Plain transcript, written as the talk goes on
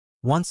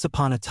Once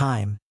upon a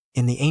time,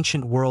 in the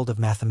ancient world of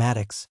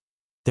mathematics,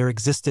 there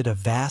existed a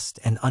vast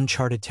and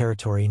uncharted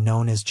territory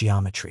known as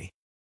geometry.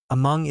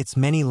 Among its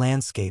many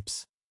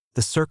landscapes,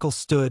 the circle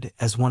stood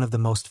as one of the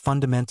most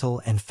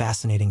fundamental and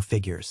fascinating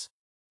figures.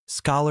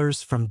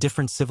 Scholars from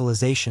different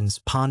civilizations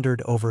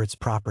pondered over its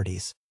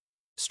properties,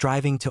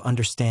 striving to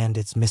understand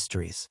its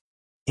mysteries.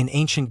 In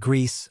ancient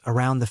Greece,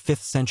 around the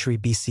 5th century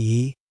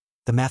BCE,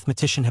 the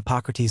mathematician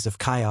Hippocrates of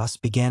Chios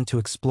began to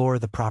explore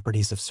the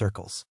properties of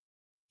circles.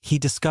 He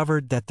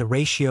discovered that the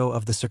ratio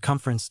of the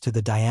circumference to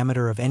the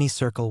diameter of any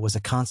circle was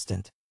a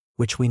constant,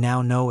 which we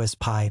now know as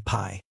pi.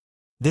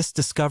 This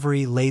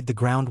discovery laid the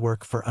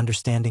groundwork for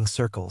understanding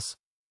circles.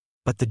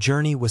 But the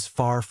journey was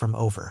far from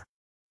over.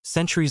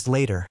 Centuries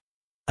later,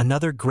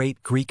 another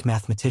great Greek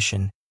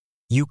mathematician,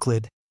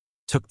 Euclid,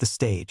 took the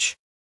stage.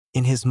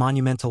 In his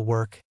monumental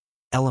work,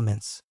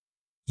 Elements,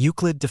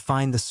 Euclid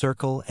defined the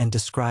circle and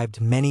described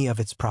many of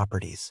its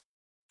properties.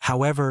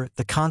 However,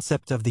 the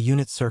concept of the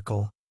unit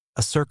circle,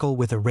 a circle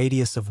with a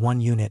radius of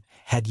 1 unit,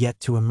 had yet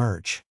to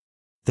emerge.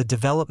 The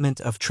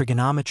development of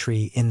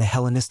trigonometry in the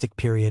Hellenistic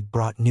period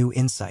brought new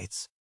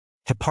insights.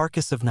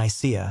 Hipparchus of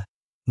Nicaea,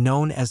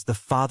 known as the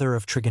father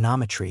of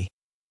trigonometry,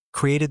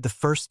 created the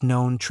first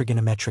known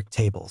trigonometric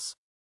tables.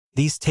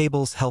 These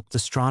tables helped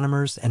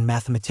astronomers and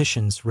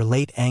mathematicians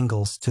relate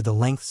angles to the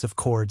lengths of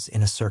chords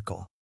in a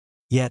circle.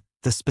 Yet,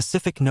 the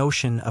specific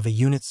notion of a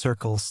unit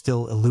circle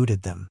still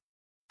eluded them.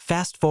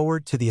 Fast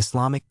forward to the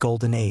Islamic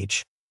Golden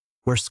Age,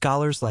 where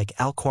scholars like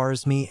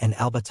Al-Khwarizmi and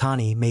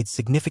Al-Battani made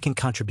significant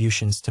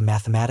contributions to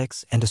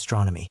mathematics and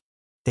astronomy.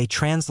 They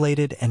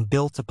translated and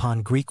built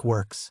upon Greek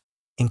works,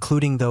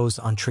 including those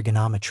on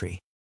trigonometry.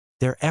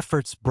 Their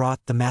efforts brought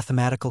the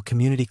mathematical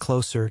community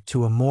closer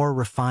to a more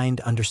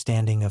refined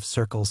understanding of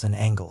circles and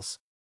angles.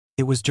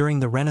 It was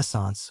during the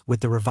Renaissance, with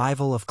the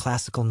revival of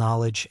classical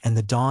knowledge and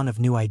the dawn of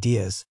new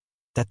ideas,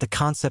 that the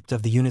concept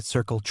of the unit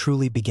circle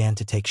truly began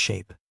to take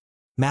shape.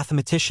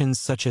 Mathematicians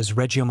such as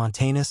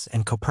Regiomontanus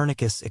and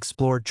Copernicus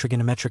explored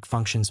trigonometric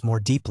functions more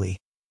deeply,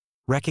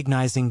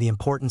 recognizing the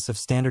importance of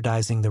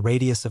standardizing the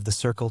radius of the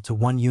circle to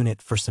 1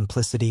 unit for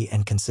simplicity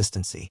and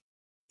consistency.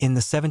 In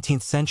the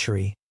 17th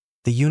century,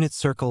 the unit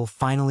circle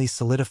finally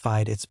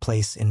solidified its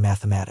place in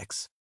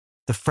mathematics.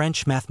 The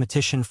French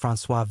mathematician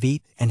François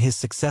Vite and his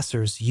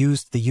successors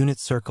used the unit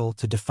circle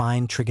to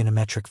define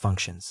trigonometric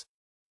functions.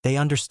 They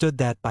understood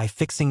that by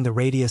fixing the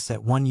radius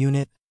at 1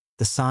 unit,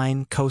 the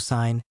sine,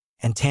 cosine,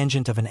 and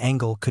tangent of an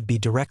angle could be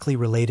directly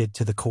related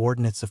to the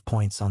coordinates of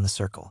points on the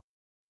circle.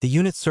 The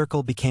unit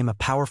circle became a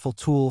powerful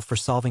tool for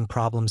solving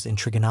problems in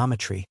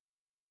trigonometry,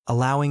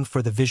 allowing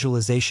for the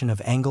visualization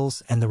of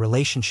angles and the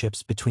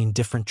relationships between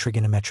different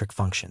trigonometric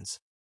functions.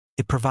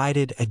 It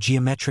provided a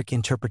geometric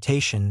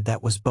interpretation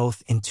that was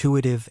both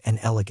intuitive and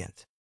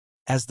elegant.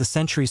 As the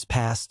centuries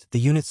passed, the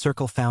unit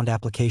circle found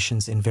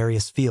applications in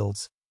various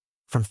fields,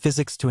 from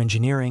physics to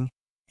engineering,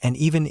 and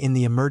even in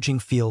the emerging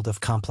field of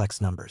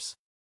complex numbers.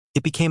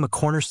 It became a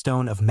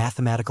cornerstone of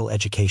mathematical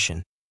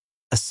education,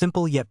 a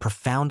simple yet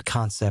profound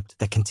concept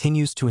that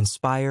continues to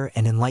inspire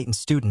and enlighten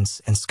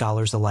students and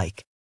scholars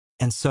alike.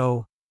 And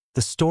so,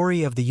 the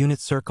story of the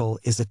unit circle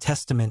is a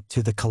testament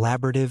to the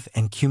collaborative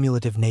and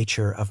cumulative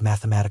nature of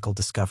mathematical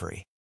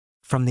discovery.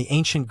 From the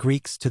ancient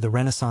Greeks to the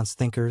Renaissance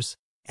thinkers,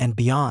 and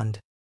beyond,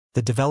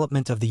 the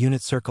development of the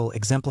unit circle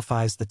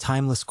exemplifies the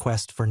timeless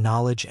quest for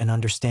knowledge and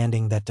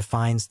understanding that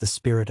defines the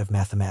spirit of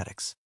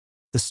mathematics.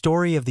 The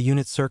story of the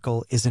unit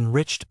circle is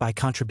enriched by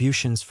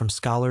contributions from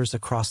scholars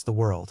across the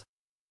world,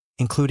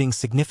 including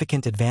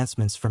significant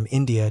advancements from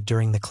India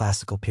during the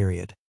classical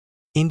period.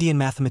 Indian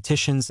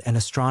mathematicians and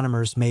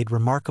astronomers made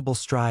remarkable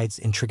strides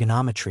in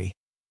trigonometry,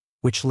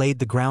 which laid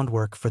the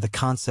groundwork for the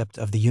concept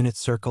of the unit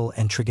circle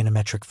and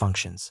trigonometric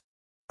functions.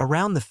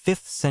 Around the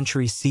 5th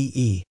century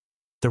CE,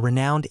 the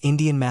renowned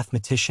Indian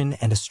mathematician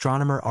and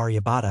astronomer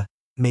Aryabhata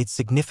made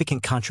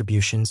significant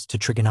contributions to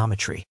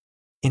trigonometry.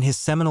 In his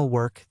seminal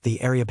work, the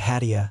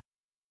Aryabhatiya,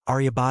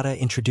 Aryabhata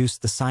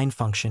introduced the sine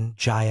function,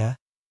 jaya,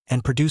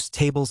 and produced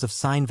tables of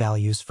sine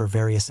values for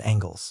various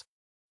angles.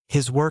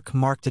 His work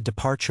marked a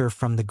departure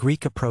from the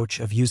Greek approach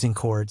of using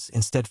chords,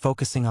 instead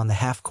focusing on the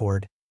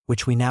half-chord,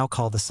 which we now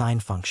call the sine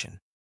function.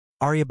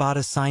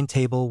 Aryabhata's sine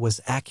table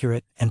was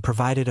accurate and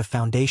provided a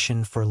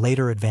foundation for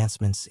later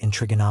advancements in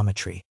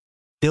trigonometry.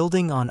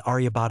 Building on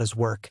Aryabhata's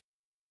work,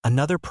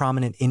 another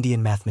prominent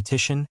Indian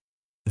mathematician,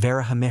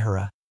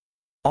 Varahamihira,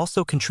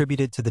 also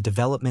contributed to the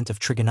development of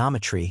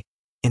trigonometry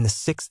in the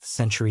 6th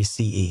century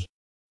CE.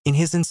 In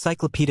his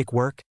encyclopedic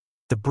work,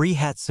 the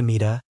Brihat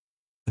Samhita,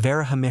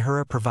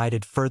 Varahamihira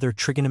provided further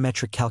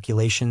trigonometric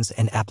calculations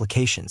and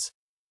applications,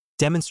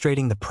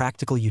 demonstrating the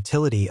practical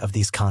utility of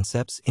these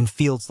concepts in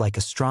fields like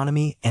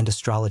astronomy and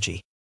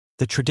astrology.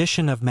 The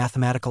tradition of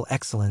mathematical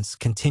excellence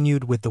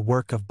continued with the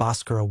work of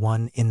Bhaskara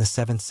I in the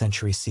 7th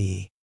century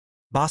CE.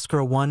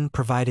 Bhaskara I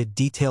provided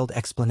detailed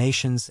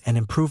explanations and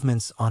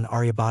improvements on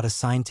Aryabhata's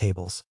sine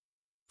tables,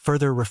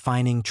 further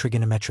refining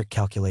trigonometric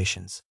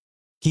calculations.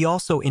 He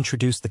also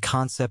introduced the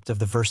concept of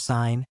the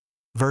versine,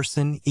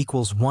 versin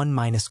equals 1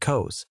 minus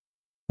cos,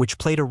 which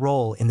played a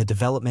role in the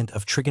development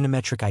of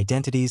trigonometric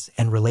identities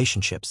and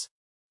relationships.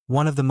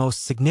 One of the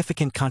most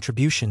significant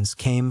contributions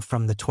came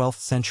from the 12th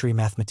century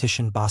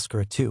mathematician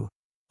Bhaskara II,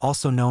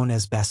 also known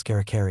as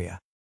Bhaskarakarya.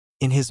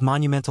 In his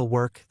monumental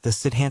work, the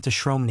Siddhanta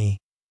Shromani,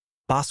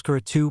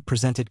 Bhaskara II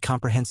presented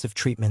comprehensive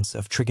treatments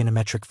of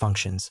trigonometric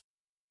functions,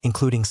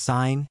 including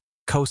sine,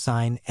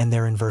 cosine, and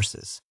their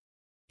inverses.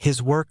 His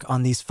work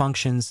on these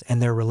functions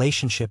and their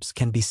relationships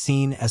can be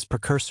seen as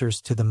precursors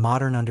to the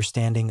modern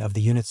understanding of the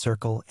unit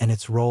circle and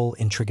its role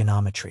in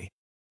trigonometry.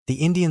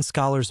 The Indian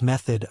scholar's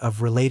method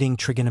of relating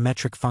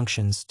trigonometric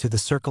functions to the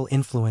circle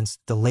influenced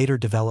the later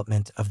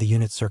development of the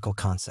unit circle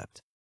concept.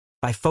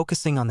 By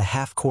focusing on the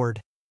half-chord,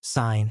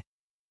 sine,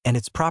 and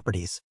its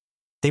properties,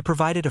 they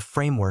provided a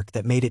framework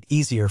that made it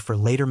easier for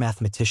later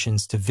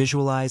mathematicians to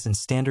visualize and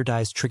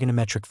standardize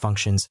trigonometric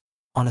functions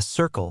on a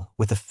circle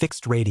with a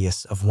fixed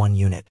radius of 1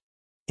 unit.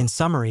 In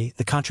summary,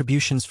 the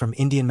contributions from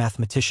Indian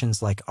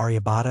mathematicians like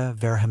Aryabhata,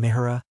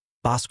 Varahamihara,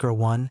 Bhaskara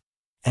I,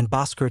 and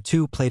Bhaskara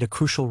II played a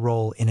crucial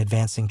role in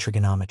advancing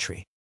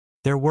trigonometry.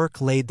 Their work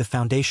laid the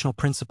foundational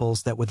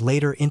principles that would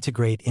later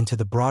integrate into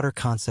the broader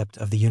concept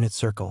of the unit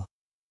circle,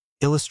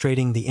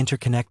 illustrating the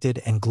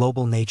interconnected and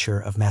global nature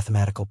of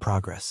mathematical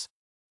progress.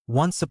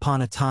 Once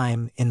upon a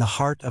time, in the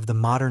heart of the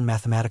modern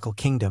mathematical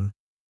kingdom,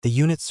 the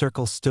unit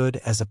circle stood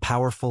as a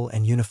powerful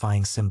and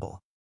unifying symbol.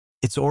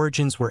 Its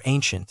origins were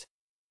ancient,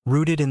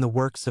 rooted in the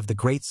works of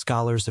the great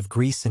scholars of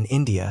Greece and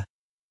India,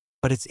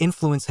 but its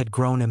influence had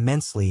grown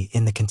immensely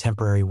in the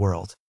contemporary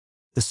world.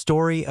 The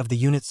story of the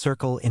unit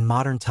circle in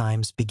modern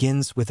times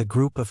begins with a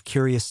group of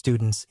curious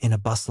students in a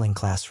bustling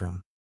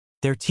classroom.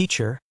 Their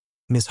teacher,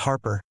 Ms.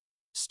 Harper,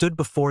 stood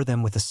before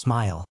them with a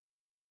smile,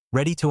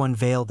 ready to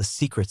unveil the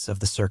secrets of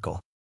the circle.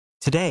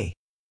 "Today,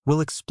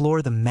 we'll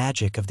explore the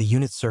magic of the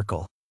unit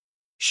circle,"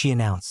 she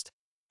announced,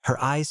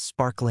 her eyes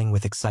sparkling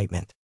with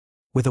excitement.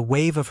 With a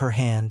wave of her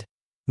hand,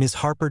 Ms.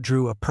 Harper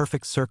drew a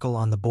perfect circle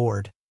on the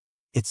board,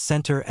 its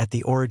center at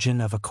the origin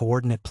of a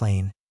coordinate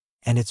plane,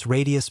 and its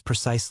radius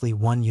precisely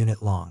 1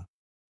 unit long.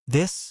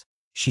 "This,"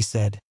 she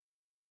said,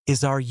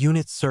 "is our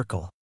unit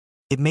circle.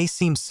 It may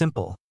seem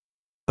simple,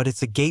 but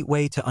it's a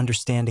gateway to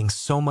understanding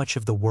so much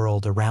of the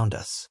world around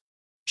us."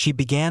 She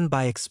began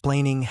by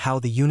explaining how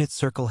the unit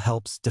circle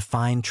helps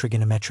define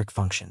trigonometric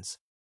functions.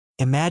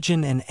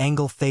 Imagine an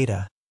angle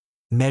theta,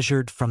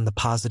 measured from the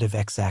positive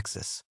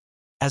x-axis.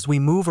 As we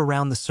move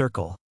around the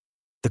circle,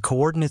 the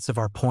coordinates of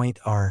our point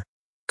are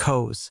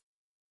cos,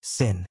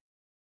 sin.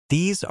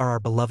 These are our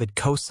beloved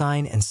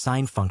cosine and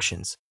sine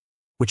functions,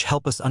 which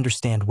help us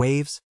understand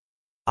waves,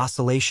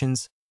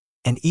 oscillations,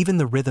 and even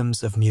the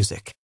rhythms of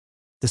music.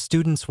 The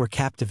students were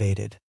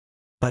captivated,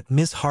 but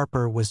Ms.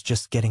 Harper was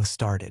just getting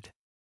started.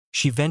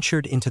 She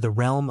ventured into the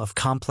realm of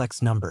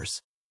complex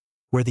numbers,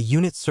 where the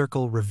unit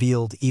circle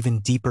revealed even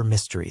deeper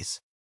mysteries.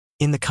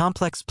 "In the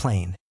complex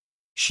plane,"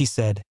 she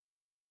said,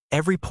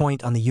 "every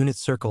point on the unit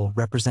circle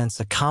represents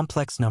a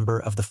complex number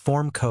of the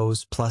form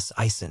cos plus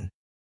isen.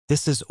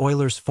 This is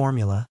Euler's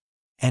formula,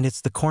 and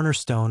it's the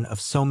cornerstone of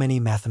so many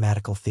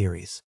mathematical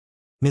theories."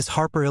 Ms.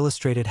 Harper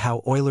illustrated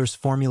how Euler's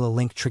formula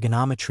linked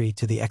trigonometry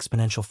to the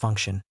exponential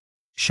function,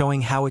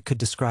 showing how it could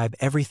describe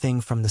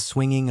everything from the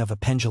swinging of a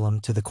pendulum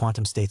to the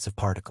quantum states of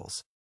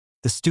particles.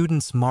 The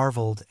students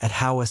marveled at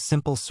how a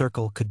simple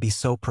circle could be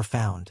so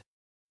profound.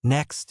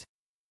 Next,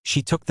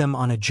 she took them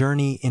on a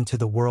journey into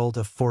the world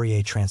of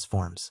Fourier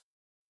transforms.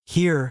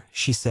 "Here,"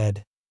 she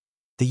said,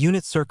 "the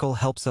unit circle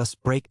helps us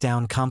break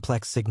down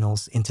complex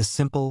signals into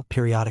simple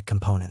periodic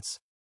components.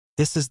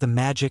 This is the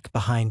magic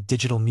behind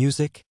digital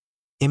music,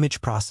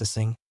 image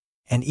processing,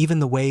 and even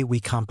the way we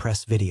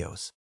compress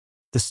videos."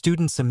 The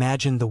students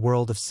imagined the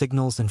world of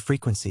signals and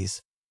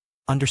frequencies,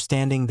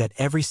 understanding that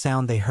every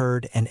sound they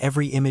heard and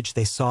every image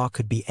they saw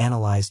could be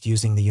analyzed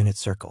using the unit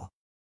circle.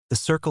 The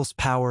circle's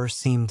power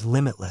seemed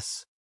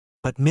limitless,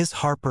 but Ms.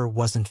 Harper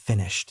wasn't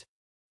finished.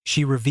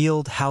 She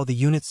revealed how the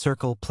unit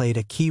circle played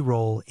a key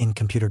role in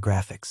computer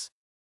graphics.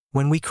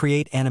 When we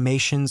create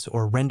animations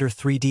or render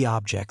 3D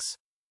objects,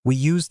 we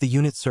use the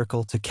unit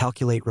circle to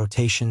calculate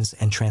rotations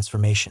and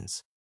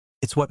transformations.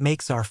 It's what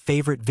makes our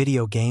favorite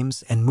video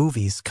games and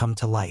movies come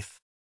to life.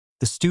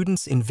 The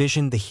students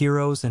envisioned the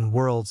heroes and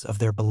worlds of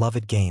their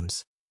beloved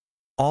games,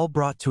 all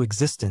brought to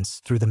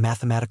existence through the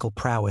mathematical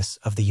prowess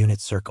of the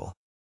unit circle.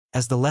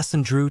 As the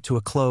lesson drew to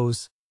a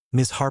close,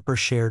 Ms. Harper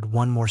shared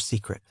one more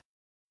secret.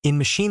 "In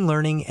machine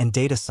learning and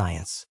data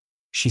science,"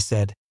 she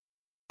said,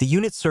 "the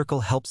unit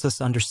circle helps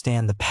us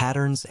understand the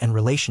patterns and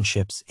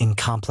relationships in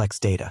complex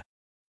data.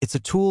 It's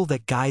a tool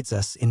that guides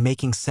us in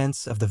making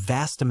sense of the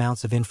vast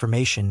amounts of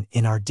information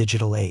in our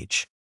digital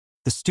age."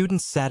 The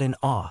students sat in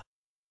awe,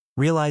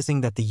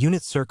 realizing that the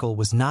unit circle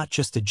was not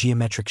just a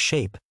geometric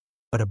shape,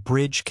 but a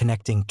bridge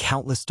connecting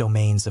countless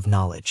domains of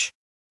knowledge.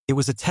 It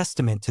was a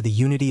testament to the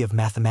unity of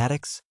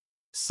mathematics,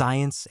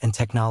 science, and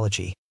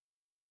technology,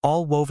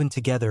 all woven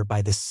together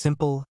by this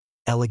simple,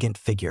 elegant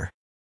figure.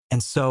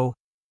 And so,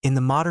 in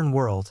the modern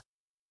world,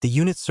 the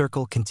unit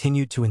circle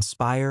continued to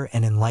inspire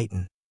and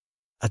enlighten,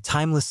 a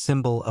timeless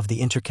symbol of the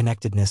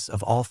interconnectedness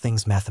of all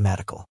things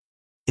mathematical.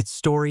 Its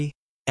story,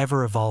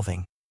 ever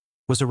evolving,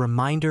 was a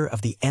reminder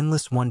of the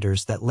endless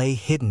wonders that lay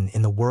hidden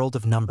in the world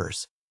of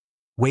numbers,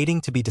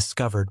 waiting to be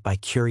discovered by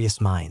curious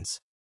minds.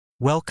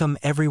 Welcome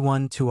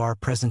everyone to our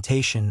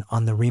presentation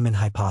on the Riemann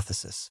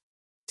hypothesis.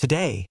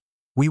 Today,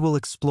 we will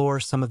explore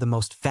some of the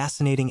most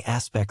fascinating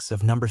aspects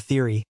of number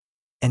theory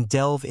and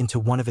delve into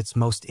one of its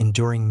most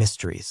enduring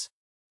mysteries,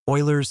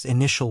 Euler's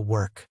initial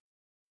work.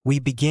 We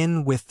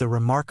begin with the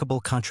remarkable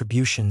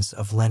contributions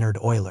of Leonhard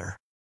Euler.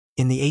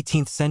 In the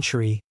 18th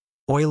century,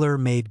 Euler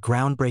made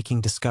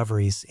groundbreaking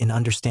discoveries in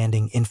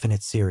understanding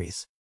infinite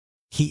series.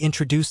 He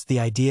introduced the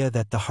idea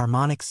that the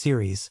harmonic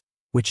series,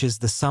 which is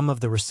the sum of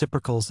the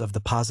reciprocals of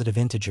the positive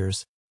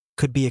integers,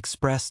 could be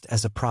expressed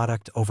as a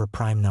product over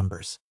prime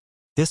numbers.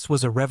 This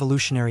was a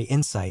revolutionary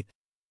insight,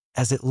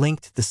 as it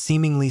linked the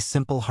seemingly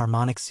simple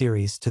harmonic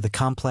series to the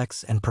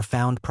complex and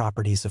profound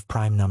properties of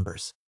prime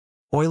numbers.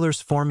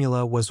 Euler's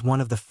formula was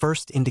one of the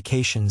first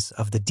indications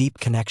of the deep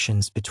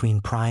connections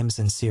between primes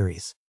and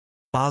series.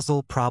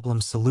 Basel problem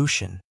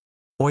solution.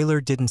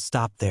 Euler didn't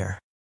stop there.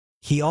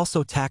 He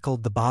also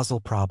tackled the Basel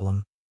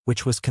problem,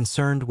 which was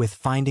concerned with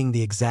finding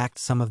the exact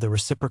sum of the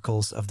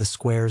reciprocals of the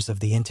squares of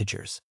the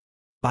integers.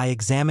 By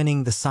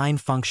examining the sine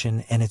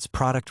function and its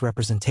product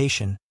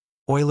representation,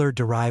 Euler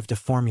derived a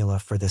formula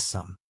for this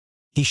sum.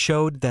 He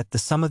showed that the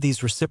sum of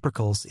these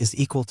reciprocals is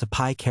equal to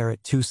pi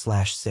caret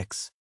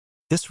 2/6.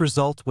 This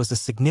result was a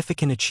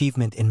significant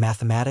achievement in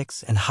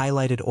mathematics and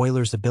highlighted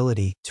Euler's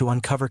ability to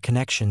uncover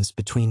connections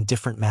between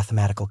different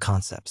mathematical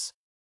concepts.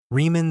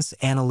 Riemann's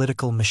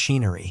analytical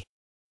machinery.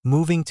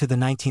 Moving to the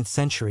 19th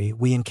century,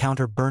 we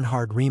encounter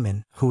Bernhard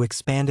Riemann, who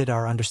expanded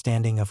our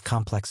understanding of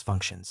complex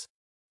functions.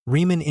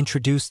 Riemann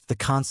introduced the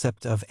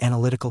concept of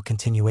analytical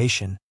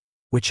continuation,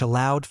 which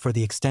allowed for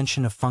the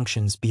extension of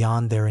functions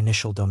beyond their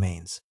initial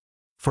domains.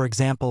 For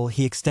example,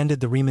 he extended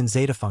the Riemann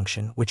zeta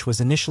function, which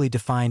was initially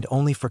defined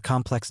only for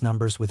complex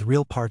numbers with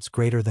real parts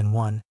greater than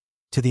 1,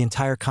 to the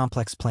entire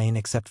complex plane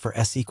except for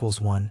s equals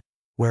 1,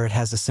 where it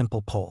has a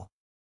simple pole.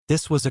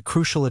 This was a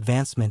crucial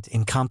advancement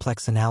in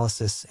complex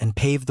analysis and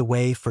paved the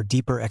way for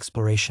deeper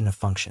exploration of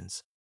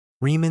functions.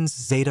 Riemann's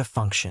zeta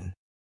function.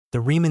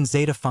 The Riemann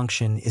zeta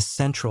function is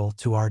central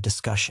to our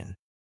discussion.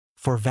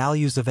 For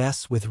values of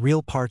s with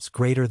real parts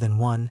greater than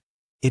 1,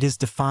 it is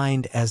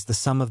defined as the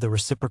sum of the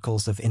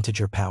reciprocals of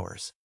integer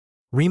powers.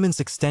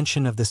 Riemann's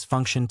extension of this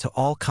function to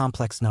all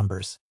complex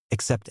numbers,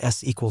 except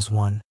s equals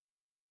 1,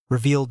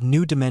 revealed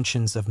new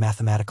dimensions of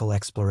mathematical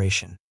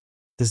exploration.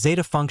 The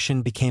zeta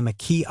function became a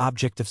key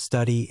object of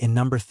study in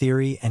number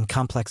theory and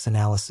complex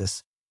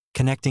analysis,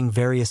 connecting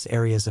various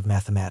areas of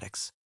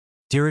mathematics.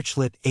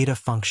 Dirichlet eta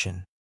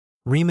function.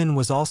 Riemann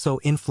was also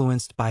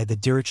influenced by the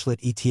Dirichlet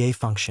eta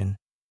function,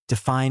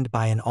 defined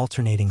by an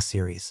alternating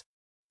series.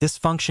 This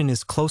function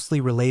is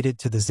closely related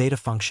to the zeta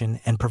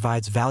function and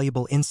provides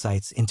valuable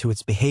insights into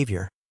its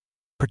behavior,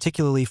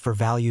 particularly for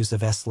values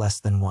of s less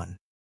than 1.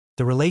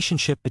 The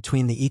relationship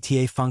between the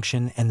eta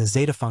function and the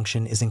zeta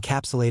function is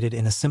encapsulated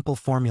in a simple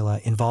formula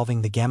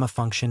involving the gamma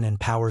function and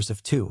powers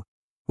of 2,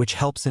 which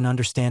helps in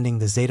understanding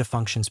the zeta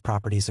function's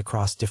properties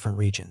across different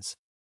regions.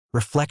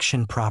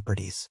 Reflection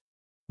properties.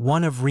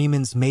 One of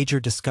Riemann's major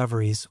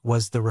discoveries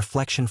was the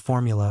reflection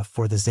formula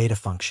for the zeta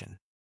function.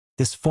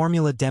 This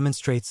formula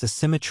demonstrates a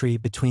symmetry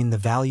between the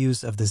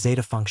values of the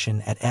zeta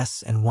function at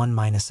s and 1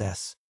 minus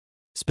s.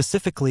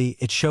 Specifically,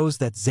 it shows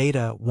that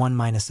zeta 1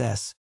 minus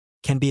s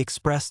can be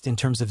expressed in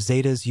terms of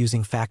zetas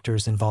using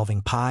factors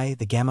involving pi,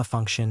 the gamma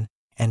function,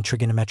 and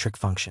trigonometric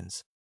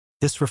functions.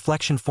 This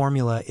reflection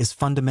formula is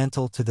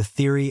fundamental to the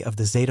theory of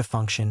the zeta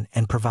function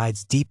and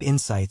provides deep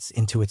insights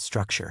into its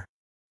structure.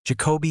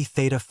 Jacobi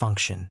theta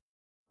function.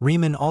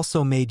 Riemann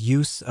also made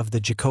use of the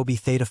Jacobi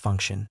theta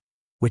function,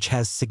 which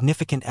has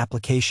significant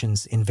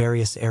applications in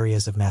various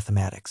areas of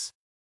mathematics.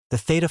 The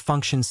theta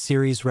function's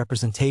series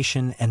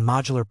representation and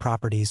modular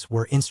properties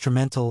were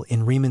instrumental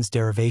in Riemann's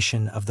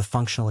derivation of the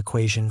functional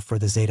equation for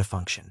the zeta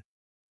function.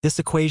 This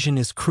equation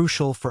is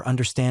crucial for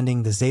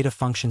understanding the zeta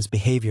function's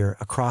behavior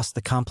across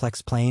the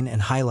complex plane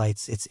and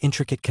highlights its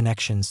intricate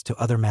connections to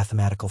other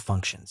mathematical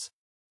functions.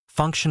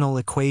 Functional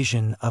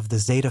equation of the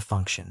zeta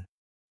function.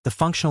 The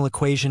functional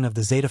equation of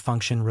the zeta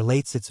function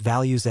relates its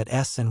values at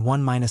s and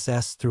 1 minus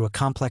s through a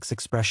complex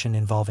expression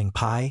involving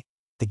pi,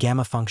 the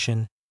gamma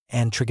function,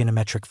 and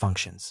trigonometric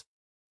functions.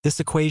 This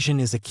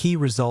equation is a key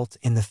result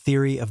in the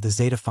theory of the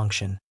zeta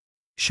function,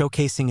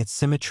 showcasing its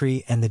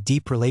symmetry and the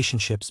deep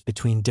relationships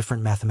between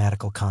different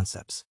mathematical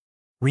concepts.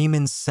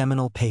 Riemann's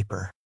seminal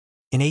paper.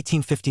 In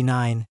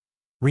 1859,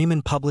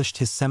 Riemann published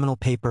his seminal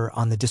paper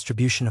on the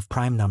distribution of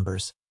prime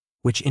numbers,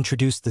 which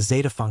introduced the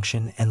zeta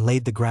function and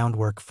laid the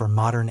groundwork for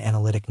modern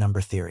analytic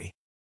number theory.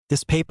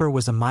 This paper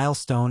was a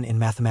milestone in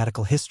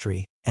mathematical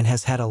history and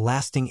has had a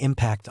lasting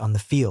impact on the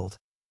field,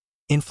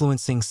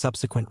 influencing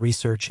subsequent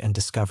research and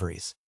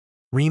discoveries.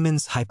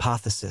 Riemann's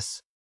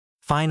hypothesis.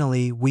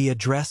 Finally, we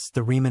address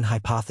the Riemann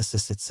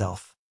hypothesis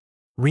itself.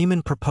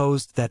 Riemann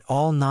proposed that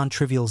all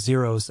non-trivial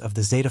zeros of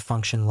the zeta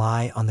function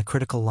lie on the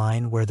critical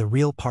line where the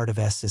real part of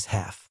s is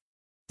half.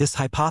 This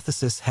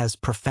hypothesis has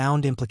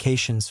profound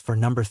implications for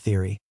number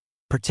theory,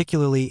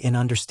 particularly in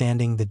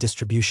understanding the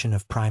distribution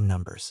of prime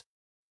numbers.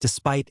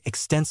 Despite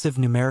extensive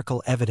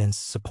numerical evidence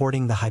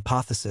supporting the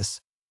hypothesis,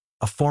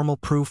 a formal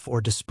proof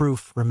or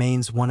disproof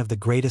remains one of the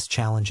greatest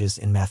challenges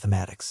in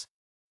mathematics.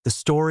 The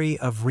story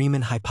of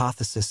Riemann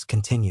hypothesis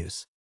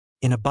continues.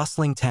 In a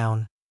bustling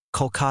town,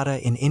 Kolkata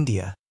in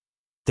India,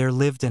 there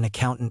lived an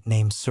accountant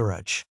named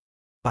Suraj.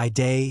 By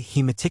day,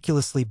 he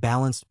meticulously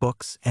balanced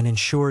books and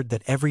ensured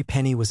that every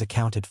penny was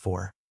accounted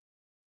for.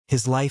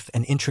 His life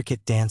an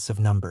intricate dance of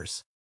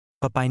numbers.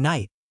 But by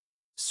night,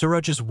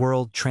 Suraj's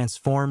world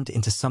transformed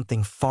into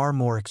something far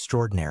more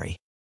extraordinary.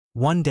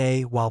 One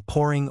day, while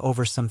poring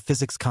over some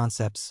physics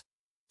concepts,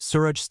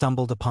 Suraj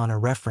stumbled upon a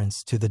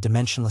reference to the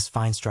dimensionless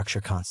fine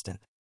structure constant.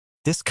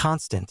 This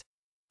constant,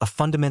 a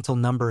fundamental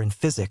number in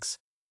physics,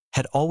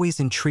 had always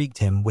intrigued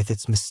him with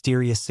its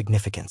mysterious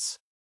significance.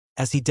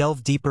 As he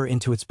delved deeper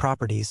into its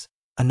properties,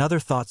 another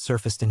thought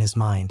surfaced in his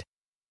mind,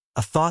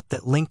 a thought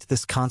that linked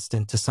this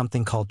constant to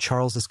something called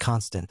Charles's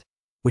constant,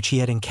 which he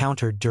had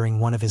encountered during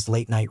one of his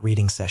late-night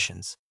reading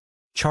sessions.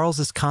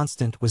 Charles's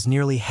constant was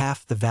nearly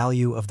half the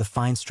value of the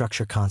fine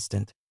structure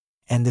constant,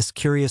 and this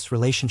curious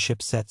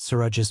relationship set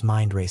Suraj's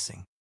mind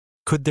racing.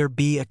 Could there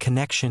be a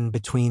connection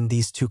between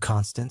these two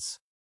constants?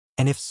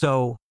 And if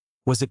so,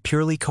 was it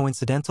purely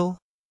coincidental?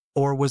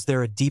 Or was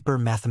there a deeper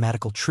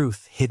mathematical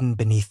truth hidden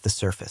beneath the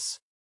surface?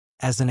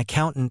 As an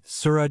accountant,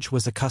 Suraj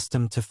was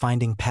accustomed to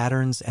finding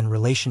patterns and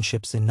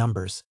relationships in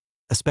numbers,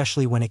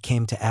 especially when it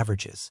came to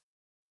averages.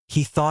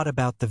 He thought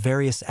about the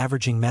various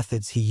averaging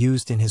methods he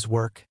used in his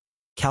work,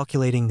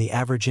 calculating the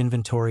average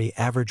inventory,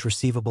 average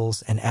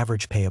receivables, and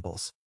average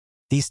payables.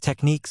 These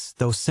techniques,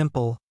 though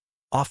simple,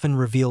 often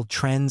revealed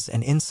trends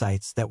and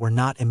insights that were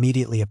not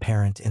immediately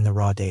apparent in the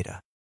raw data.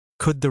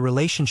 Could the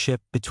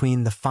relationship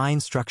between the fine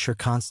structure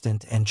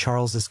constant and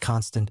Charles's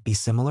constant be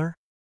similar?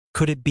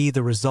 Could it be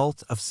the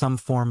result of some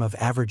form of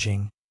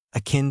averaging,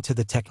 akin to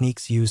the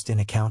techniques used in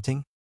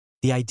accounting?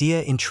 The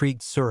idea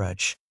intrigued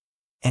Suraj,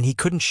 and he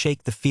couldn't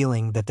shake the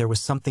feeling that there was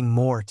something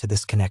more to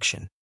this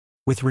connection.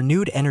 With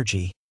renewed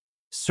energy,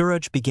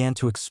 Suraj began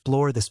to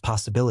explore this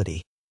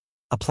possibility,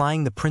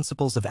 applying the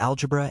principles of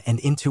algebra and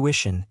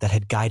intuition that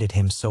had guided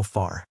him so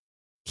far.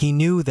 He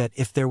knew that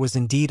if there was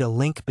indeed a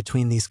link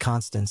between these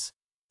constants,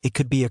 it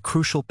could be a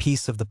crucial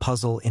piece of the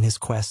puzzle in his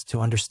quest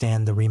to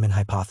understand the Riemann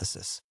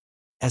hypothesis.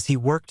 As he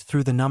worked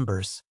through the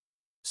numbers,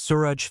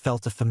 Suraj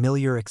felt a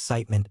familiar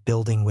excitement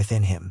building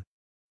within him.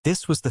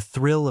 This was the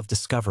thrill of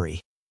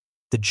discovery,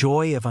 the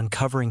joy of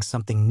uncovering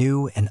something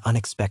new and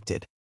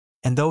unexpected.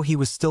 And though he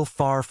was still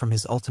far from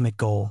his ultimate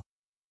goal,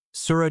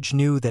 Suraj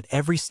knew that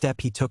every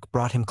step he took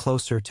brought him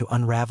closer to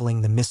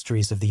unraveling the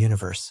mysteries of the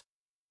universe,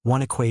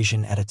 one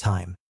equation at a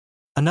time.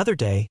 Another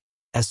day,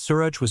 as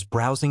Suraj was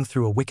browsing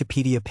through a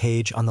Wikipedia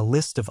page on the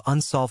list of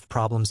unsolved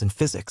problems in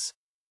physics,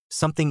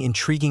 something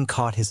intriguing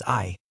caught his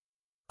eye,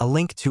 a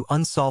link to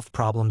unsolved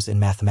problems in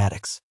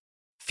mathematics.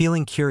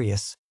 Feeling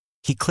curious,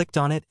 he clicked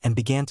on it and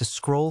began to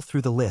scroll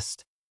through the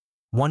list,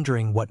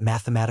 wondering what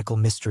mathematical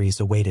mysteries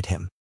awaited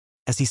him.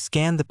 As he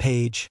scanned the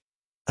page,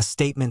 a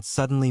statement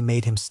suddenly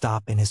made him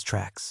stop in his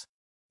tracks.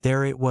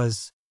 There it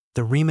was,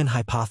 the Riemann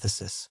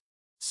hypothesis.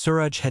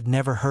 Suraj had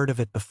never heard of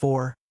it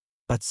before,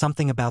 but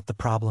something about the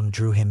problem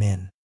drew him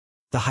in.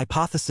 The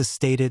hypothesis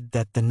stated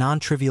that the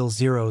non-trivial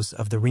zeros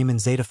of the Riemann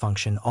zeta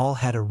function all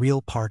had a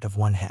real part of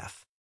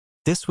 1/2.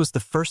 This was the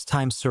first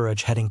time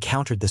Suraj had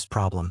encountered this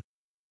problem,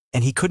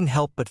 and he couldn't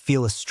help but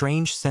feel a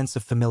strange sense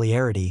of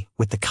familiarity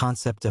with the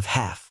concept of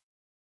half.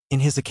 In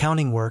his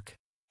accounting work,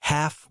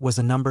 half was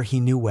a number he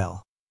knew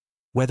well,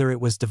 whether it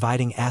was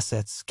dividing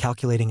assets,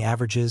 calculating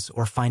averages,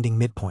 or finding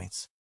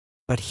midpoints.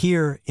 But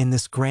here, in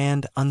this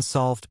grand,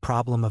 unsolved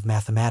problem of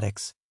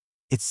mathematics,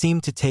 it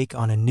seemed to take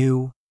on a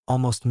new,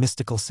 almost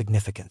mystical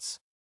significance.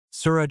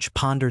 Suraj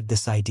pondered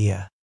this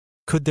idea.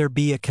 Could there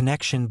be a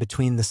connection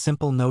between the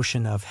simple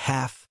notion of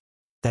half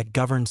that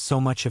governed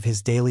so much of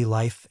his daily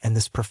life and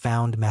this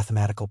profound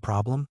mathematical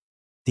problem?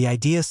 The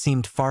idea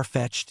seemed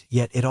far-fetched,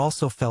 yet it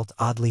also felt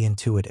oddly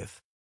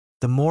intuitive.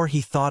 The more he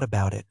thought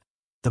about it,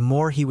 the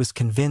more he was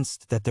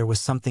convinced that there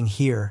was something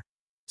here,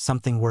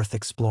 something worth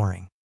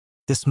exploring.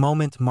 This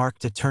moment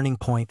marked a turning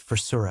point for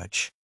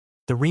Suraj.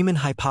 The Riemann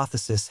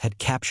hypothesis had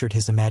captured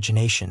his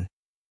imagination,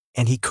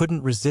 and he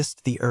couldn't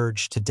resist the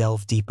urge to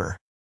delve deeper.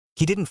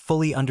 He didn't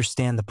fully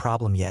understand the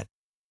problem yet,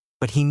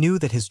 but he knew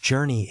that his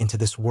journey into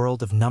this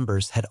world of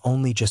numbers had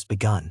only just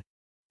begun.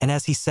 And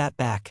as he sat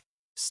back,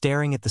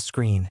 staring at the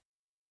screen,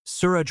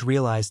 Suraj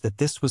realized that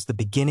this was the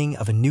beginning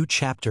of a new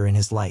chapter in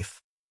his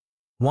life,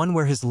 one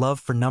where his love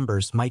for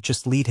numbers might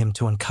just lead him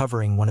to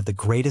uncovering one of the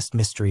greatest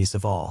mysteries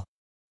of all.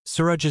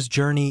 Suraj's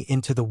journey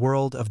into the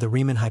world of the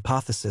Riemann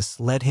hypothesis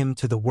led him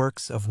to the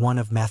works of one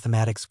of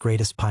mathematics'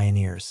 greatest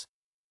pioneers,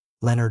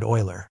 Leonhard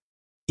Euler.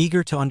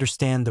 Eager to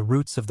understand the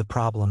roots of the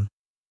problem,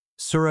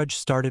 Suraj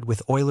started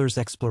with Euler's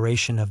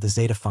exploration of the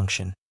zeta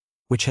function,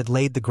 which had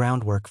laid the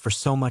groundwork for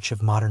so much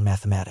of modern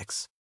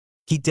mathematics.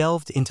 He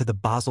delved into the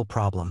Basel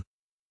problem,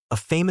 a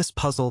famous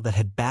puzzle that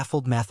had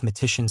baffled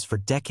mathematicians for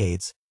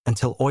decades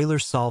until Euler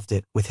solved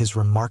it with his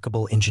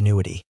remarkable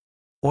ingenuity.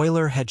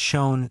 Euler had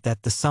shown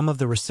that the sum of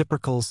the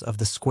reciprocals of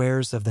the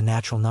squares of the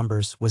natural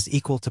numbers was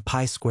equal to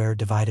pi squared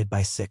divided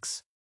by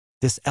 6.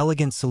 This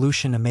elegant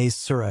solution amazed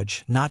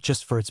Suraj not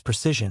just for its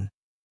precision,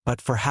 but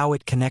for how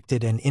it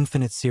connected an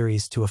infinite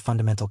series to a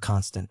fundamental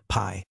constant,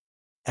 pi.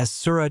 As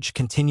Suraj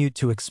continued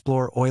to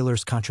explore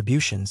Euler's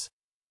contributions,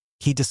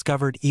 he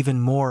discovered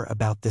even more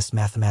about this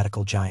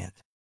mathematical giant.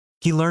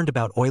 He learned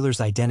about Euler's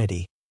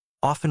identity,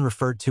 often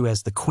referred to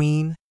as the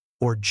queen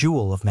or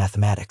jewel of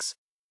mathematics,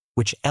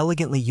 which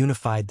elegantly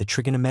unified the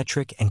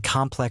trigonometric and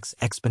complex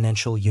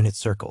exponential unit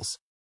circles.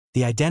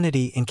 The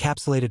identity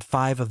encapsulated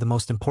 5 of the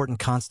most important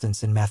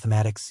constants in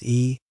mathematics,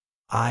 e,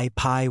 I,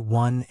 pi,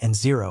 1, and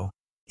 0,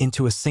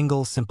 into a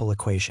single simple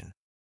equation.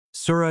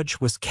 Suraj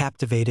was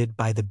captivated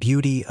by the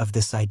beauty of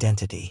this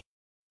identity.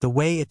 The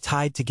way it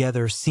tied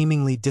together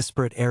seemingly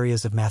disparate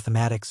areas of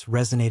mathematics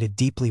resonated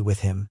deeply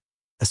with him,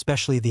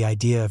 especially the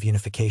idea of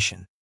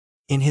unification.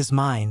 In his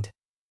mind,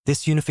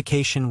 this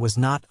unification was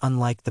not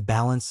unlike the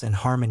balance and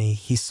harmony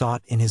he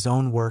sought in his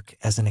own work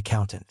as an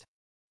accountant.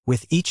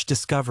 With each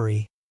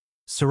discovery,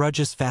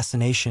 Suraj's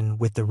fascination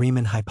with the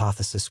Riemann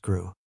hypothesis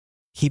grew.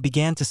 He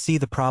began to see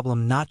the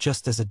problem not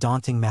just as a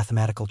daunting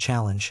mathematical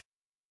challenge,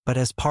 but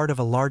as part of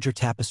a larger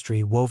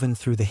tapestry woven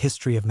through the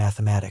history of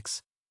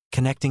mathematics,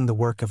 connecting the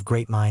work of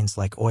great minds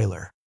like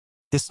Euler.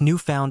 This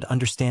newfound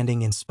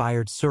understanding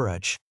inspired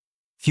Suraj,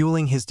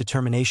 fueling his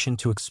determination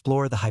to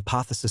explore the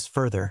hypothesis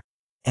further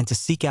and to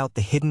seek out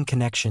the hidden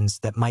connections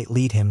that might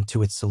lead him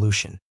to its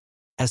solution.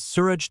 As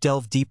Suraj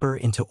delved deeper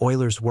into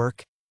Euler's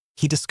work,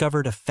 he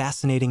discovered a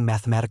fascinating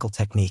mathematical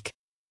technique,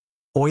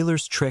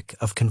 Euler's trick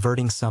of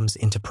converting sums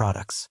into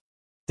products.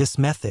 This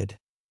method,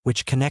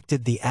 which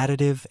connected the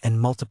additive and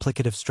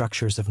multiplicative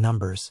structures of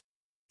numbers,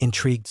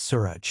 intrigued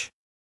Suraj.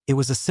 It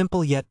was a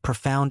simple yet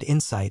profound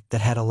insight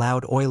that had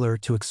allowed Euler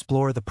to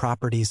explore the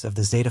properties of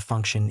the zeta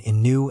function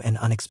in new and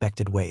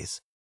unexpected ways.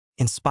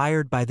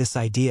 Inspired by this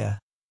idea,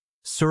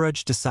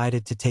 Suraj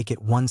decided to take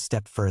it one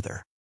step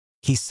further.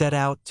 He set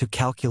out to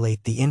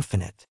calculate the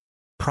infinite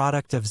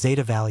product of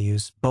zeta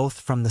values both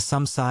from the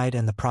sum side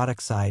and the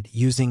product side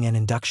using an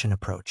induction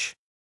approach.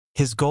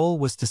 His goal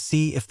was to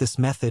see if this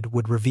method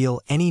would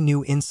reveal any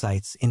new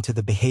insights into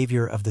the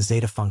behavior of the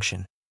zeta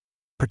function,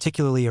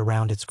 particularly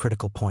around its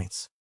critical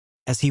points.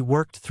 As he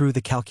worked through the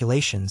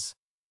calculations,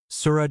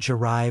 Suraj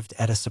arrived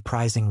at a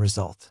surprising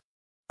result.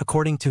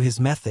 According to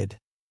his method,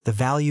 the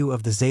value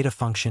of the zeta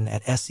function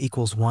at s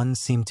equals 1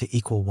 seemed to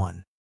equal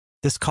 1.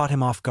 This caught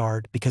him off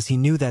guard because he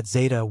knew that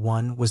zeta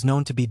 1 was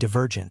known to be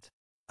divergent,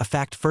 a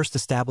fact first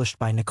established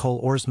by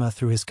Nicole Oersma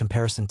through his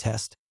comparison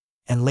test,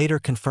 and later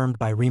confirmed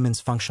by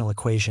Riemann's functional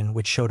equation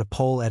which showed a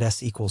pole at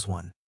s equals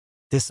 1.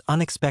 This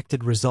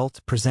unexpected result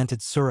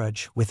presented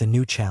Suraj with a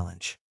new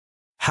challenge.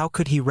 How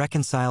could he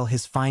reconcile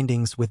his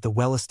findings with the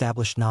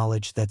well-established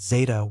knowledge that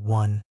zeta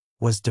 1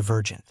 was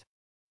divergent?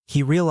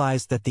 He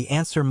realized that the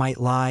answer might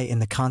lie in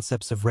the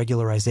concepts of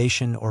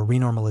regularization or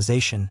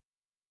renormalization,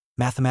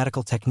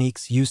 mathematical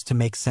techniques used to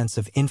make sense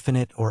of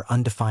infinite or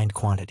undefined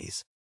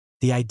quantities.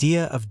 The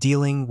idea of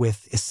dealing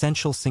with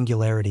essential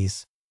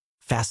singularities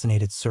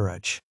fascinated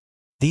Suraj.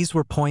 These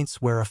were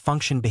points where a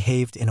function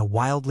behaved in a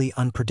wildly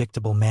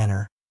unpredictable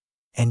manner,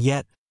 and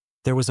yet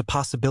there was a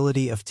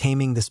possibility of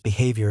taming this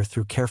behavior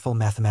through careful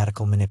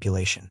mathematical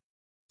manipulation.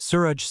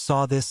 Suraj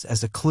saw this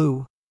as a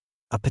clue,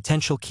 a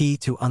potential key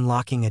to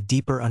unlocking a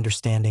deeper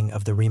understanding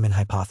of the Riemann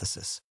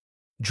hypothesis.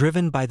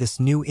 Driven by this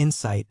new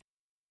insight,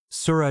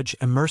 Suraj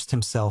immersed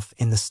himself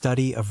in the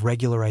study of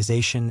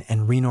regularization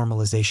and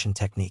renormalization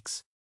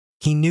techniques.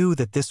 He knew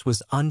that this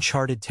was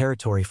uncharted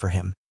territory for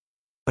him,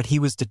 but he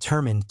was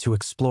determined to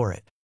explore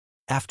it.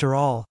 After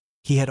all,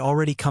 he had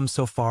already come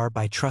so far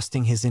by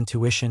trusting his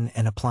intuition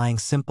and applying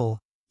simple,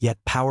 yet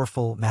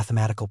powerful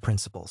mathematical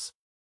principles.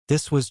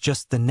 This was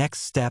just the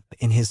next step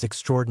in his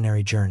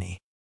extraordinary journey.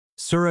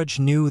 Suraj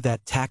knew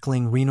that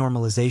tackling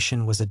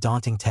renormalization was a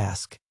daunting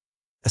task,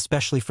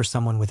 especially for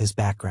someone with his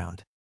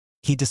background.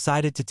 He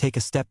decided to take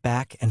a step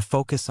back and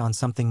focus on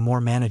something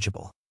more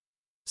manageable,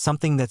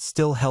 something that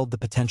still held the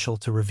potential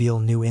to reveal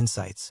new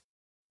insights.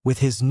 With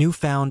his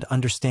newfound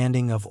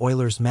understanding of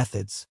Euler's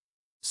methods,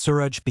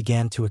 Suraj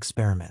began to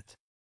experiment.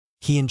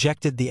 He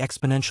injected the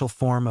exponential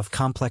form of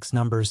complex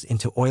numbers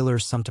into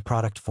Euler's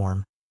sum-to-product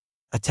form,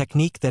 a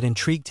technique that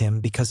intrigued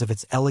him because of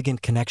its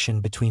elegant connection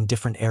between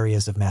different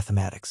areas of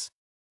mathematics.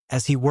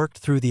 As he worked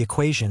through the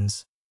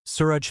equations,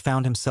 Suraj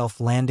found himself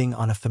landing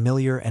on a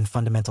familiar and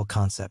fundamental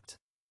concept: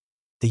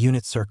 the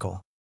unit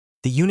circle.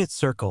 The unit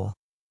circle,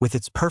 with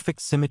its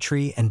perfect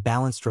symmetry and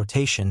balanced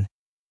rotation,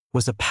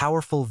 was a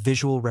powerful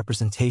visual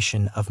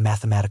representation of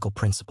mathematical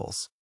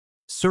principles.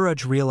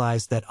 Suraj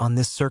realized that on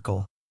this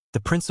circle, the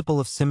principle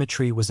of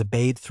symmetry was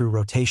obeyed through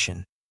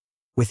rotation,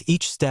 with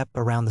each step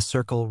around the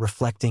circle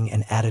reflecting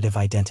an additive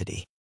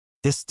identity.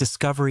 This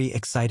discovery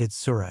excited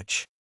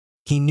Suraj.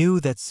 He knew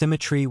that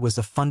symmetry was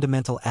a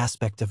fundamental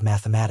aspect of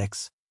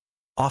mathematics,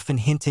 often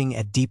hinting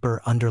at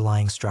deeper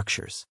underlying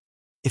structures.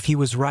 If he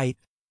was right,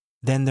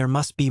 then there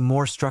must be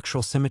more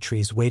structural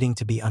symmetries waiting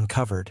to be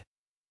uncovered,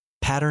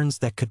 patterns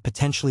that could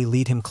potentially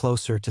lead him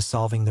closer to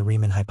solving the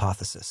Riemann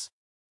hypothesis.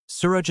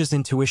 Suraj's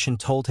intuition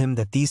told him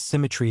that these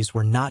symmetries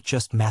were not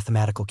just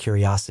mathematical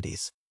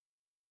curiosities.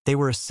 They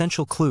were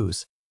essential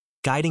clues,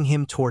 guiding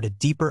him toward a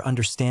deeper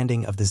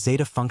understanding of the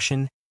zeta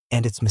function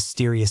and its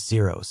mysterious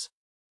zeros.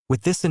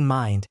 With this in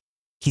mind,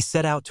 he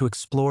set out to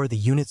explore the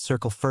unit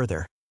circle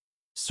further,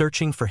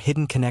 searching for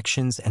hidden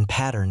connections and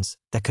patterns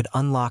that could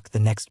unlock the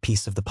next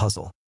piece of the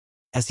puzzle.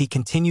 As he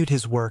continued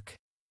his work,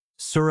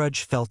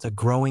 Suraj felt a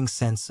growing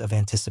sense of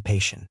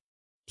anticipation.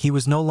 He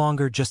was no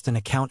longer just an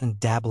accountant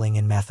dabbling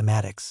in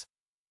mathematics.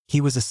 He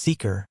was a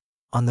seeker,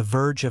 on the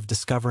verge of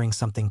discovering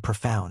something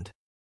profound.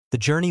 The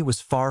journey was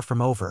far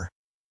from over,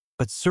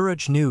 but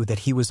Suraj knew that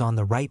he was on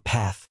the right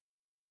path,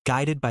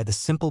 guided by the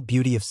simple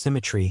beauty of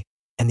symmetry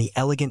and the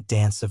elegant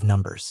dance of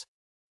numbers.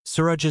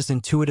 Suraj's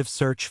intuitive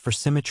search for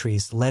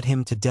symmetries led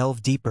him to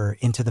delve deeper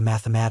into the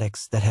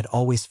mathematics that had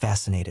always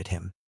fascinated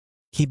him.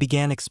 He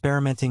began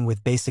experimenting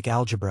with basic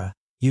algebra,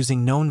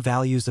 using known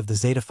values of the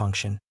zeta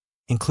function,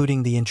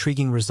 including the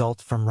intriguing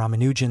result from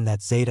Ramanujan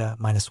that zeta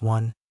minus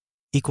 1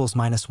 equals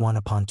minus 1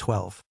 upon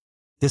 12.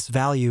 This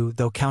value,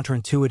 though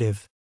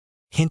counterintuitive,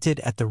 hinted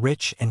at the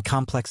rich and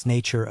complex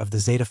nature of the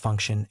zeta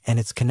function and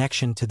its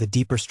connection to the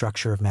deeper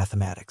structure of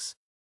mathematics.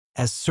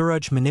 As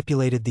Suraj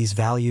manipulated these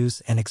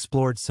values and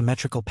explored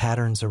symmetrical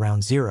patterns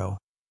around zero,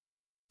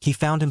 he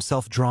found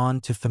himself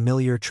drawn to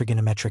familiar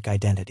trigonometric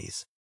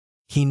identities.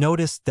 He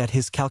noticed that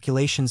his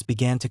calculations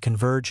began to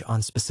converge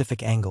on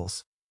specific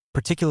angles,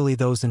 particularly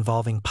those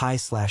involving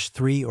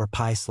pi/3 or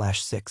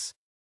pi/6.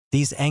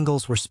 These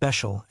angles were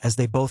special as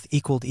they both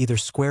equaled either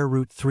square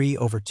root 3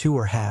 over 2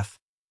 or half,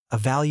 a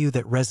value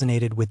that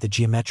resonated with the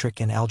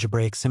geometric and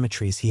algebraic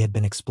symmetries he had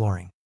been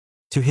exploring.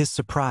 To his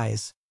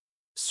surprise,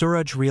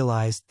 Suraj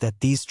realized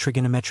that these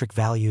trigonometric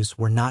values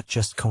were not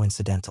just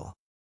coincidental.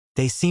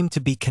 They seemed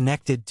to be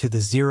connected to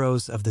the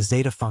zeros of the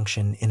zeta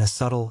function in a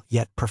subtle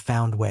yet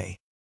profound way.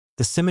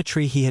 The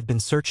symmetry he had been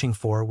searching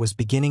for was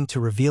beginning to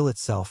reveal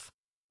itself,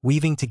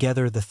 weaving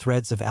together the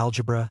threads of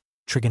algebra,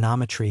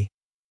 trigonometry,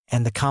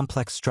 and the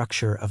complex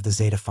structure of the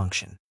zeta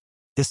function.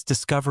 This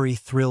discovery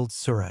thrilled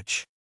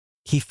Suraj.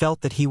 He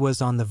felt that he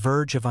was on the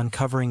verge of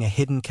uncovering a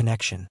hidden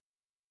connection,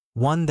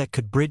 one that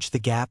could bridge the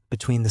gap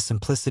between the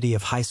simplicity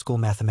of high school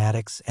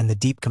mathematics and the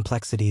deep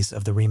complexities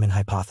of the Riemann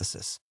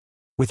hypothesis.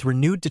 With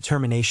renewed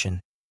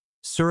determination,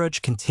 Suraj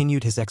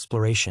continued his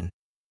exploration,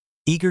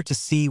 eager to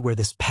see where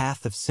this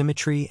path of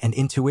symmetry and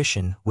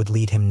intuition would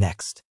lead him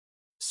next.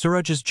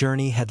 Suraj's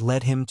journey had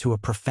led him to a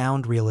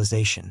profound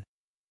realization.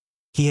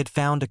 He had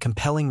found a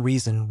compelling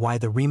reason why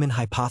the Riemann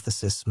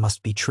hypothesis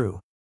must be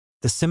true.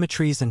 The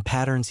symmetries and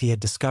patterns he had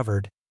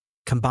discovered,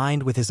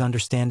 combined with his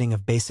understanding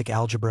of basic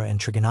algebra and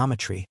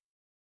trigonometry,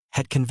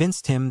 had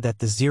convinced him that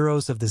the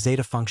zeros of the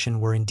zeta function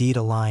were indeed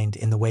aligned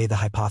in the way the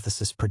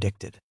hypothesis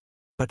predicted.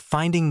 But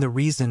finding the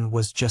reason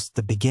was just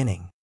the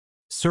beginning.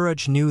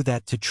 Suraj knew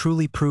that to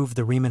truly prove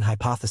the Riemann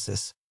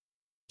hypothesis,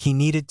 he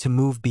needed to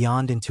move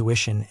beyond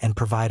intuition and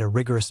provide a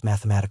rigorous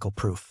mathematical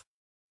proof.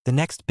 The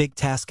next big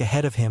task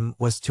ahead of him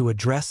was to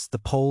address the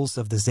poles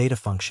of the zeta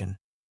function,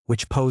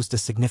 which posed a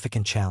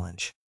significant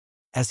challenge.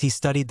 As he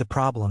studied the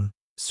problem,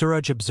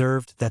 Suraj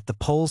observed that the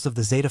poles of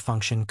the zeta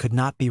function could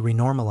not be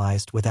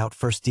renormalized without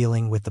first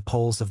dealing with the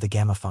poles of the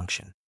gamma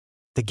function.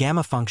 The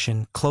gamma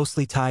function,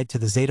 closely tied to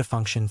the zeta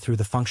function through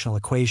the functional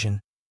equation,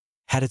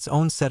 had its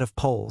own set of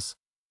poles,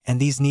 and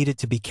these needed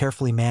to be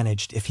carefully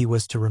managed if he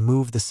was to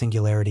remove the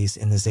singularities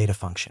in the zeta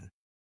function.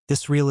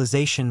 This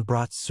realization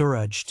brought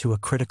Suraj to a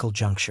critical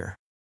juncture.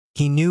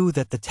 He knew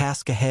that the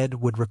task ahead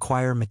would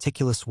require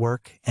meticulous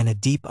work and a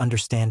deep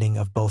understanding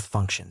of both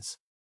functions.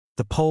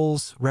 The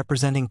poles,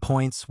 representing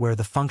points where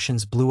the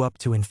functions blew up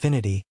to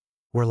infinity,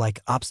 were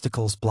like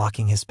obstacles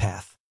blocking his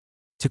path.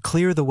 To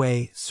clear the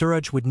way,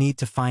 Suraj would need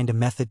to find a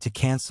method to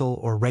cancel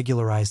or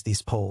regularize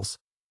these poles,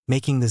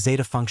 making the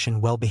zeta function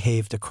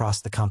well-behaved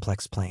across the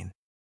complex plane.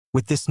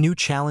 With this new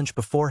challenge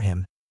before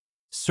him,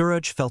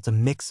 Suraj felt a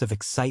mix of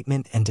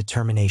excitement and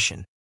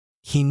determination.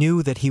 He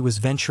knew that he was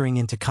venturing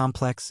into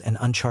complex and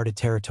uncharted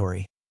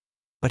territory,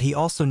 but he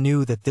also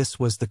knew that this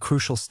was the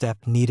crucial step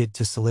needed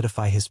to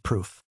solidify his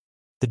proof.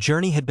 The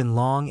journey had been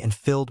long and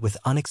filled with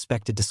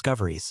unexpected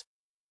discoveries,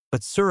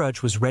 but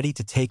Suraj was ready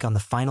to take on the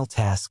final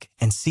task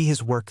and see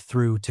his work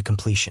through to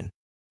completion.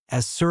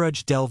 As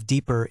Suraj delved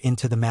deeper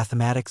into the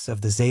mathematics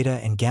of the zeta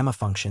and gamma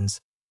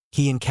functions,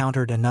 he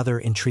encountered another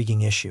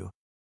intriguing issue.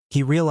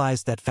 He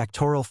realized that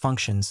factorial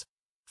functions,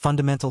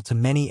 fundamental to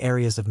many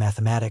areas of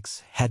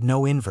mathematics, had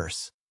no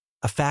inverse,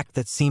 a fact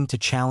that seemed to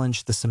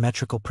challenge the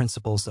symmetrical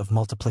principles of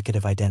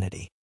multiplicative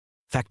identity.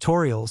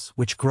 Factorials,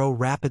 which grow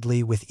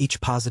rapidly with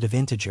each positive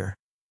integer,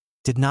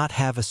 did not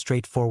have a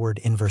straightforward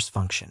inverse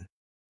function.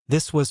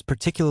 This was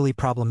particularly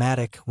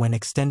problematic when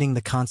extending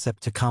the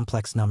concept to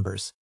complex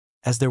numbers,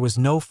 as there was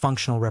no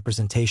functional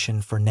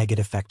representation for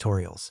negative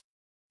factorials.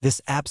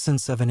 This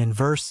absence of an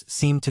inverse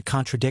seemed to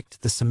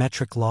contradict the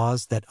symmetric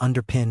laws that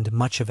underpinned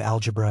much of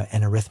algebra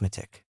and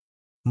arithmetic.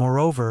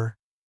 Moreover,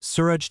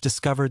 Suraj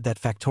discovered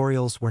that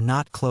factorials were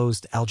not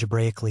closed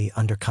algebraically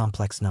under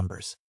complex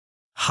numbers.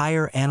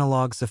 Higher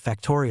analogues of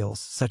factorials,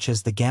 such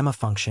as the gamma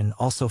function,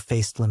 also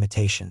faced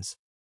limitations.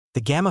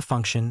 The gamma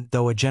function,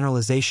 though a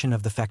generalization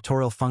of the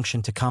factorial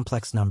function to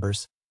complex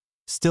numbers,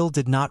 still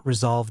did not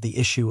resolve the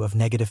issue of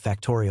negative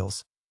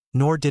factorials,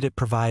 nor did it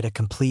provide a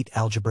complete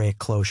algebraic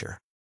closure.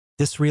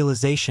 This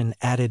realization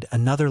added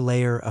another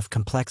layer of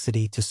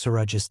complexity to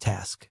Suraj's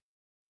task.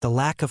 The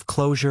lack of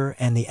closure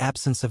and the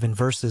absence of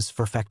inverses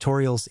for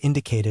factorials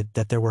indicated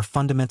that there were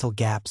fundamental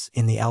gaps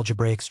in the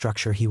algebraic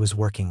structure he was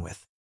working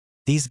with.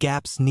 These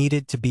gaps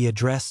needed to be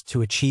addressed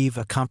to achieve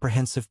a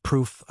comprehensive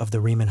proof of the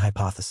Riemann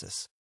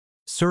hypothesis.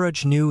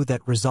 Suraj knew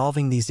that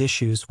resolving these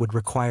issues would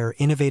require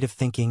innovative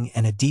thinking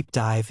and a deep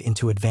dive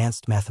into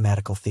advanced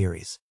mathematical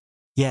theories.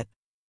 Yet,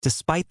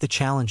 despite the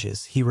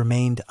challenges, he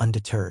remained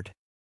undeterred.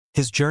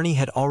 His journey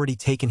had already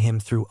taken him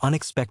through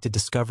unexpected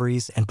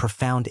discoveries and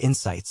profound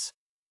insights,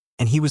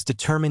 and he was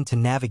determined to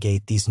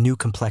navigate these new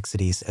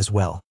complexities as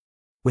well.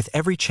 With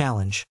every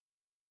challenge,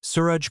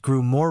 Suraj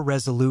grew more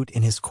resolute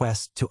in his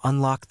quest to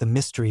unlock the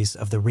mysteries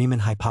of the Riemann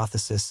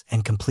hypothesis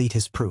and complete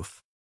his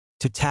proof.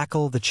 To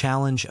tackle the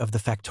challenge of the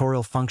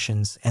factorial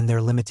functions and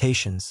their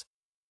limitations,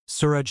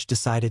 Suraj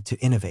decided to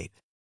innovate.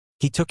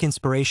 He took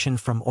inspiration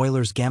from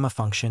Euler's gamma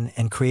function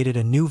and created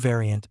a new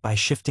variant by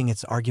shifting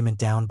its argument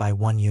down by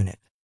 1 unit.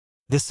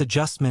 This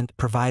adjustment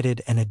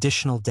provided an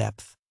additional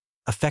depth,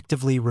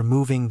 effectively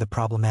removing the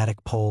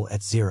problematic pole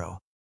at 0.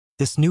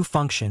 This new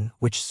function,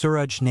 which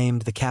Suraj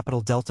named the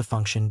capital delta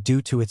function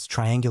due to its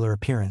triangular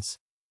appearance,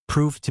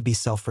 proved to be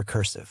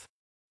self-recursive.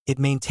 It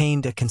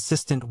maintained a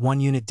consistent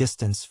 1-unit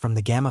distance from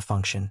the gamma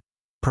function,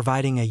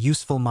 providing a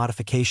useful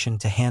modification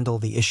to handle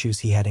the issues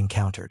he had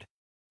encountered.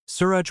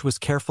 Suraj was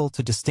careful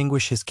to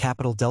distinguish his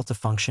capital delta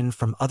function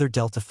from other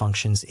delta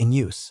functions in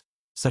use,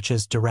 such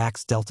as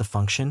Dirac's delta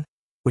function,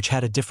 which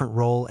had a different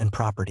role and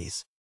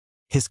properties.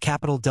 His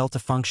capital delta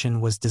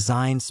function was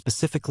designed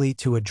specifically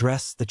to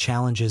address the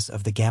challenges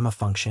of the gamma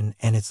function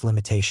and its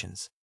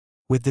limitations.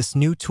 With this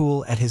new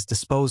tool at his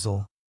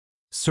disposal,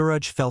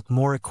 Suraj felt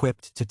more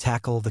equipped to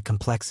tackle the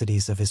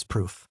complexities of his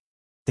proof.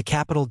 The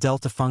capital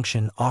delta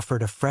function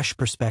offered a fresh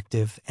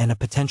perspective and a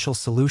potential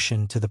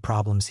solution to the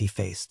problems he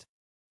faced.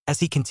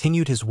 As he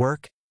continued his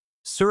work,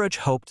 Suraj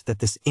hoped that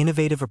this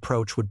innovative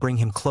approach would bring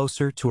him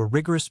closer to a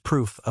rigorous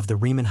proof of the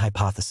Riemann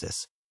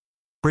hypothesis,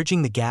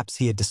 bridging the gaps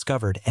he had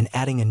discovered and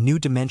adding a new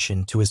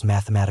dimension to his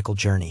mathematical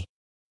journey.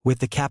 With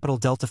the capital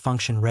delta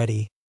function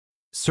ready,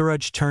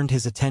 Suraj turned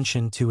his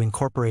attention to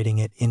incorporating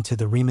it into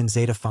the Riemann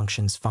zeta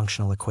function's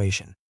functional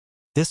equation.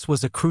 This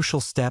was a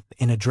crucial step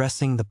in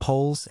addressing the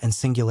poles and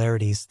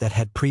singularities that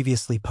had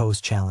previously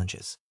posed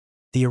challenges.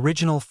 The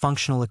original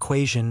functional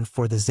equation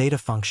for the zeta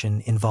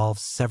function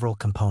involves several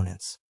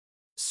components.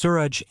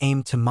 Suraj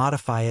aimed to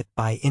modify it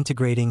by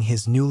integrating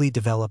his newly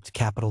developed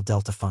capital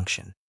delta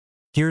function.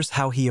 Here's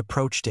how he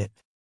approached it.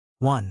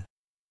 1.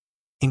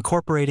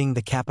 Incorporating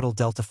the capital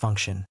delta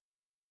function.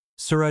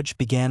 Suraj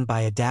began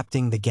by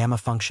adapting the gamma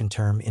function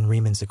term in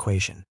Riemann's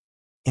equation.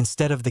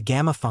 Instead of the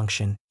gamma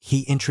function,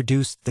 he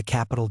introduced the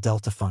capital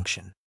delta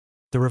function.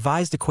 The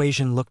revised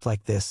equation looked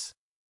like this.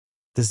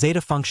 The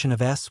zeta function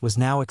of s was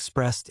now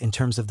expressed in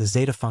terms of the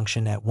zeta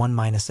function at 1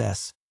 minus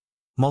s,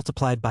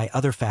 multiplied by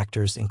other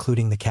factors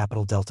including the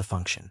capital delta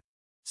function.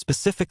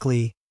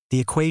 Specifically, the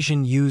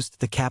equation used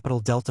the capital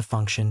delta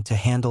function to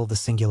handle the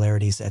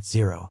singularities at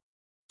 0.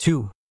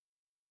 2.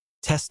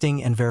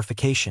 Testing and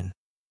verification.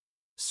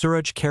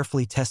 Suraj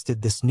carefully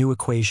tested this new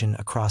equation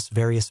across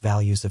various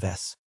values of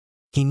s.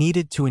 He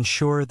needed to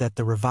ensure that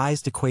the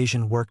revised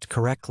equation worked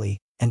correctly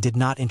and did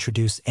not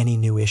introduce any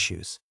new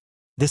issues.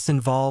 This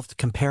involved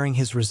comparing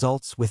his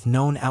results with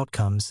known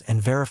outcomes and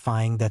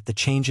verifying that the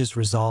changes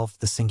resolved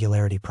the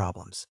singularity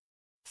problems.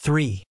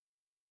 3.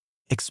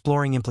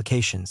 Exploring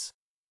implications.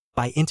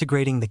 By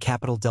integrating the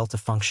capital delta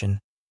function,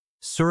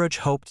 Suraj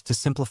hoped to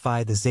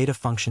simplify the zeta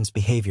function's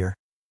behavior,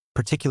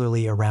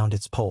 particularly around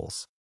its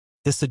poles.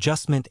 This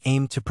adjustment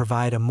aimed to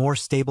provide a more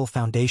stable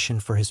foundation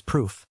for his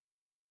proof,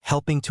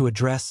 helping to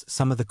address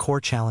some of the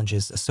core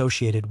challenges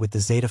associated with the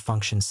zeta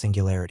function's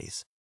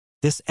singularities.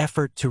 This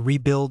effort to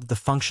rebuild the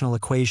functional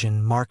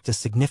equation marked a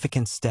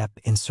significant step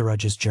in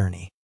Suraj's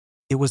journey.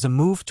 It was a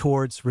move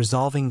towards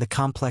resolving the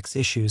complex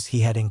issues he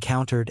had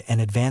encountered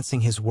and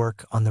advancing his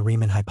work on the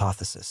Riemann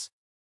hypothesis.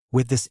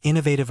 With this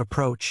innovative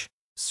approach,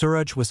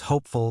 Suraj was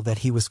hopeful that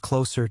he was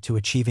closer to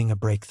achieving a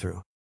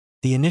breakthrough.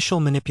 The initial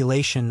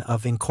manipulation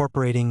of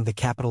incorporating the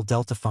capital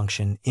delta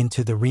function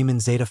into the Riemann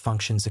zeta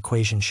function's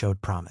equation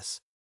showed promise.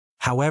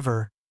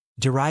 However,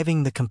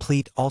 deriving the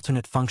complete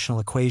alternate functional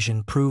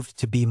equation proved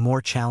to be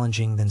more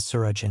challenging than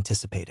Suraj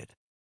anticipated.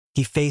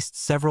 He faced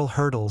several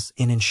hurdles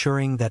in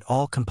ensuring that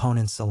all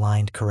components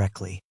aligned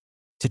correctly.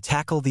 To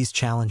tackle these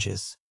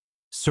challenges,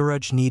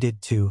 Suraj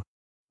needed to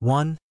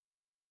 1.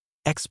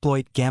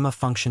 Exploit gamma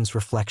function's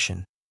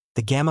reflection.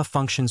 The gamma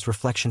function's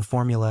reflection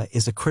formula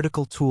is a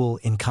critical tool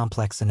in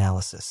complex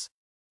analysis.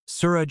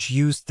 Suraj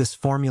used this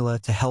formula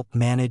to help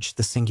manage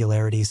the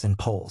singularities and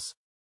poles.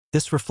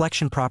 This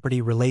reflection property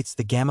relates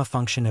the gamma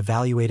function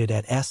evaluated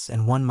at s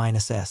and 1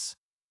 minus s,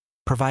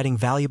 providing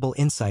valuable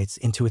insights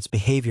into its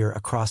behavior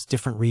across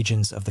different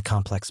regions of the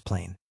complex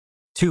plane.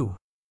 2.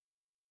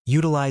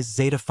 Utilize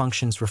zeta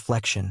function's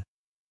reflection.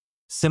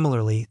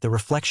 Similarly, the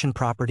reflection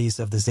properties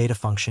of the zeta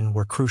function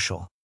were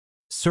crucial.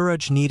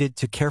 Suraj needed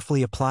to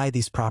carefully apply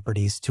these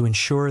properties to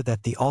ensure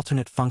that the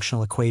alternate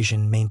functional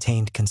equation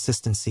maintained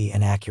consistency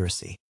and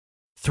accuracy.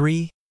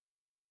 3.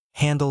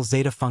 Handle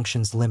zeta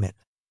function's limit.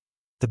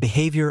 The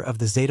behavior of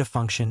the zeta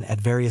function at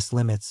various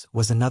limits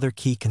was another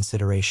key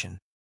consideration.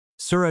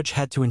 Suraj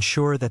had to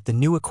ensure that the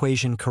new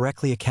equation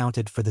correctly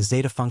accounted for the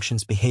zeta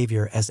function's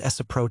behavior as s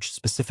approached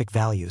specific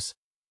values,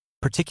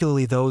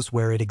 particularly those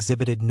where it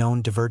exhibited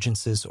known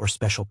divergences or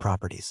special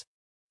properties.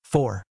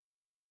 4.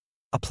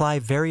 Apply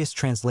various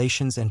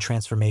translations and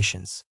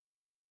transformations.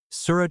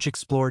 Suraj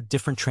explored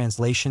different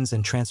translations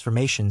and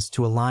transformations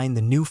to align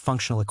the new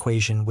functional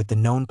equation with the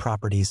known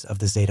properties of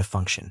the zeta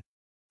function.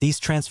 These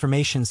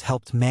transformations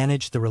helped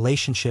manage the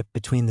relationship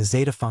between the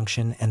zeta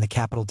function and the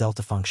capital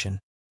delta function,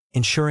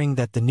 ensuring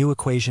that the new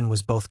equation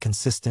was both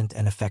consistent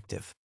and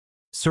effective.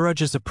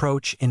 Suraj's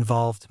approach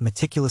involved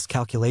meticulous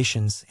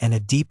calculations and a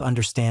deep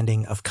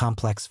understanding of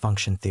complex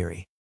function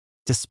theory.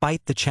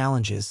 Despite the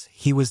challenges,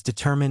 he was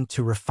determined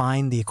to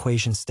refine the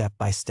equation step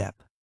by step.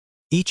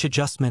 Each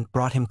adjustment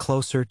brought him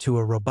closer to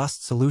a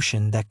robust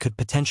solution that could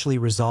potentially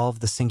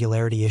resolve the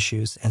singularity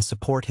issues and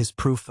support his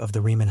proof of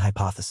the Riemann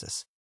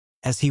hypothesis.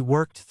 As he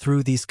worked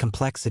through these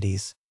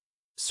complexities,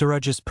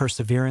 Suraj's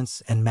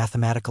perseverance and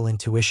mathematical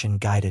intuition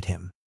guided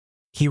him.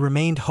 He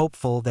remained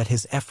hopeful that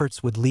his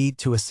efforts would lead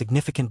to a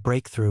significant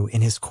breakthrough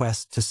in his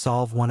quest to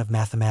solve one of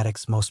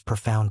mathematics' most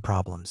profound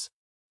problems.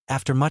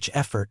 After much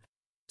effort,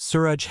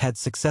 Suraj had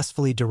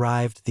successfully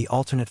derived the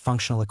alternate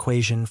functional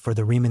equation for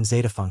the Riemann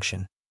zeta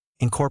function,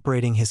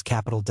 incorporating his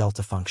capital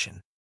delta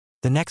function.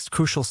 The next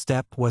crucial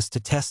step was to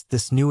test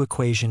this new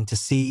equation to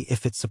see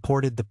if it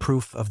supported the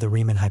proof of the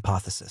Riemann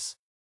hypothesis.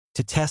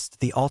 To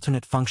test the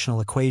alternate functional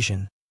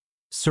equation,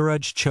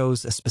 Suraj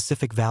chose a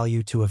specific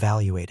value to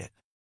evaluate it.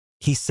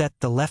 He set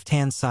the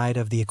left-hand side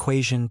of the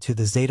equation to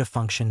the zeta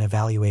function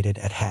evaluated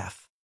at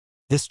half.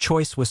 This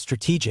choice was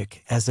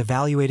strategic, as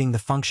evaluating the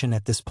function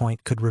at this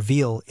point could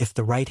reveal if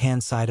the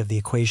right-hand side of the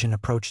equation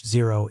approached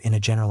zero in a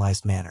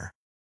generalized manner.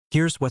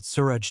 Here's what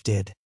Suraj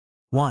did.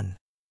 1.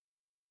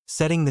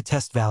 Setting the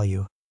test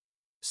value,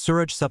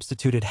 Suraj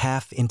substituted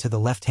half into the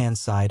left-hand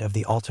side of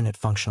the alternate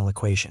functional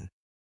equation.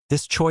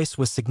 This choice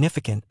was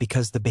significant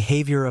because the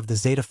behavior of the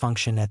zeta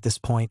function at this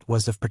point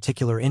was of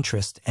particular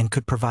interest and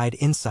could provide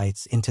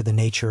insights into the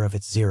nature of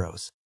its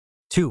zeros.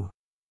 2.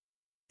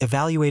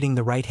 Evaluating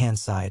the right-hand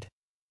side.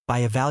 By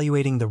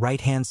evaluating the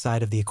right-hand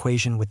side of the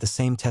equation with the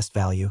same test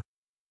value,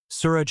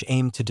 Suraj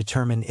aimed to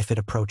determine if it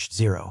approached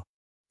zero.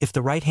 If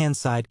the right-hand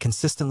side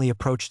consistently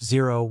approached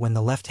zero when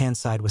the left-hand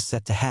side was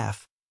set to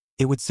half,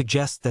 it would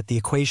suggest that the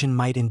equation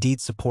might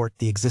indeed support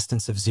the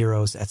existence of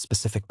zeros at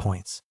specific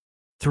points.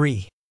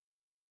 3.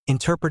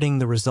 Interpreting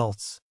the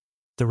results.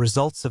 The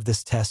results of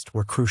this test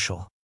were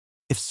crucial.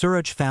 If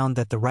Suraj found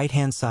that the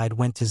right-hand side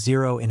went to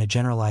zero in a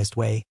generalized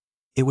way,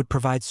 it would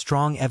provide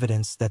strong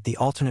evidence that the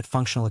alternate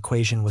functional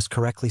equation was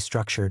correctly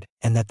structured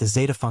and that the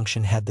zeta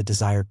function had the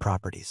desired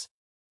properties.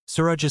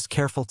 Suraj's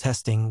careful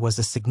testing was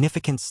a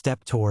significant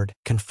step toward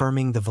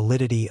confirming the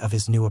validity of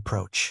his new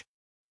approach.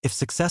 If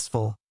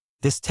successful,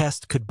 this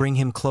test could bring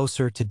him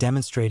closer to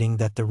demonstrating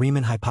that the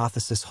Riemann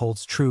hypothesis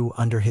holds true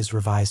under his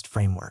revised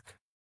framework.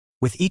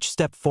 With each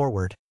step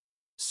forward,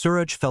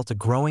 Suraj felt a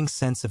growing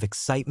sense of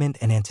excitement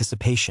and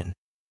anticipation,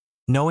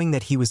 knowing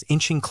that he was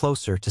inching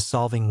closer to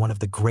solving one of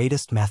the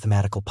greatest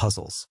mathematical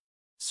puzzles.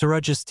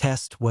 Suraj's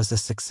test was a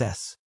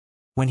success.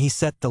 When he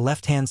set the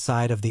left-hand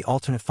side of the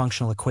alternate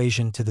functional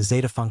equation to the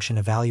zeta function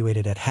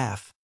evaluated at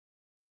half,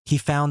 he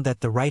found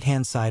that the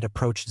right-hand side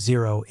approached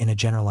zero in a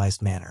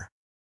generalized manner.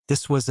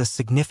 This was a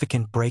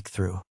significant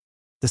breakthrough.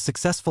 The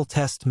successful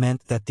test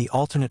meant that the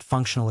alternate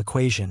functional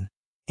equation,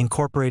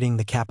 incorporating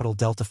the capital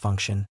delta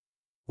function,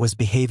 was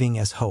behaving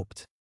as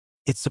hoped.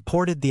 It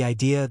supported the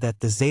idea that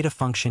the zeta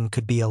function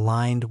could be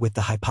aligned with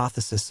the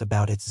hypothesis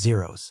about its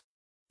zeros.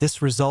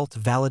 This result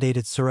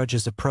validated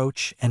Suraj's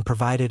approach and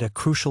provided a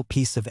crucial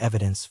piece of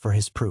evidence for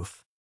his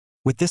proof.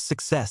 With this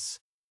success,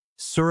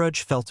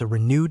 Suraj felt a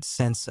renewed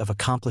sense of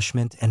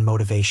accomplishment and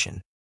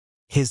motivation.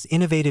 His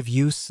innovative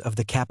use of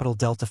the capital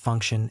delta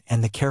function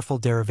and the careful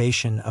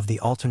derivation of the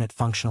alternate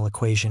functional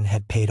equation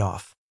had paid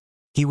off.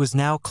 He was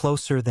now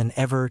closer than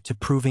ever to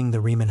proving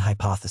the Riemann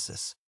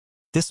hypothesis.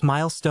 This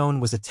milestone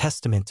was a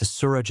testament to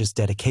Suraj's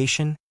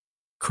dedication,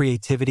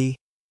 creativity,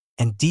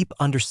 and deep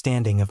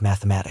understanding of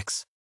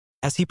mathematics.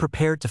 As he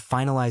prepared to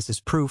finalize his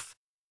proof,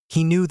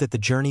 he knew that the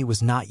journey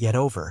was not yet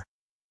over,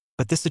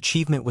 but this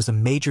achievement was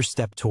a major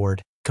step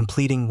toward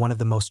completing one of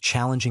the most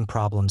challenging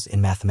problems in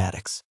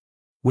mathematics.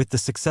 With the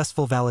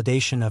successful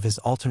validation of his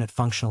alternate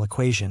functional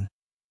equation,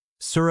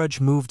 Suraj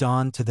moved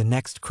on to the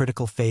next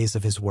critical phase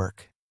of his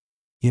work: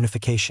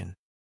 unification.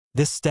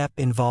 This step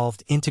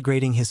involved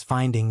integrating his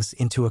findings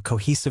into a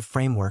cohesive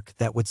framework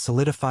that would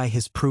solidify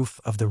his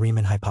proof of the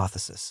Riemann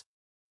hypothesis.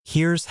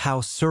 Here's how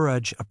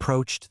Suraj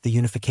approached the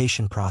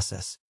unification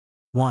process.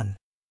 1.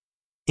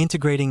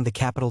 Integrating the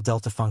capital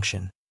delta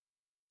function.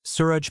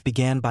 Suraj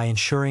began by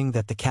ensuring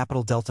that the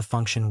capital delta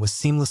function was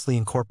seamlessly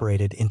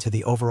incorporated into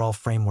the overall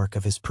framework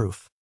of his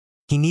proof.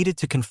 He needed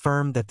to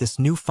confirm that this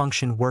new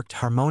function worked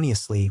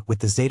harmoniously with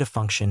the zeta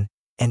function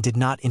and did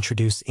not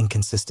introduce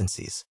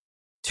inconsistencies.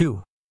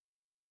 2.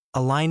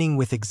 Aligning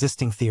with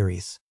existing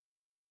theories.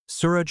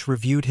 Suraj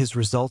reviewed his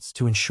results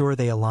to ensure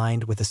they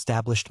aligned with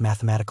established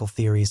mathematical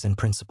theories and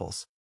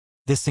principles.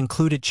 This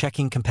included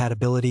checking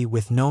compatibility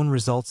with known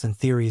results and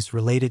theories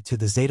related to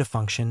the zeta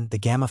function, the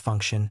gamma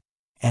function,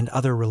 and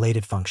other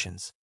related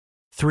functions.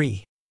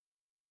 3.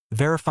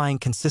 Verifying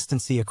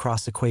consistency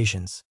across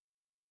equations.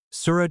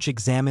 Suraj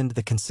examined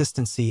the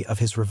consistency of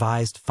his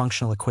revised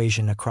functional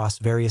equation across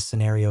various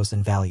scenarios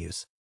and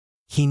values.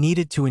 He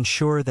needed to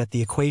ensure that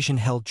the equation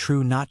held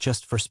true not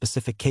just for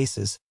specific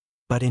cases,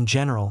 but in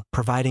general,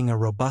 providing a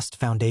robust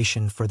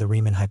foundation for the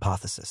Riemann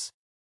hypothesis.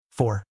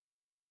 4.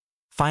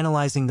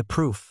 Finalizing the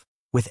proof.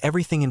 With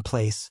everything in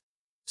place,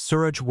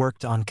 Suraj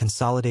worked on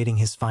consolidating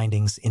his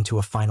findings into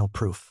a final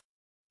proof.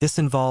 This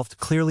involved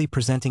clearly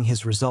presenting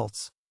his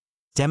results,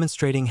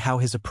 demonstrating how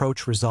his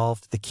approach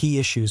resolved the key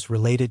issues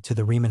related to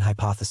the Riemann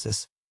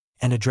hypothesis,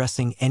 and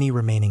addressing any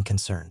remaining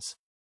concerns.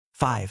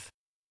 5.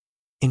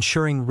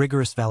 Ensuring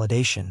rigorous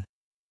validation.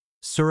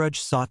 Suraj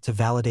sought to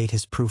validate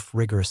his proof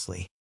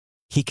rigorously.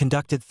 He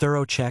conducted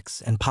thorough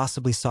checks and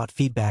possibly sought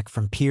feedback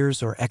from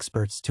peers or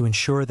experts to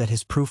ensure that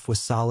his proof was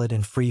solid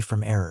and free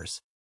from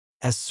errors.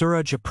 As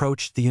Suraj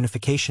approached the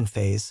unification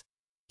phase,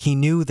 he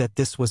knew that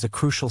this was a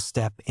crucial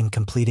step in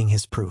completing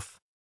his proof.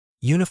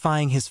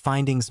 Unifying his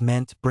findings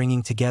meant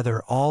bringing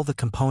together all the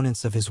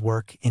components of his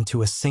work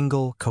into a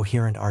single,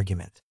 coherent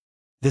argument.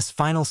 This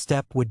final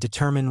step would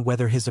determine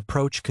whether his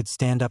approach could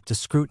stand up to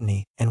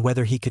scrutiny and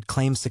whether he could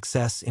claim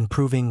success in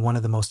proving one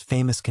of the most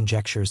famous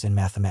conjectures in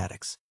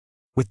mathematics.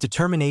 With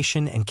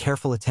determination and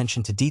careful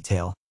attention to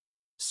detail,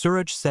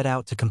 Suraj set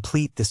out to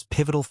complete this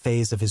pivotal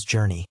phase of his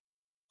journey,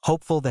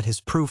 hopeful that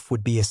his proof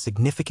would be a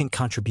significant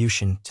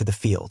contribution to the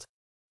field.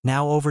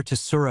 Now over to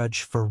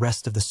Suraj for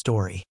rest of the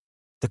story.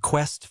 The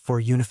quest for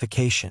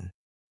unification.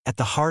 At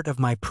the heart of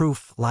my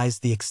proof lies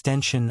the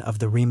extension of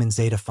the Riemann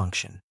zeta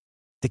function.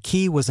 The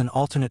key was an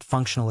alternate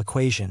functional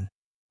equation,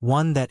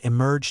 one that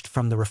emerged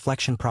from the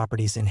reflection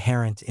properties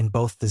inherent in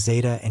both the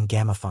zeta and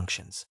gamma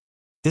functions.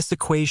 This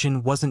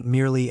equation wasn't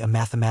merely a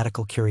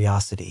mathematical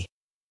curiosity.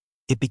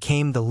 It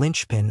became the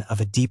linchpin of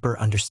a deeper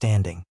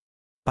understanding.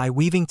 By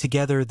weaving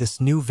together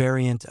this new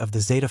variant of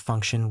the zeta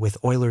function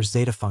with Euler's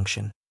zeta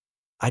function,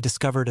 I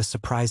discovered a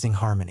surprising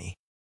harmony.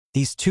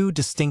 These two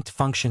distinct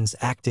functions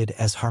acted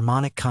as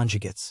harmonic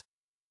conjugates,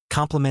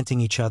 complementing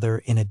each other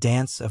in a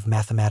dance of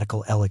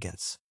mathematical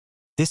elegance.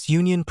 This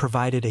union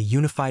provided a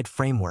unified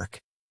framework,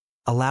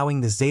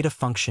 allowing the zeta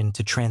function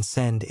to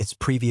transcend its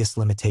previous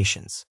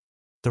limitations.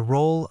 The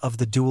role of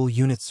the dual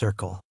unit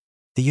circle.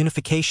 The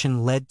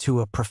unification led to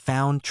a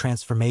profound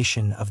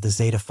transformation of the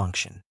zeta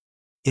function.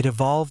 It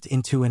evolved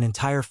into an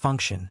entire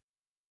function,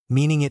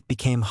 meaning it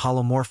became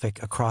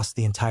holomorphic across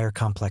the entire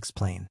complex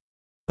plane.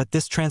 But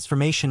this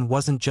transformation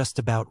wasn't just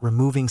about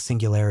removing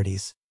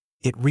singularities.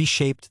 It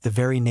reshaped the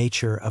very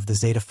nature of the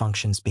zeta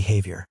function's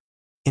behavior.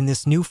 In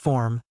this new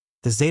form,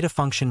 the zeta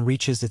function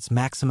reaches its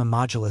maximum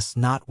modulus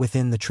not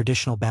within the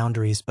traditional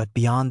boundaries but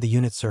beyond the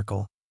unit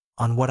circle,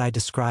 on what I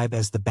describe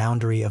as the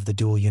boundary of the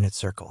dual unit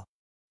circle.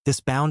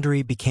 This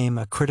boundary became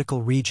a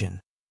critical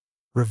region,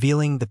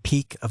 revealing the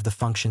peak of the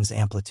function's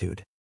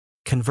amplitude.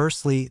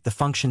 Conversely, the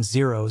function's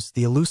zeros,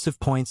 the elusive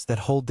points that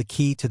hold the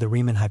key to the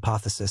Riemann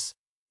hypothesis,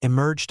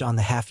 emerged on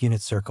the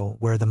half-unit circle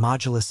where the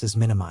modulus is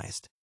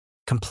minimized.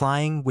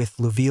 Complying with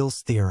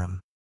Liouville's theorem.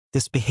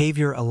 This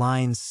behavior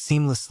aligns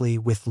seamlessly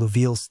with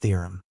Liouville's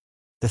theorem.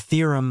 The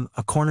theorem,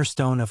 a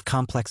cornerstone of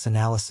complex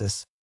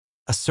analysis,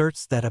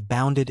 asserts that a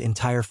bounded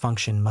entire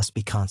function must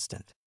be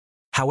constant.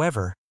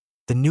 However,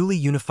 the newly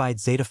unified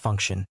zeta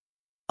function,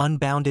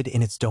 unbounded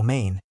in its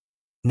domain,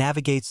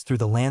 navigates through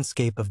the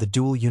landscape of the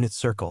dual unit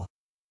circle,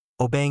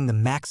 obeying the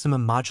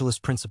maximum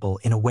modulus principle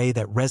in a way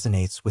that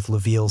resonates with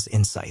Liouville's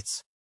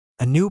insights.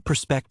 A new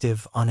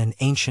perspective on an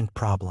ancient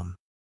problem.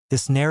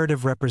 This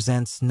narrative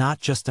represents not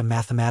just a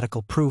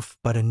mathematical proof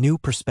but a new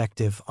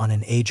perspective on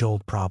an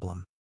age-old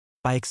problem.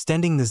 By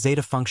extending the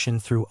zeta function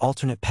through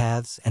alternate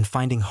paths and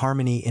finding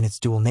harmony in its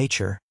dual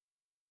nature,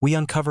 we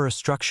uncover a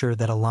structure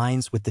that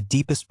aligns with the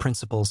deepest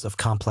principles of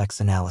complex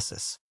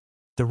analysis.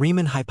 The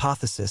Riemann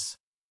hypothesis,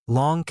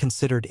 long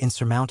considered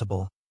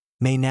insurmountable,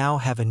 may now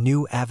have a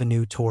new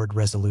avenue toward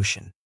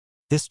resolution.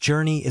 This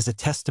journey is a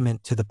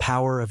testament to the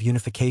power of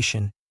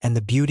unification and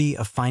the beauty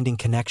of finding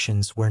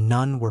connections where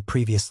none were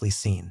previously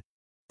seen.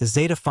 The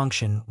zeta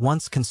function,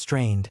 once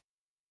constrained,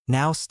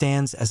 now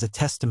stands as a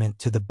testament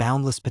to the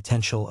boundless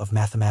potential of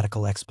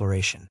mathematical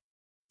exploration.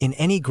 In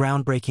any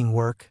groundbreaking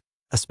work,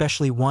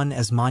 especially one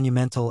as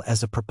monumental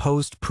as a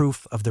proposed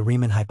proof of the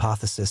Riemann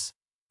hypothesis,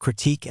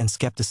 critique and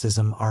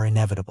skepticism are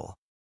inevitable.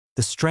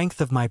 The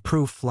strength of my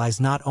proof lies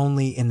not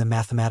only in the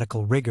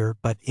mathematical rigor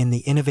but in the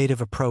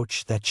innovative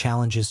approach that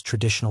challenges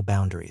traditional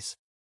boundaries.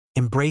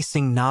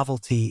 Embracing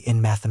novelty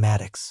in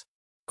mathematics.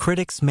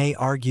 Critics may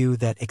argue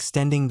that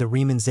extending the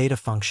Riemann zeta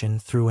function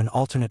through an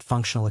alternate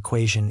functional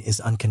equation is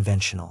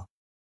unconventional.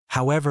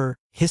 However,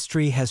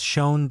 history has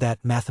shown that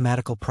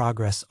mathematical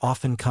progress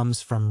often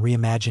comes from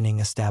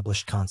reimagining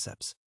established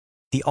concepts.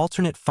 The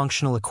alternate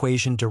functional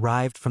equation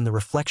derived from the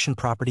reflection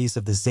properties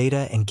of the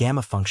zeta and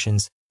gamma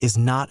functions is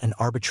not an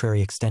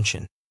arbitrary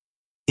extension.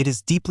 It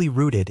is deeply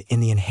rooted in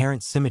the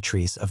inherent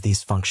symmetries of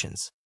these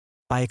functions.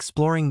 By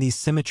exploring these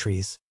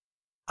symmetries,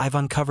 I've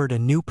uncovered a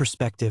new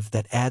perspective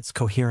that adds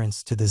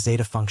coherence to the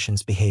zeta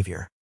function's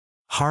behavior.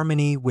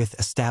 Harmony with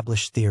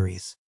established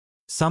theories.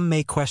 Some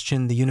may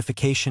question the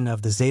unification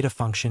of the zeta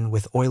function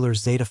with Euler's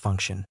zeta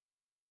function,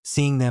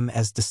 seeing them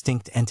as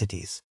distinct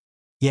entities.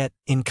 Yet,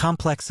 in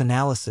complex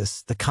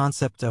analysis, the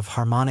concept of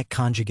harmonic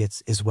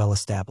conjugates is well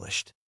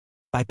established.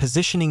 By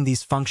positioning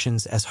these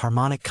functions as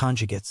harmonic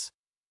conjugates,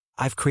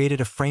 I've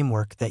created a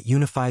framework that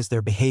unifies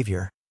their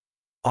behavior,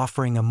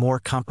 offering a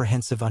more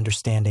comprehensive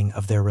understanding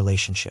of their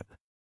relationship.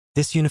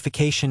 This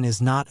unification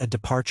is not a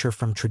departure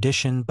from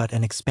tradition but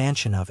an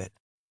expansion of it,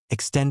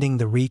 extending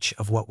the reach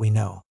of what we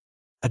know.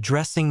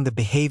 Addressing the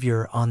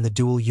behavior on the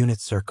dual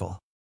unit circle.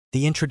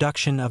 The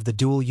introduction of the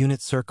dual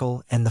unit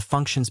circle and the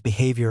function's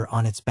behavior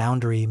on its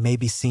boundary may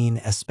be seen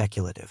as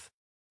speculative.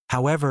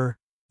 However,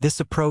 this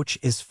approach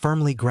is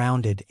firmly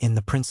grounded in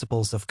the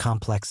principles of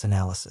complex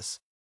analysis.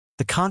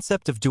 The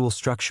concept of dual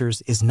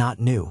structures is not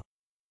new.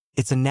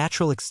 It's a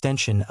natural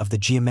extension of the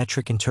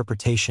geometric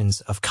interpretations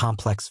of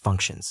complex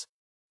functions.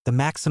 The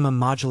maximum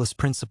modulus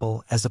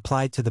principle, as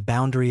applied to the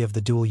boundary of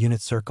the dual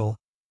unit circle,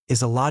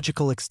 is a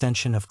logical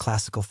extension of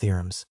classical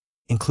theorems,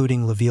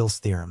 including Liouville's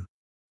theorem.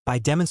 By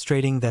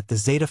demonstrating that the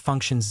zeta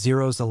function's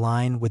zeros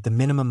align with the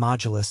minimum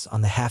modulus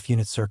on the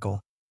half-unit circle,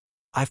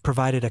 I've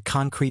provided a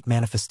concrete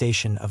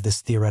manifestation of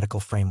this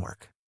theoretical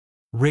framework.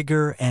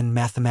 Rigor and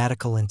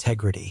mathematical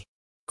integrity.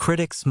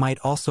 Critics might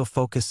also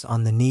focus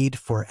on the need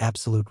for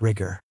absolute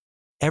rigor.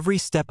 Every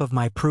step of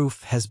my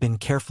proof has been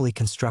carefully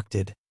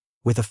constructed,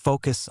 with a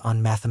focus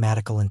on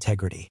mathematical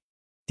integrity.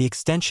 The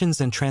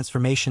extensions and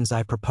transformations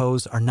I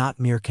propose are not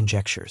mere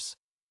conjectures.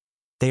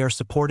 They are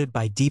supported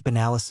by deep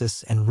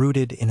analysis and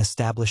rooted in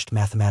established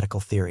mathematical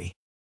theory.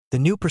 The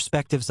new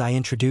perspectives I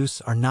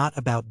introduce are not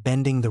about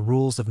bending the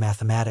rules of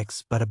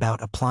mathematics but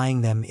about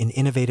applying them in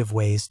innovative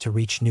ways to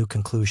reach new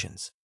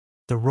conclusions.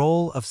 The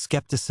role of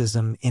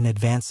skepticism in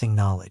advancing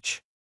knowledge.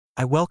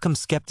 I welcome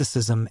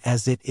skepticism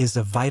as it is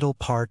a vital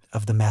part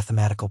of the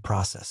mathematical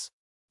process.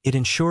 It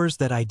ensures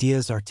that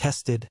ideas are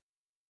tested,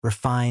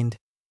 refined,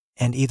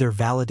 and either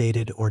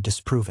validated or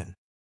disproven.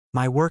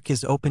 My work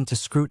is open to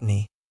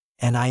scrutiny,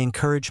 and I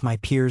encourage my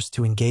peers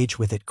to engage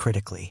with it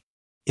critically.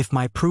 If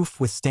my proof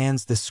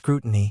withstands this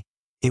scrutiny,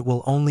 it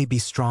will only be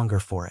stronger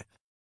for it.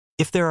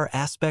 If there are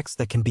aspects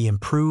that can be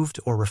improved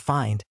or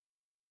refined,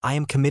 I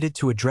am committed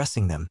to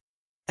addressing them,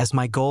 as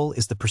my goal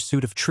is the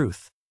pursuit of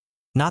truth,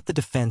 not the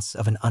defense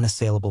of an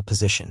unassailable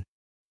position.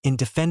 In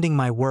defending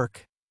my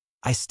work,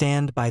 I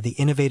stand by the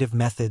innovative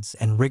methods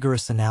and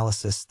rigorous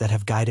analysis that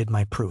have guided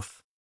my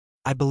proof.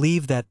 I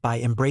believe that by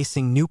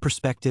embracing new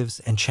perspectives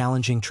and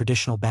challenging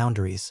traditional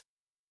boundaries,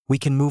 we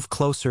can move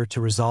closer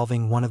to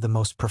resolving one of the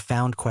most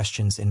profound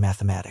questions in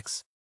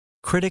mathematics.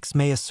 Critics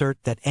may assert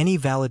that any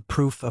valid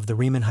proof of the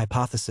Riemann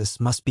hypothesis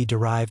must be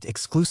derived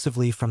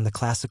exclusively from the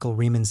classical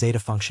Riemann zeta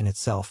function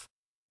itself,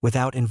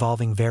 without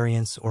involving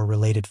variance or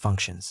related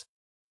functions.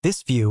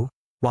 This view,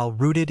 while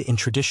rooted in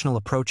traditional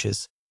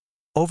approaches,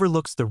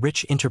 overlooks the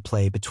rich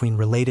interplay between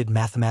related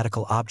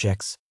mathematical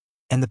objects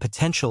and the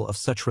potential of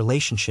such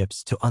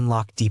relationships to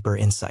unlock deeper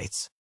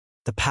insights.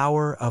 The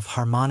power of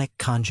harmonic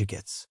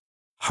conjugates.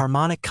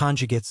 Harmonic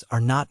conjugates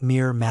are not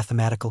mere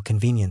mathematical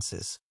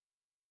conveniences.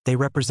 They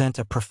represent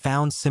a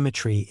profound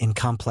symmetry in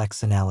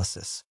complex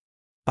analysis.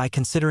 By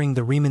considering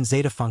the Riemann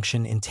zeta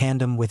function in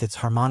tandem with its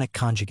harmonic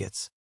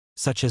conjugates,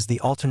 such as the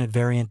alternate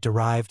variant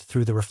derived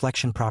through the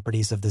reflection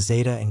properties of the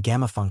zeta and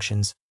gamma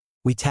functions,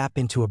 we tap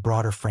into a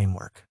broader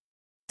framework.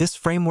 This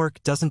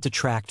framework doesn't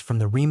detract from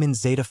the Riemann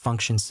zeta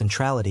function's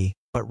centrality,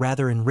 but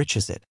rather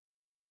enriches it,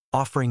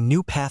 offering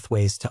new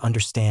pathways to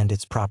understand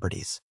its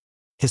properties.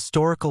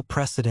 Historical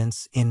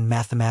precedents in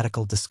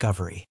mathematical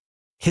discovery.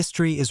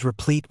 History is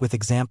replete with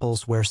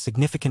examples where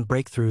significant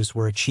breakthroughs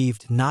were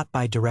achieved not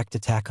by direct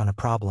attack on a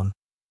problem,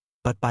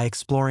 but by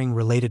exploring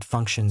related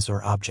functions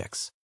or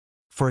objects.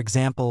 For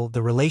example,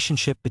 the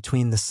relationship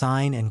between the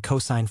sine and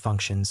cosine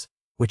functions,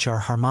 which are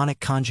harmonic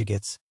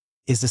conjugates,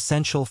 is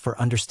essential for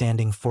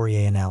understanding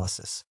Fourier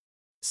analysis.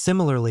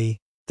 Similarly,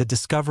 the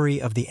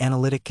discovery of the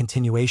analytic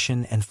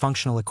continuation and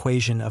functional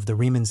equation of the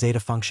Riemann zeta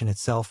function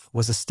itself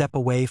was a step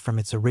away from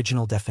its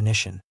original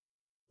definition,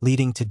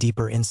 leading to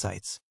deeper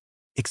insights.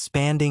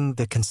 Expanding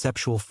the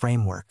conceptual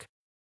framework.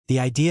 The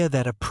idea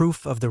that a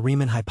proof of the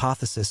Riemann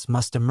hypothesis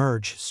must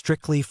emerge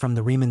strictly from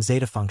the Riemann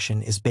zeta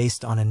function is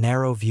based on a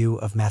narrow view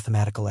of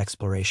mathematical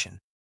exploration.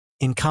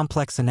 In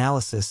complex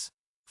analysis,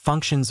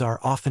 functions are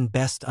often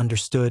best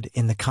understood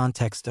in the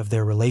context of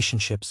their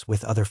relationships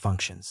with other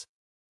functions.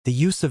 The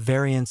use of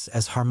variants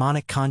as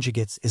harmonic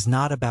conjugates is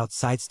not about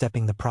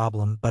sidestepping the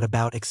problem but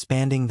about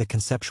expanding the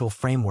conceptual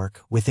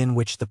framework within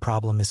which the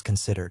problem is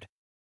considered.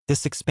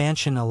 This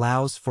expansion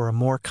allows for a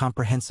more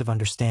comprehensive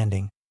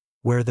understanding,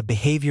 where the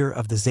behavior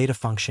of the zeta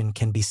function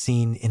can be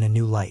seen in a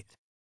new light.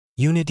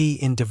 Unity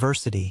in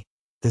diversity,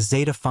 the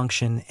zeta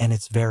function and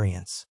its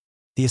variance.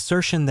 The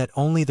assertion that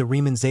only the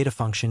Riemann zeta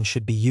function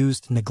should be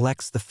used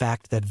neglects the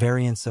fact that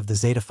variants of the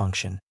zeta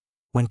function,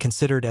 when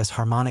considered as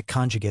harmonic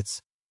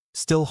conjugates,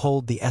 still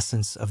hold the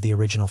essence of the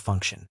original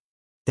function.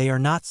 They are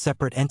not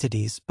separate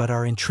entities but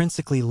are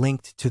intrinsically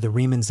linked to the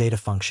Riemann zeta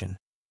function,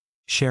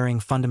 sharing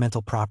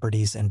fundamental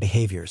properties and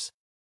behaviors.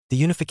 The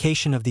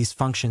unification of these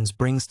functions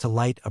brings to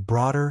light a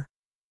broader,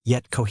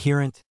 yet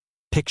coherent,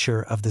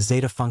 picture of the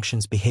zeta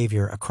function's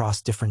behavior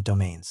across different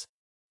domains.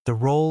 The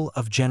role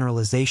of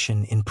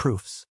generalization in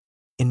proofs.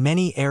 In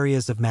many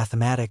areas of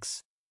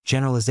mathematics,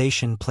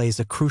 generalization plays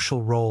a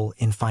crucial role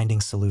in finding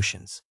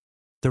solutions.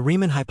 The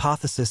Riemann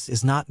hypothesis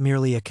is not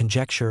merely a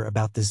conjecture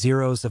about the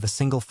zeros of a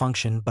single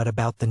function but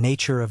about the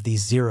nature of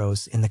these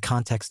zeros in the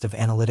context of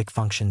analytic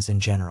functions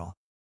in general.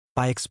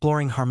 By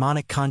exploring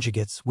harmonic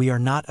conjugates, we are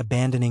not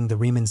abandoning the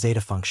Riemann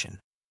zeta function.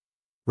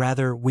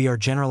 Rather, we are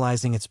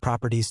generalizing its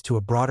properties to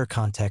a broader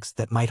context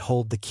that might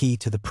hold the key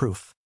to the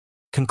proof.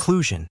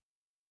 Conclusion: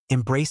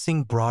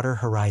 embracing broader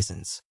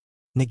horizons.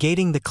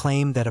 Negating the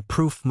claim that a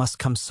proof must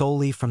come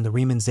solely from the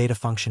Riemann zeta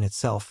function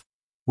itself,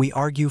 we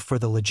argue for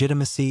the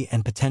legitimacy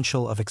and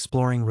potential of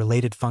exploring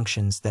related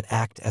functions that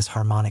act as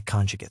harmonic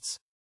conjugates.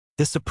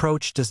 This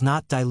approach does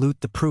not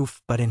dilute the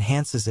proof but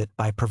enhances it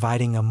by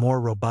providing a more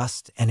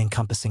robust and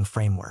encompassing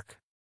framework.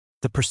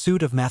 The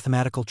pursuit of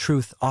mathematical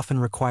truth often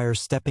requires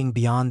stepping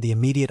beyond the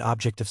immediate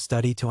object of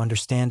study to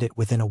understand it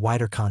within a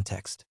wider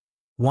context,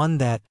 one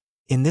that,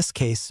 in this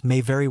case,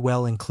 may very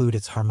well include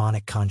its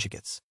harmonic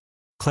conjugates.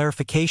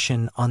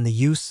 Clarification on the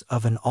use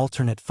of an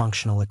alternate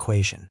functional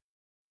equation.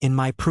 In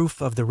my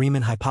proof of the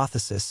Riemann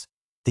hypothesis,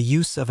 the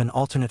use of an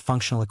alternate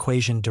functional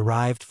equation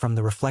derived from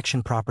the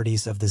reflection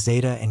properties of the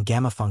zeta and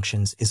gamma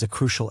functions is a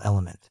crucial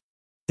element.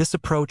 This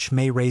approach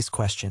may raise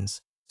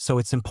questions, so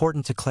it's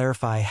important to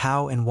clarify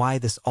how and why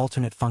this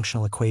alternate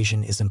functional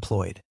equation is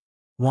employed.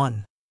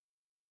 1.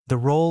 The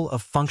role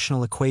of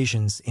functional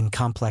equations in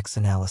complex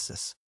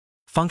analysis.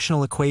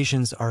 Functional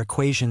equations are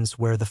equations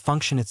where the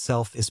function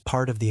itself is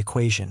part of the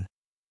equation,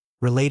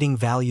 relating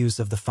values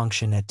of the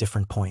function at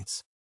different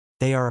points.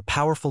 They are a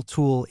powerful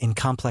tool in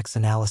complex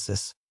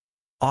analysis,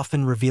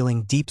 often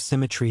revealing deep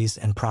symmetries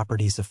and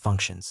properties of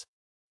functions.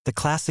 The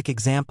classic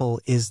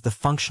example is the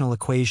functional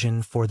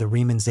equation for the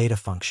Riemann zeta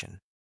function.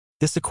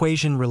 This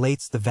equation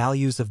relates the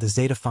values of the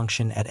zeta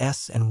function at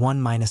s and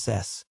 1 minus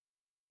s,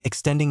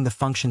 extending the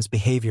function's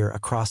behavior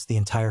across the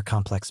entire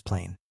complex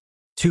plane.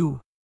 2.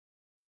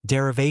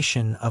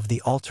 Derivation of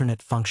the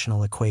alternate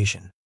functional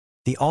equation.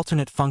 The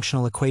alternate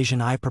functional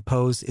equation I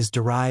propose is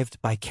derived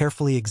by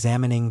carefully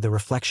examining the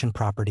reflection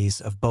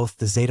properties of both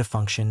the zeta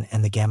function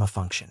and the gamma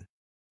function.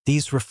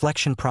 These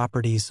reflection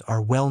properties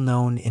are well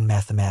known in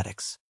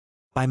mathematics.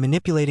 By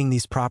manipulating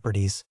these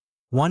properties,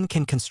 one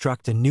can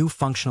construct a new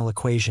functional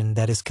equation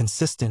that is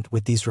consistent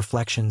with these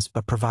reflections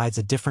but provides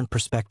a different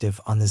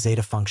perspective on the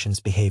zeta function's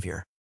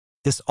behavior.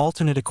 This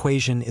alternate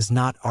equation is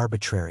not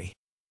arbitrary.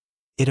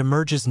 It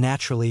emerges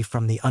naturally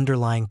from the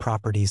underlying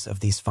properties of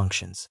these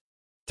functions.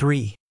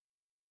 3.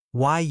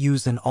 Why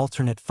use an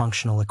alternate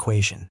functional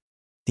equation?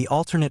 The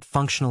alternate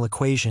functional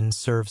equation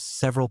serves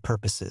several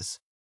purposes.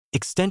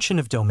 Extension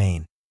of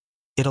domain.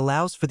 It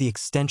allows for the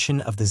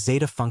extension of the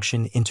zeta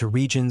function into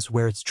regions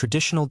where its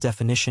traditional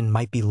definition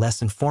might be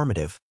less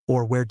informative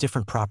or where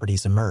different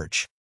properties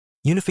emerge.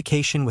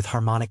 Unification with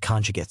harmonic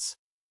conjugates.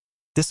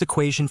 This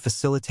equation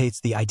facilitates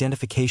the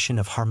identification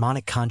of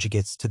harmonic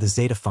conjugates to the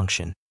zeta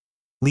function,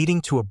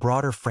 leading to a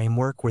broader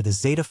framework where the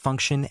zeta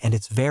function and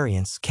its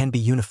variants can be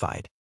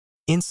unified.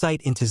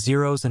 Insight into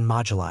zeros and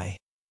moduli.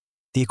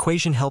 The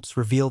equation helps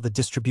reveal the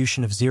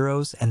distribution of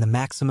zeros and the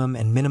maximum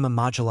and minimum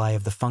moduli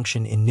of the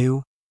function in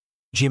new,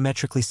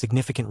 geometrically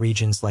significant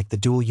regions like the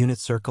dual unit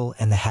circle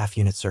and the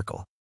half-unit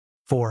circle.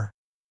 4.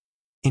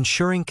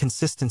 Ensuring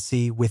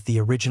consistency with the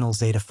original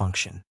zeta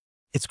function.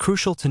 It's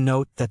crucial to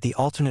note that the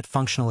alternate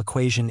functional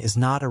equation is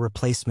not a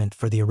replacement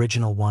for the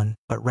original one,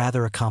 but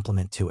rather a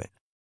complement to it.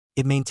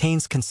 It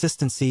maintains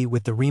consistency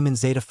with the Riemann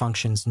zeta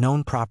function's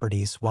known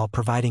properties while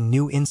providing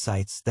new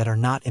insights that are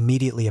not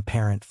immediately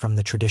apparent from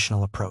the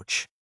traditional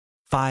approach.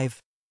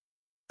 5.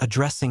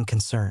 Addressing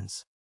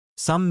concerns.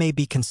 Some may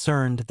be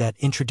concerned that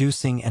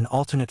introducing an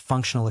alternate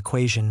functional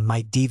equation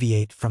might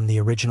deviate from the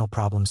original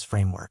problem's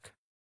framework.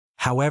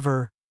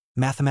 However,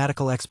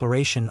 mathematical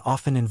exploration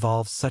often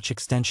involves such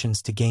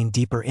extensions to gain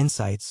deeper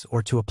insights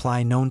or to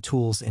apply known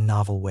tools in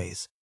novel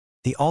ways.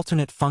 The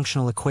alternate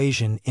functional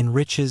equation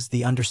enriches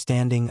the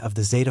understanding of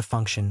the zeta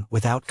function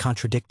without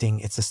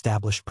contradicting its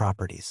established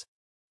properties.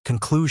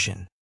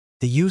 Conclusion.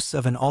 The use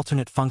of an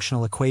alternate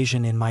functional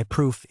equation in my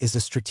proof is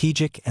a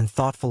strategic and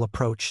thoughtful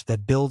approach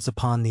that builds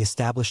upon the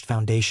established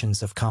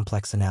foundations of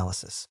complex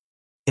analysis.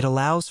 It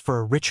allows for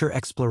a richer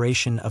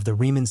exploration of the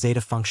Riemann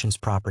zeta function's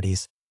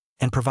properties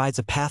and provides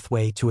a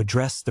pathway to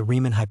address the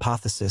Riemann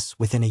hypothesis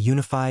within a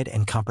unified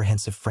and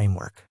comprehensive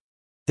framework.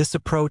 This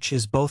approach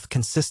is both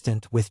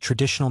consistent with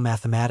traditional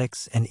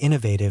mathematics and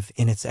innovative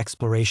in its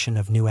exploration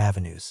of new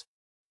avenues.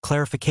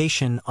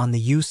 Clarification on the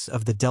use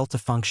of the delta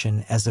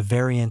function as a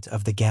variant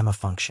of the gamma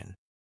function.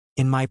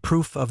 In my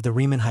proof of the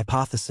Riemann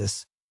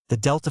hypothesis, the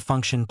delta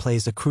function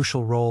plays a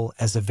crucial role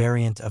as a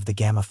variant of the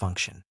gamma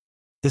function.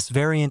 This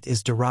variant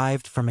is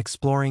derived from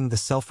exploring the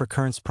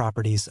self-recurrence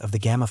properties of the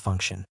gamma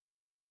function,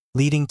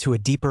 leading to a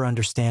deeper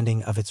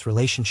understanding of its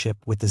relationship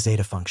with the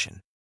zeta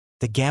function.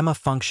 The gamma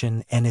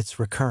function and its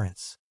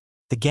recurrence.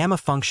 The gamma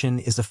function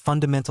is a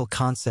fundamental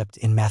concept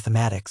in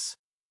mathematics,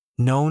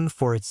 known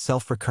for its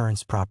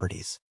self-recurrence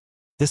properties.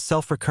 This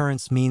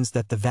self-recurrence means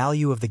that the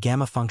value of the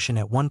gamma function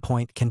at one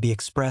point can be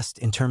expressed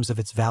in terms of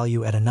its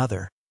value at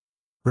another,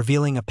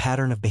 revealing a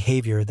pattern of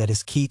behavior that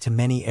is key to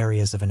many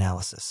areas of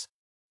analysis.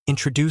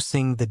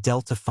 Introducing the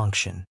delta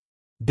function.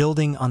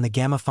 Building on the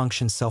gamma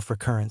function's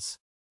self-recurrence,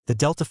 the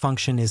delta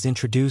function is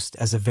introduced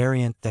as a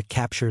variant that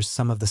captures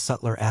some of the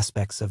subtler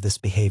aspects of this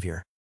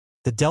behavior.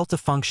 The delta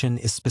function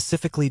is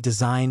specifically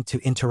designed to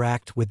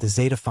interact with the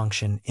zeta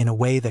function in a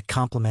way that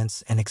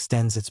complements and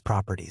extends its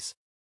properties.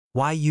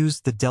 Why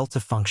use the delta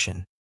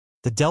function?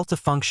 The delta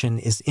function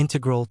is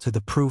integral to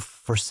the proof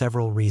for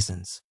several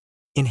reasons.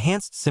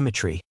 Enhanced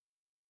symmetry.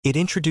 It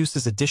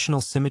introduces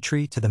additional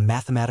symmetry to the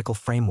mathematical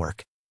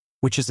framework,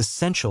 which is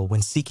essential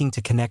when seeking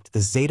to connect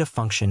the zeta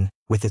function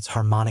with its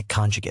harmonic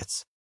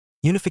conjugates.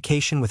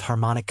 Unification with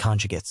harmonic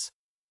conjugates.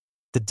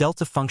 The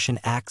delta function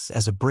acts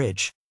as a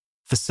bridge,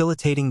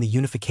 facilitating the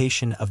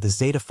unification of the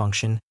zeta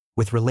function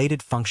with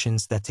related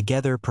functions that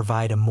together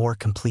provide a more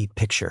complete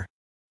picture.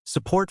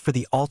 Support for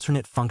the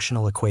alternate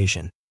functional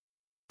equation.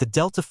 The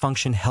delta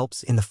function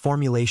helps in the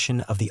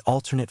formulation of the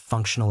alternate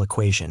functional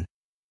equation,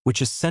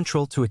 which is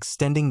central to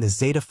extending the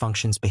zeta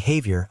function's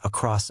behavior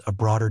across a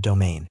broader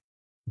domain.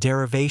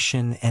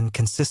 Derivation and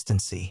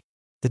consistency.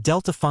 The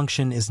delta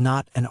function is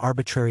not an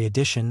arbitrary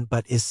addition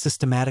but is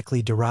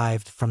systematically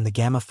derived from the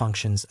gamma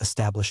function's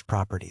established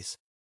properties.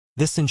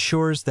 This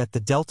ensures that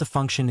the delta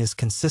function is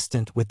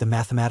consistent with the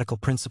mathematical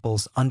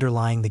principles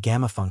underlying the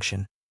gamma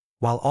function,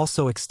 while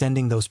also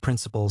extending those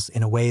principles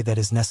in a way that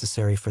is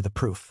necessary for the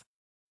proof.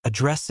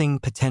 Addressing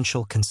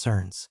potential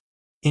concerns.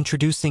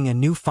 Introducing a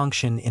new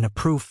function in a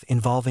proof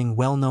involving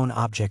well-known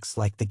objects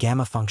like the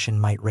gamma function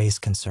might raise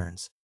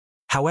concerns.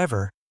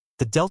 However,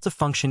 the delta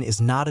function is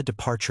not a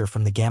departure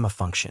from the gamma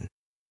function.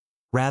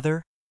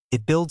 Rather,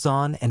 it builds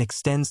on and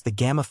extends the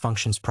gamma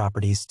function's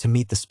properties to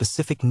meet the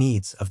specific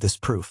needs of this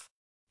proof.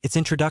 Its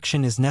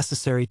introduction is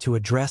necessary to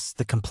address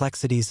the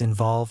complexities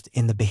involved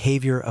in the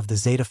behavior of the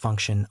zeta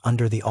function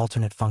under the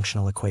alternate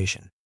functional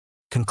equation.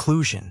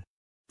 Conclusion.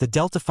 The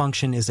delta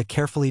function is a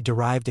carefully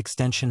derived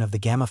extension of the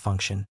gamma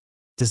function,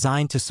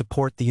 designed to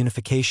support the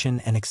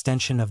unification and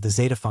extension of the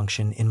zeta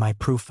function in my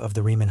proof of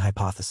the Riemann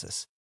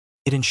hypothesis.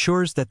 It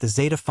ensures that the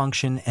zeta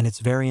function and its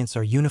variants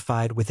are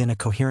unified within a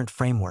coherent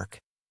framework,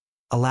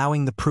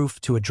 allowing the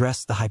proof to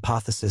address the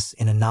hypothesis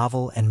in a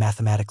novel and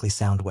mathematically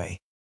sound way.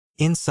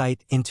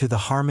 Insight into the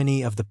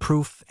harmony of the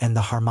proof and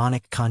the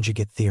harmonic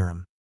conjugate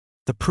theorem.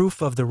 The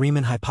proof of the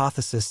Riemann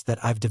hypothesis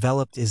that I've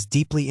developed is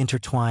deeply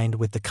intertwined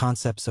with the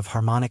concepts of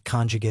harmonic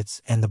conjugates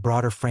and the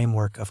broader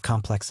framework of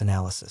complex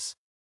analysis.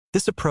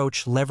 This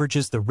approach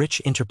leverages the rich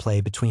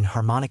interplay between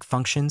harmonic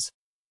functions,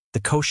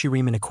 the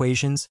Cauchy-Riemann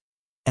equations,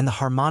 and the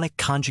harmonic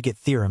conjugate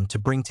theorem to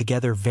bring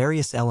together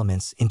various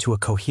elements into a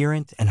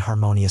coherent and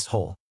harmonious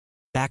whole.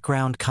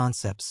 Background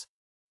concepts.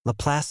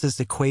 Laplace's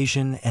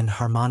equation and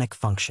harmonic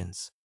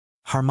functions.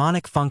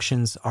 Harmonic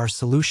functions are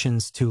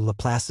solutions to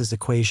Laplace's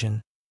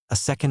equation, a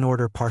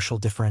second-order partial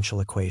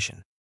differential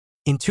equation.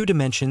 In two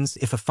dimensions,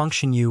 if a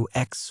function u,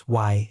 x,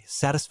 y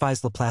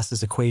satisfies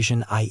Laplace's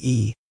equation,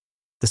 i.e.,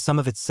 the sum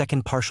of its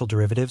second partial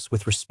derivatives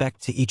with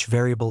respect to each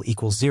variable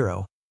equals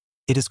 0,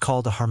 it is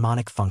called a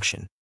harmonic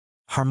function.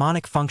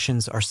 Harmonic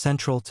functions are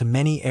central to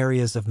many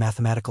areas of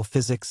mathematical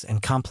physics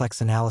and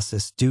complex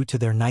analysis due to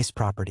their nice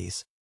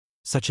properties,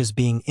 such as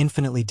being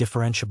infinitely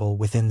differentiable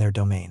within their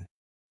domain.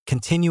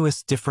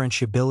 Continuous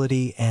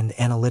differentiability and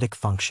analytic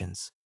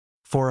functions.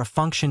 For a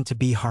function to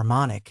be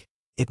harmonic,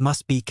 it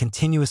must be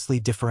continuously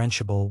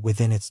differentiable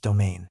within its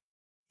domain.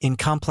 In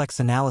complex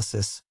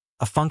analysis,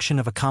 a function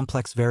of a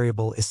complex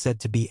variable is said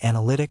to be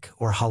analytic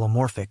or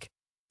holomorphic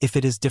if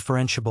it is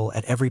differentiable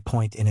at every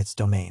point in its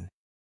domain.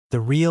 The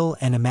real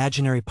and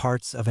imaginary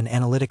parts of an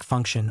analytic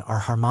function are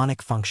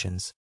harmonic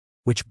functions,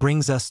 which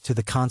brings us to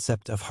the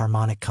concept of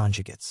harmonic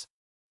conjugates.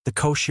 The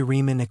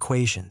Cauchy-Riemann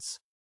equations.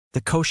 The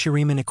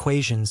Cauchy-Riemann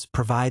equations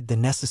provide the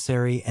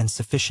necessary and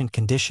sufficient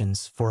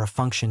conditions for a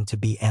function to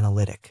be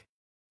analytic.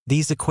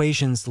 These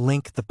equations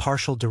link the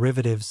partial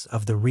derivatives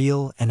of the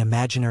real and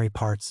imaginary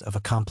parts of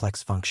a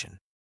complex function.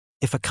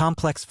 If a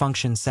complex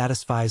function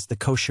satisfies the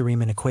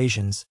Cauchy-Riemann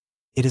equations,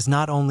 it is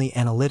not only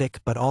analytic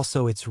but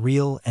also its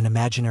real and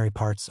imaginary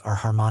parts are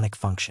harmonic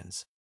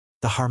functions.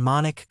 The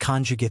harmonic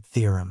conjugate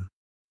theorem.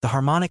 The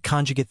harmonic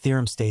conjugate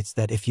theorem states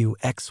that if u,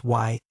 x,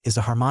 y is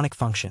a harmonic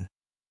function,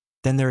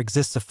 then there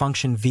exists a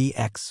function v,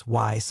 x,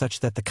 y such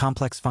that the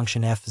complex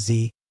function f,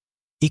 z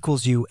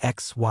equals u,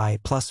 x, y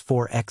plus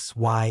 4x,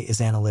 y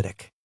is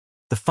analytic.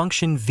 The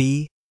function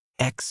v,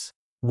 x,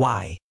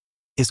 y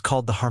is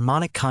called the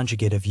harmonic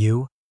conjugate of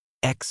u,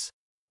 x,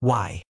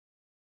 y.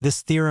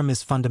 This theorem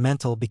is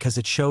fundamental because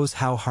it shows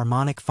how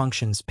harmonic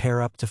functions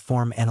pair up to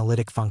form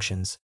analytic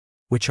functions,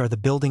 which are the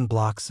building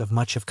blocks of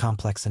much of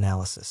complex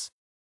analysis.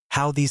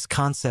 How these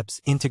concepts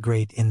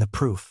integrate in the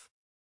proof.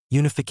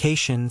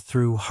 Unification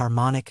through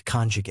harmonic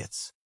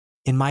conjugates.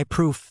 In my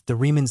proof, the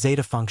Riemann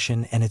zeta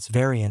function and its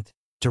variant,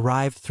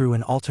 derived through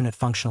an alternate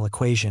functional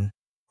equation,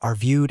 are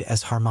viewed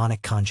as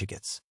harmonic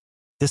conjugates.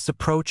 This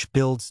approach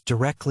builds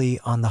directly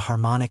on the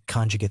harmonic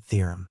conjugate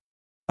theorem.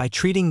 By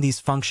treating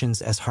these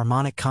functions as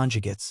harmonic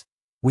conjugates,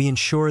 we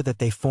ensure that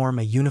they form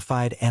a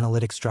unified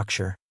analytic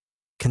structure,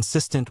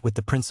 consistent with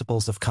the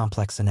principles of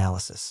complex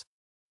analysis.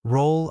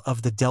 Role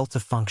of the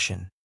delta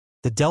function.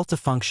 The delta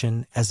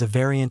function, as a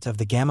variant of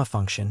the gamma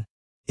function,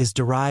 is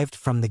derived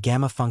from the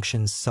gamma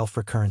function's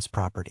self-recurrence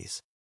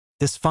properties.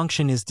 This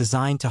function is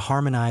designed to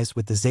harmonize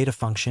with the zeta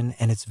function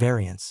and its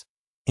variants,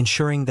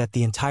 ensuring that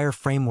the entire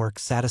framework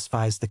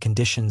satisfies the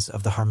conditions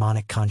of the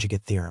harmonic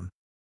conjugate theorem.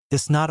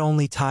 This not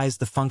only ties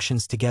the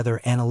functions together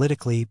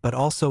analytically but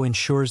also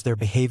ensures their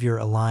behavior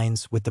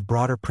aligns with the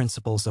broader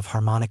principles of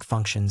harmonic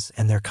functions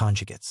and their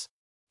conjugates.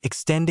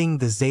 Extending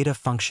the zeta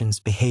function's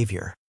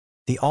behavior.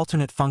 The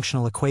alternate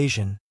functional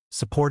equation,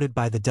 supported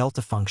by the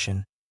delta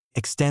function,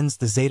 extends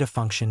the zeta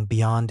function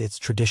beyond its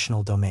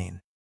traditional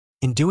domain.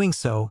 In doing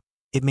so,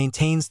 it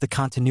maintains the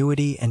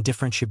continuity and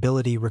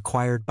differentiability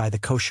required by the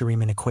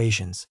Cauchy-Riemann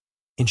equations,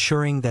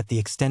 ensuring that the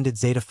extended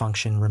zeta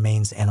function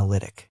remains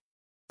analytic.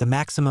 The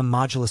maximum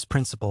modulus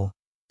principle,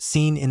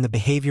 seen in the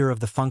behavior of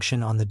the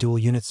function on the dual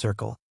unit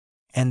circle,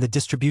 and the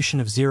distribution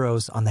of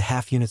zeros on the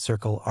half-unit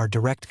circle are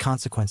direct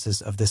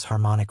consequences of this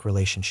harmonic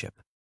relationship.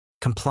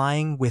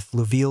 Complying with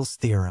Liouville's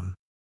theorem.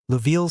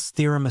 Liouville's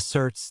theorem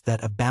asserts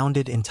that a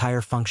bounded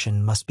entire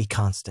function must be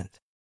constant.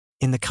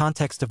 In the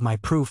context of my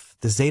proof,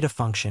 the zeta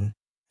function,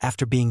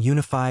 after being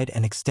unified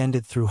and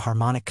extended through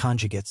harmonic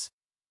conjugates,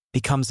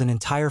 becomes an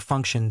entire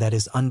function that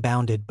is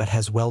unbounded but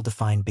has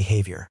well-defined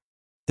behavior.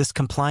 This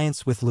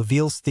compliance with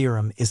Liouville's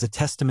theorem is a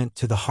testament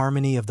to the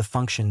harmony of the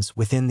functions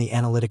within the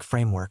analytic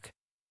framework,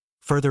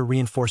 further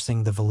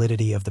reinforcing the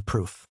validity of the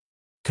proof.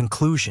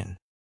 Conclusion.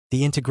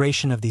 The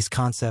integration of these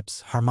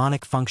concepts,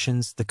 harmonic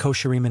functions, the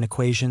Cauchy-Riemann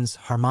equations,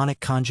 harmonic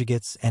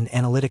conjugates, and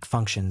analytic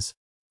functions,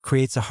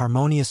 creates a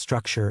harmonious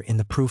structure in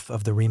the proof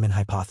of the Riemann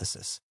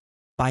hypothesis.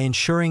 By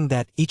ensuring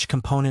that each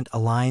component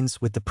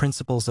aligns with the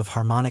principles of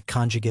harmonic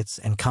conjugates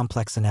and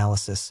complex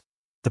analysis,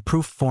 the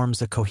proof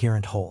forms a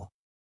coherent whole.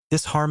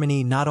 This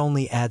harmony not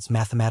only adds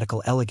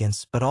mathematical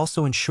elegance but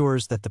also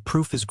ensures that the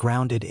proof is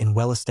grounded in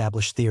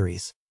well-established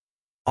theories,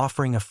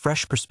 offering a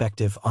fresh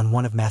perspective on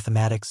one of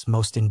mathematics'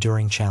 most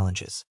enduring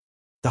challenges.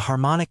 The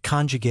harmonic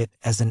conjugate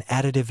as an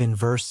additive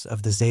inverse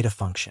of the zeta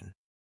function.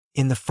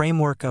 In the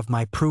framework of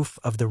my proof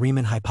of the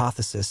Riemann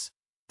hypothesis,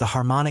 the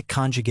harmonic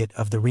conjugate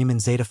of the Riemann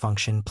zeta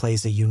function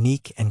plays a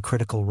unique and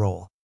critical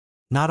role.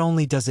 Not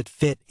only does it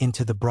fit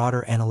into the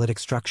broader analytic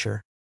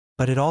structure,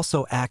 but it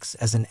also acts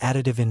as an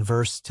additive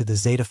inverse to the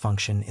zeta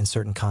function in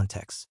certain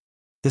contexts.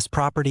 This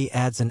property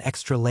adds an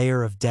extra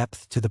layer of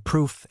depth to the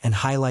proof and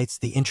highlights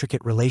the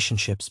intricate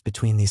relationships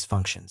between these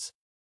functions.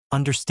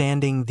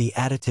 Understanding the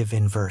additive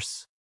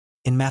inverse.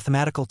 In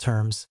mathematical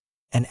terms,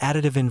 an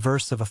additive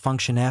inverse of a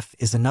function f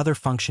is another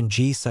function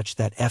g such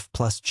that f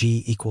plus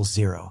g equals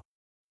 0.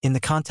 In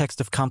the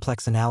context of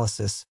complex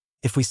analysis,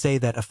 if we say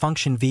that a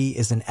function v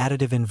is an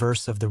additive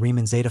inverse of the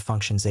Riemann zeta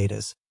function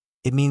zetas,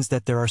 it means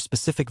that there are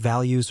specific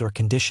values or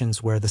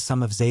conditions where the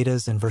sum of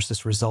zetas and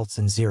versus results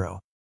in 0.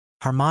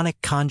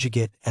 Harmonic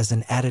conjugate as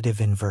an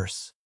additive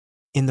inverse.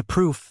 In the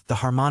proof, the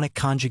harmonic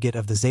conjugate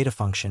of the zeta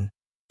function,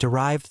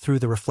 derived through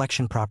the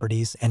reflection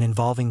properties and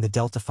involving the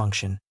delta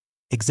function,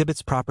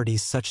 exhibits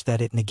properties such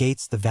that it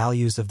negates the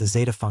values of the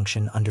zeta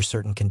function under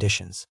certain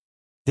conditions.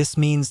 This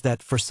means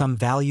that for some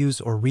values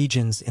or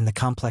regions in the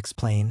complex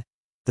plane,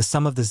 the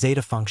sum of the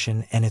zeta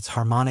function and its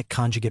harmonic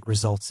conjugate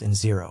results in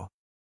 0.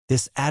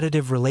 This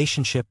additive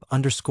relationship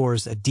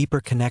underscores a deeper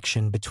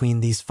connection between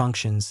these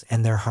functions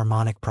and their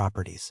harmonic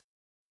properties.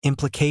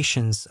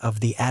 Implications of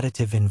the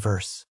additive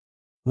inverse.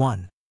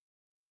 1.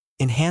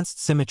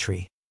 Enhanced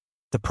symmetry.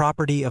 The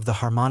property of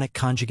the harmonic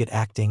conjugate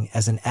acting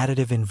as an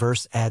additive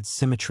inverse adds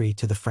symmetry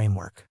to the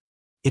framework.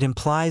 It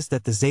implies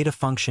that the zeta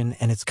function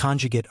and its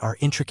conjugate are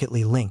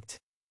intricately linked,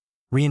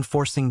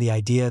 reinforcing the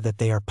idea that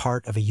they are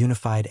part of a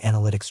unified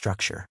analytic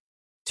structure.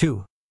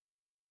 2.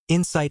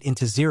 Insight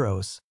into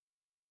zeros.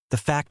 The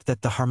fact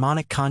that the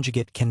harmonic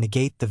conjugate can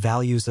negate the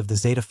values of the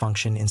zeta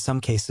function in some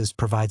cases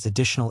provides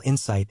additional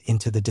insight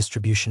into the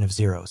distribution of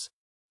zeros.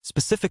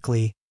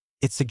 Specifically,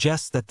 it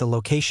suggests that the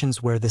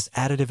locations where this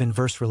additive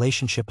inverse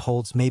relationship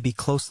holds may be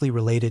closely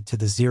related to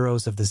the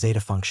zeros of the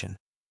zeta function,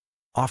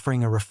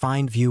 offering a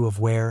refined view of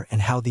where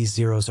and how these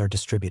zeros are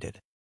distributed.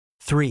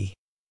 3.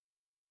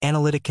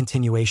 Analytic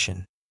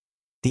continuation.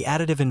 The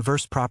additive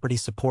inverse property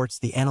supports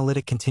the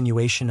analytic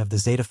continuation of the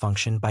zeta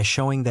function by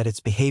showing that its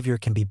behavior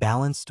can be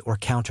balanced or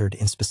countered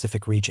in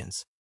specific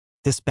regions.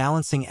 This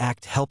balancing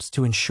act helps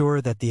to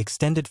ensure that the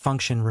extended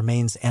function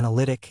remains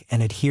analytic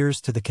and adheres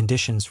to the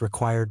conditions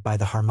required by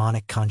the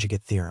harmonic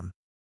conjugate theorem.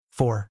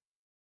 4.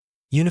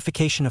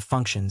 Unification of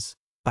functions.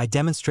 By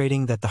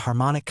demonstrating that the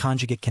harmonic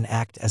conjugate can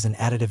act as an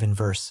additive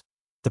inverse,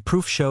 the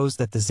proof shows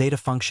that the zeta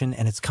function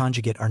and its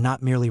conjugate are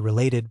not merely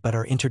related but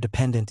are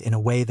interdependent in a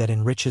way that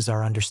enriches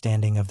our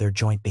understanding of their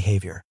joint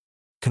behavior.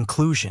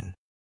 Conclusion: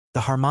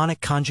 the harmonic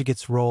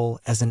conjugate's role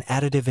as an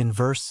additive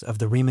inverse of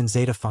the Riemann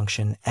zeta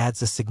function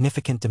adds a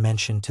significant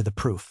dimension to the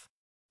proof.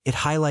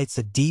 It highlights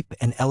a deep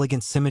and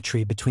elegant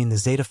symmetry between the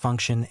zeta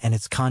function and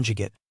its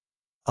conjugate,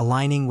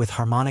 aligning with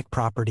harmonic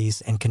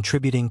properties and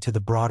contributing to the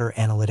broader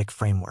analytic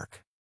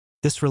framework.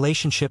 This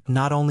relationship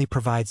not only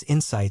provides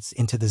insights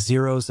into the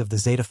zeros of the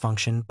zeta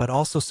function but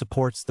also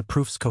supports the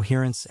proof's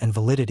coherence and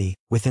validity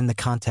within the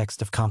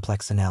context of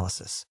complex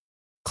analysis.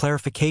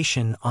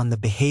 Clarification on the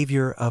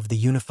behavior of the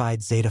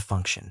unified zeta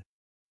function.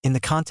 In the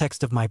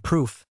context of my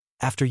proof,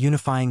 after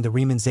unifying the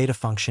Riemann zeta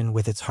function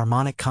with its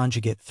harmonic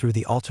conjugate through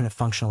the alternate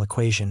functional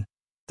equation,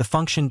 the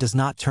function does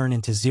not turn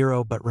into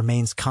zero but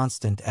remains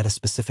constant at a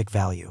specific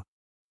value.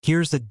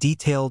 Here's a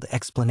detailed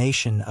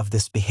explanation of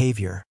this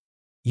behavior.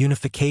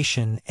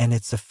 Unification and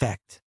its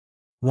effect.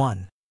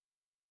 1.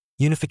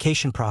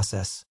 Unification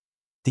process.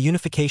 The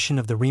unification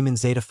of the Riemann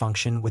zeta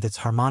function with its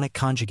harmonic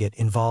conjugate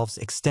involves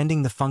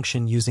extending the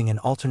function using an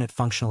alternate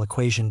functional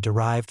equation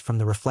derived from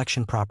the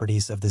reflection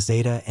properties of the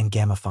zeta and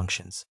gamma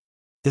functions.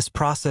 This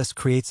process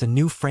creates a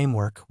new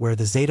framework where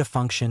the zeta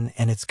function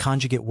and its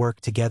conjugate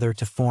work together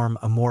to form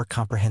a more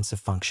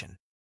comprehensive function.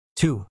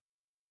 2.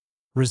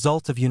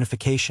 Result of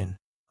unification.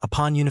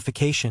 Upon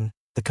unification,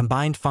 the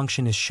combined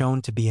function is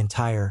shown to be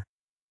entire,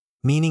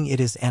 meaning it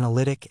is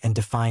analytic and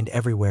defined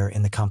everywhere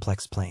in the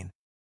complex plane.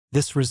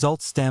 This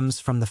result stems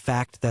from the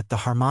fact that the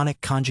harmonic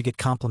conjugate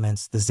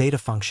complements the zeta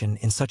function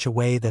in such a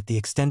way that the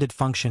extended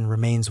function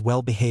remains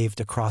well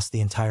behaved across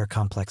the entire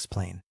complex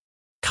plane.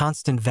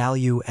 Constant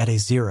value at a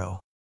zero.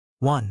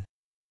 1.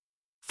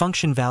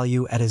 Function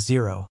value at a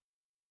zero.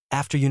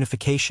 After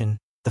unification,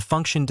 the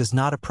function does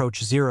not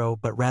approach zero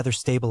but rather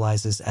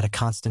stabilizes at a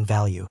constant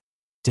value,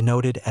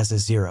 denoted as a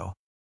zero.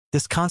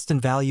 This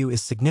constant value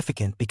is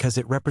significant because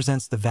it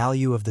represents the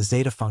value of the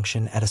zeta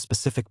function at a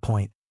specific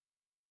point,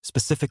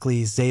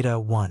 specifically zeta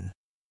 1,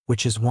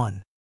 which is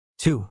 1.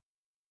 2.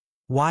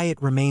 Why it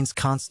remains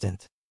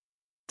constant.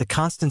 The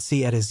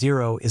constancy at a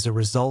zero is a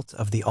result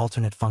of the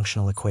alternate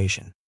functional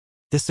equation.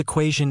 This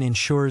equation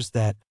ensures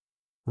that,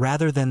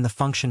 rather than the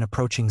function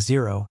approaching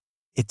zero,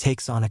 it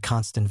takes on a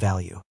constant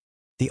value.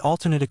 The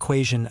alternate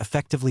equation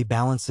effectively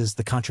balances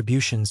the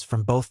contributions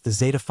from both the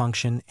zeta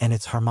function and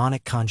its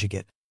harmonic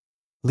conjugate,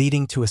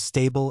 leading to a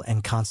stable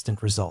and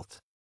constant result.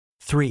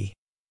 3.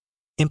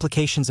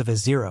 Implications of a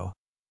zero.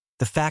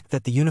 The fact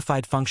that the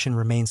unified function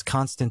remains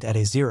constant at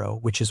a zero,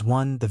 which is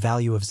 1, the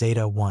value of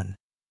zeta 1,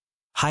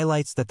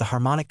 highlights that the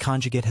harmonic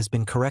conjugate has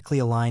been correctly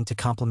aligned to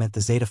complement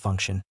the zeta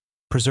function,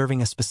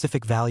 preserving a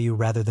specific value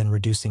rather than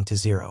reducing to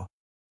zero.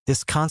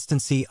 This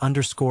constancy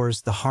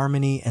underscores the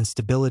harmony and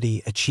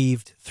stability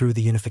achieved through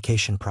the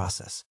unification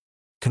process.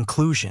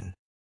 Conclusion.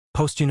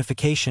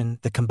 Post-unification,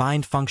 the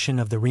combined function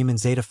of the Riemann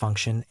zeta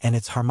function and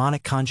its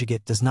harmonic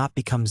conjugate does not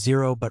become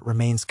zero but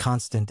remains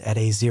constant at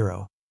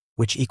a0,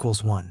 which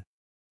equals 1.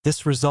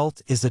 This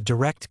result is a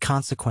direct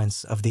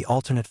consequence of the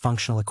alternate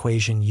functional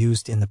equation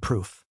used in the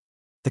proof.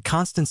 The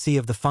constancy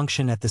of the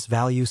function at this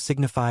value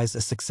signifies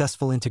a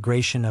successful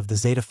integration of the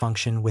zeta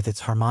function with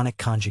its harmonic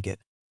conjugate,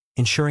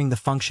 ensuring the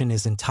function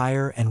is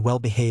entire and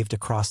well-behaved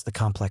across the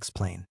complex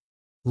plane.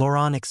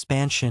 Laurent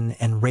expansion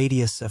and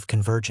radius of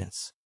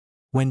convergence.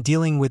 When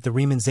dealing with the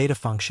Riemann zeta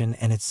function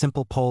and its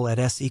simple pole at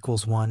s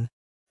equals 1,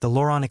 the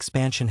Laurent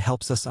expansion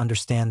helps us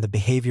understand the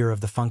behavior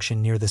of the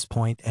function near this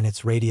point and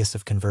its radius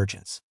of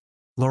convergence.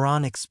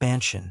 Laurent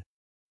expansion.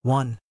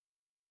 1.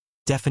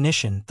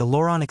 Definition. The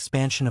Laurent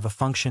expansion of a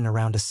function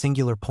around a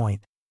singular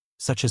point,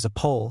 such as a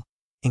pole,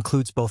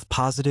 includes both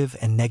positive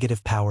and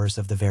negative powers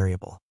of the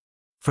variable.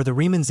 For the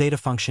Riemann zeta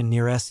function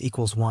near s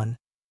equals 1,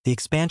 the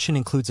expansion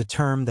includes a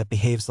term that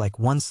behaves like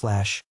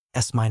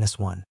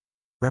 1/s-1,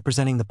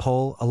 representing the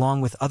pole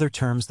along with other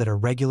terms that are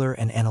regular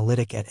and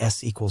analytic at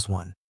s equals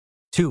 1.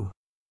 2.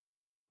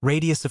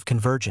 Radius of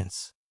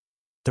convergence.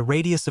 The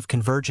radius of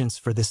convergence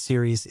for this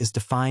series is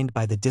defined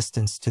by the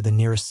distance to the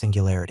nearest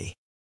singularity.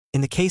 In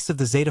the case of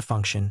the zeta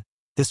function,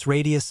 this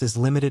radius is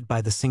limited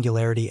by the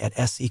singularity at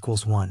s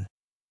equals 1,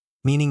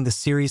 meaning the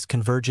series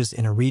converges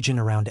in a region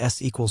around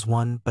s equals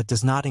 1 but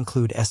does not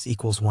include s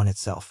equals 1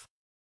 itself.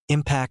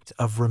 Impact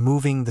of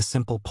removing the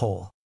simple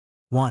pole.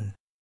 1.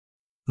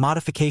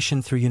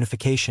 Modification through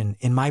unification.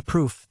 In my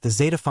proof, the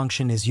zeta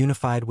function is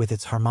unified with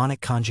its harmonic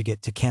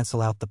conjugate to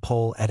cancel out the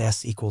pole at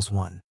s equals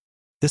 1.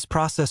 This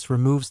process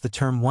removes the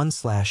term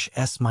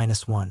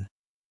 1/s-1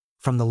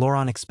 from the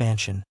Laurent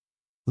expansion,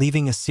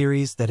 leaving a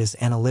series that is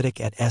analytic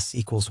at s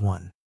equals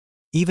 1.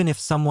 Even if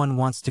someone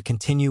wants to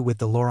continue with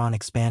the Laurent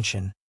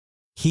expansion,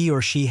 he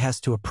or she has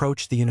to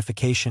approach the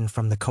unification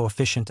from the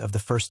coefficient of the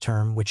first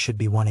term, which should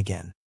be 1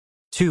 again.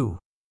 2.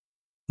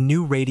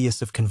 New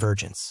radius of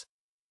convergence.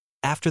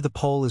 After the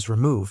pole is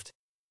removed,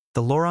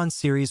 the Laurent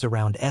series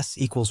around s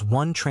equals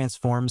 1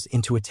 transforms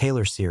into a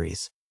Taylor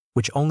series,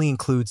 which only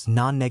includes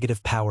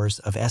non-negative powers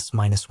of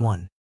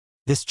s-1,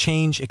 This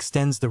change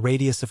extends the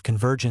radius of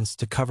convergence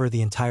to cover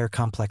the entire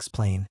complex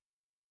plane,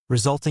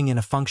 resulting in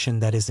a function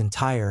that is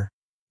entire,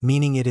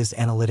 meaning it is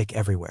analytic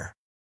everywhere.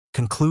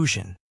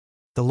 Conclusion.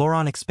 The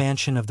Laurent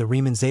expansion of the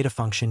Riemann zeta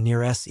function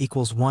near s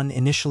equals 1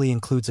 initially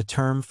includes a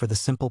term for the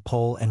simple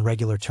pole and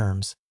regular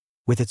terms,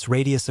 with its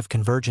radius of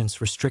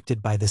convergence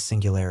restricted by this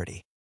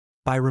singularity.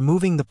 By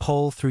removing the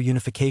pole through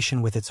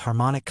unification with its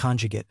harmonic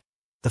conjugate,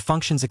 the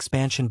function's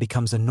expansion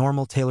becomes a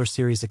normal Taylor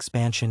series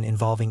expansion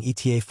involving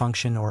eta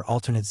function or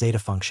alternate zeta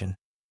function,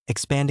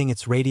 expanding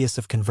its radius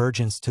of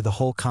convergence to the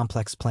whole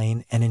complex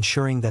plane and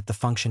ensuring that the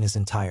function is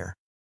entire.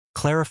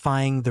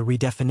 Clarifying the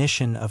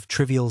redefinition of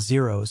trivial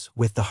zeros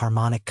with the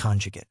harmonic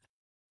conjugate.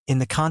 In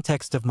the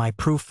context of my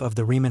proof of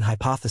the Riemann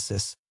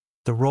hypothesis,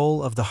 the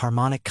role of the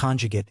harmonic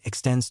conjugate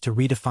extends to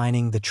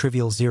redefining the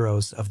trivial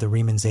zeros of the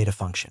Riemann zeta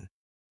function.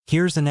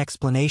 Here's an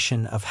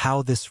explanation of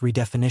how this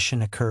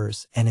redefinition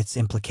occurs and its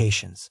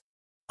implications.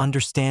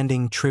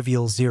 Understanding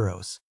trivial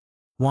zeros.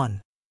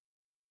 1.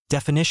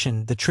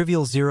 Definition: the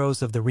trivial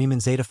zeros of the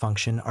Riemann zeta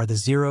function are the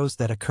zeros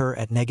that occur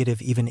at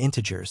negative even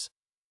integers,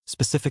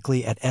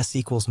 specifically at s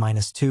equals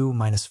 -2,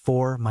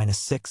 -4,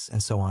 -6,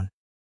 and so on.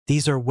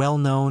 These are well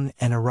known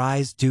and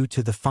arise due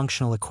to the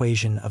functional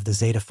equation of the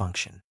zeta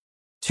function.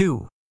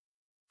 2.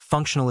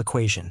 Functional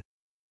equation.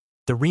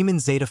 The Riemann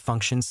zeta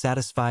function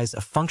satisfies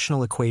a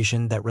functional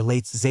equation that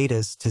relates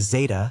zetas to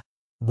zeta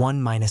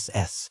 1 minus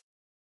s.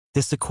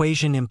 This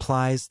equation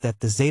implies that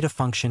the zeta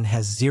function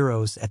has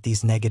zeros at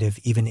these negative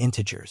even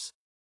integers.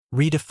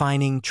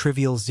 Redefining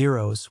trivial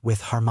zeros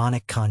with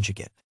harmonic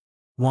conjugate.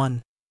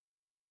 1.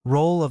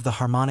 Role of the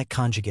harmonic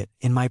conjugate.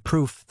 In my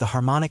proof, the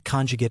harmonic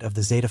conjugate of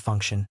the zeta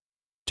function,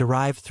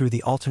 derived through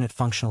the alternate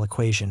functional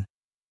equation,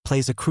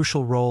 plays a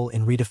crucial role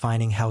in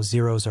redefining how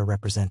zeros are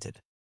represented.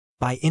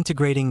 By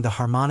integrating the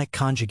harmonic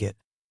conjugate,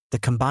 the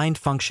combined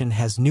function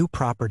has new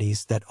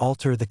properties that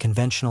alter the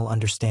conventional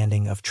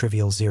understanding of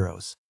trivial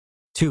zeros.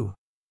 2.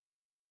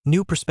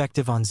 New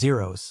perspective on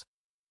zeros.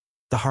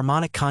 The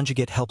harmonic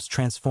conjugate helps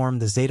transform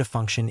the zeta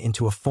function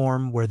into a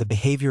form where the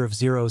behavior of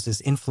zeros is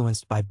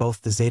influenced by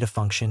both the zeta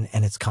function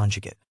and its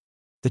conjugate.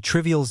 The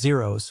trivial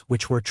zeros,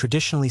 which were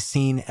traditionally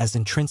seen as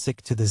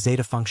intrinsic to the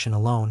zeta function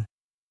alone,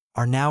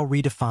 are now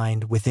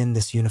redefined within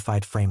this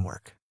unified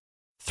framework.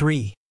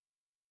 3.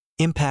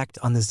 Impact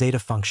on the zeta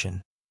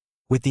function.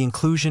 With the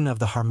inclusion of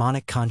the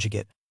harmonic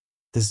conjugate,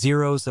 the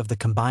zeros of the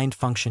combined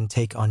function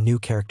take on new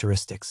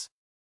characteristics.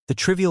 The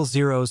trivial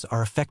zeros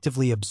are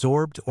effectively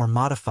absorbed or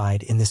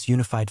modified in this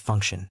unified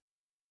function,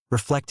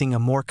 reflecting a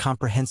more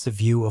comprehensive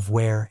view of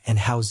where and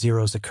how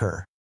zeros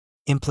occur.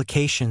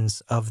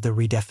 Implications of the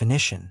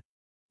redefinition.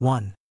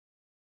 1.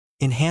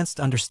 Enhanced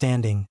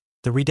understanding.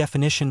 The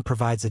redefinition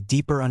provides a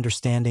deeper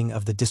understanding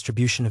of the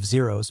distribution of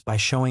zeros by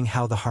showing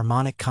how the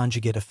harmonic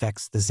conjugate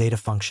affects the zeta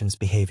function's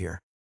behavior.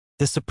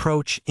 This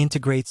approach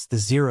integrates the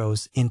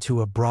zeros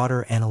into a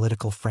broader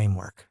analytical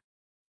framework.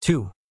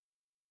 2.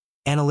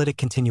 Analytic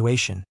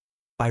continuation.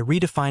 By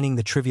redefining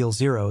the trivial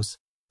zeros,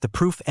 the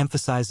proof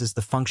emphasizes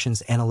the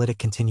function's analytic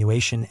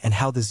continuation and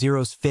how the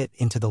zeros fit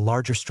into the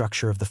larger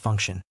structure of the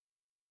function,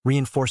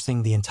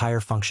 reinforcing the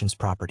entire function's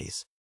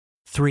properties.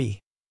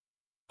 3.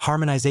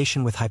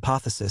 Harmonization with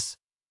hypothesis.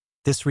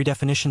 This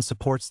redefinition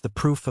supports the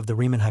proof of the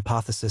Riemann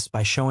hypothesis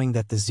by showing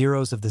that the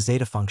zeros of the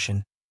zeta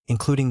function,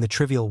 including the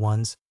trivial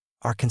ones,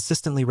 are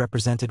consistently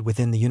represented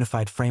within the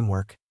unified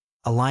framework,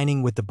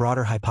 aligning with the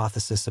broader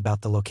hypothesis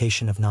about the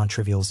location of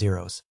non-trivial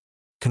zeros.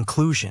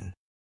 Conclusion.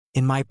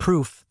 In my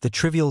proof, the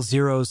trivial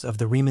zeros of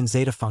the Riemann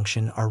zeta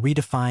function are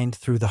redefined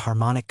through the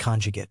harmonic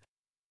conjugate,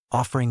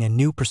 offering a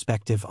new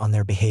perspective on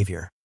their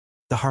behavior.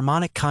 The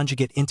harmonic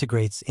conjugate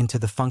integrates into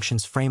the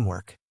function's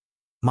framework,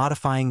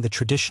 modifying the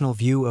traditional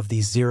view of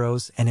these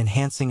zeros and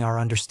enhancing our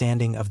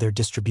understanding of their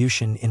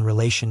distribution in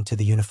relation to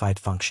the unified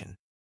function.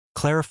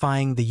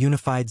 Clarifying the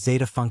unified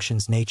zeta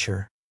function's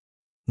nature,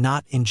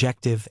 not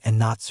injective and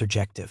not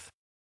surjective.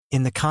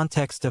 In the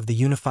context of the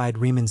unified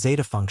Riemann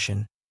zeta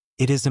function,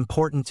 it is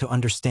important to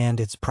understand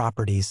its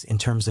properties in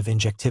terms of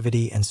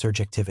injectivity and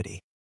surjectivity.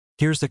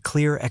 Here's a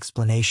clear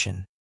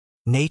explanation.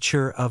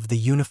 Nature of the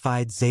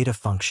unified zeta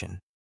function.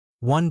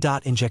 1.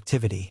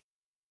 Injectivity.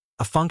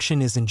 A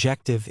function is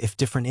injective if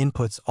different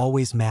inputs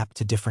always map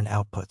to different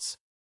outputs.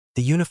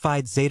 The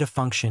unified zeta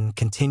function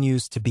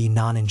continues to be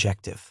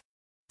non-injective.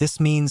 This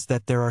means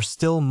that there are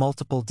still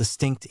multiple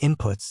distinct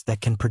inputs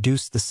that can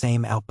produce the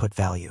same output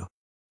value.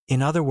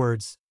 In other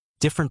words,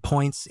 different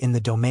points in the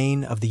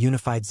domain of the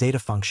unified zeta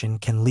function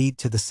can lead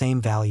to the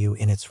same value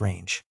in its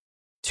range.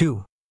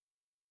 2.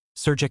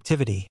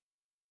 Surjectivity.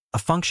 A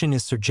function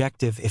is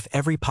surjective if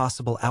every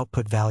possible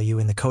output value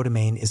in the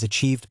codomain is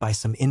achieved by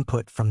some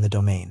input from the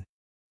domain.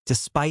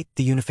 Despite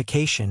the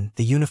unification,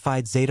 the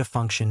unified zeta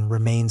function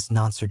remains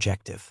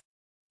non-surjective.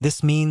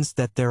 This means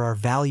that there are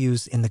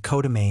values in the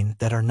codomain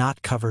that are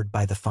not covered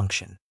by the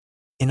function.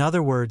 In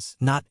other words,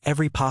 not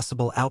every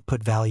possible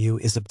output value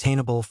is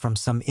obtainable from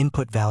some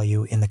input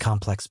value in the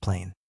complex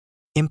plane.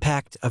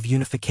 Impact of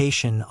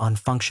unification on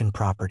function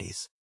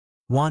properties.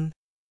 1.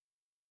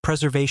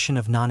 Preservation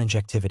of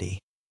non-injectivity.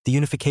 The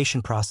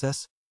unification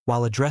process,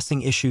 while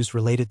addressing issues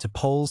related to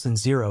poles and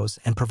zeros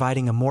and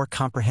providing a more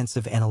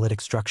comprehensive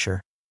analytic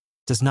structure,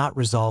 does not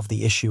resolve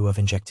the issue of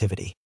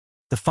injectivity.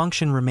 The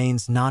function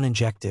remains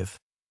non-injective,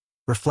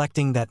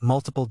 reflecting that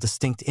multiple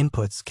distinct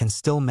inputs can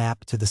still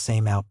map to the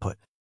same output.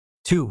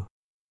 2.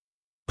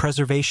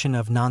 Preservation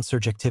of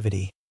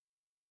non-surjectivity.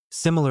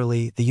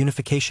 Similarly, the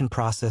unification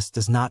process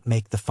does not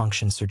make the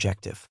function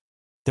surjective.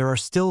 There are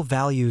still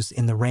values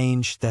in the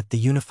range that the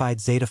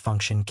unified zeta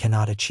function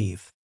cannot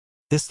achieve.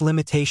 This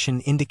limitation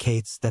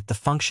indicates that the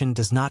function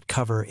does not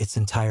cover its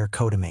entire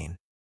codomain.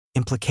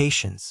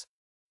 Implications.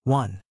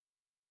 1.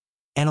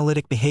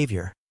 Analytic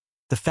behavior.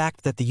 The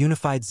fact that the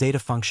unified zeta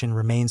function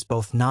remains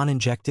both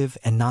non-injective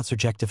and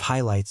non-surjective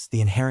highlights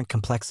the inherent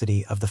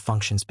complexity of the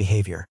function's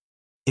behavior.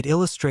 It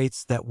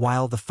illustrates that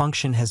while the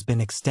function has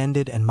been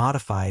extended and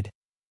modified,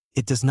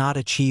 it does not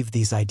achieve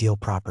these ideal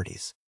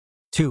properties.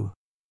 2.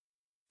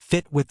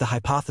 Fit with the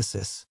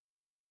hypothesis.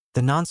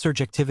 The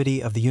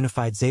non-surjectivity of the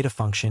unified zeta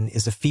function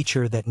is a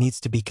feature that needs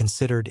to be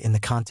considered in the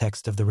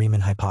context of the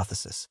Riemann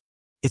hypothesis.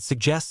 It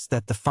suggests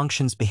that the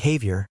function's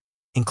behavior,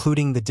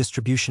 including the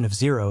distribution of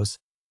zeros,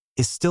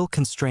 is still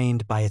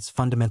constrained by its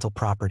fundamental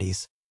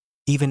properties,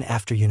 even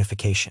after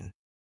unification.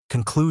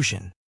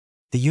 Conclusion.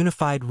 The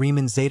unified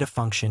Riemann zeta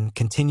function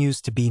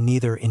continues to be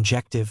neither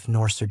injective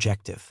nor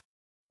surjective.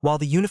 While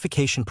the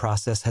unification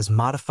process has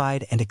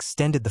modified and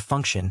extended the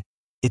function,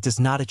 it does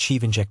not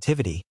achieve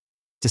injectivity.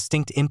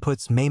 Distinct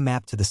inputs may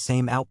map to the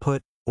same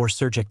output or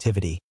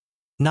surjectivity.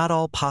 Not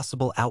all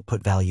possible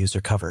output values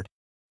are covered.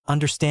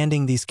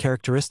 Understanding these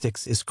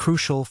characteristics is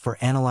crucial for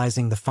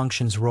analyzing the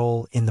function's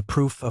role in the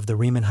proof of the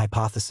Riemann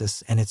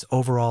hypothesis and its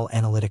overall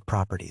analytic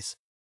properties.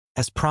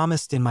 As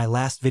promised in my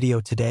last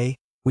video today,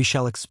 we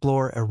shall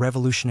explore a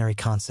revolutionary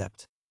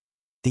concept: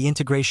 the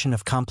integration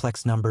of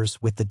complex numbers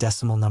with the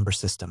decimal number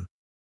system.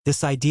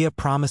 This idea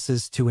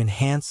promises to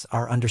enhance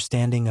our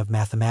understanding of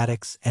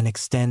mathematics and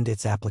extend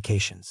its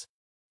applications.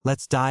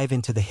 Let's dive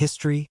into the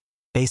history,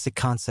 basic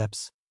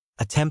concepts,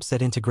 attempts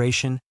at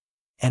integration,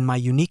 and my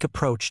unique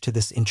approach to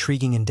this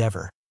intriguing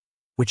endeavor,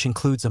 which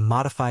includes a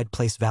modified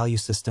place value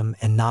system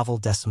and novel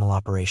decimal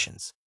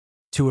operations.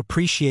 To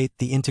appreciate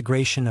the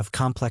integration of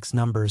complex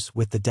numbers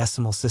with the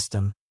decimal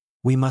system,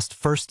 we must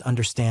first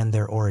understand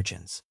their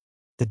origins.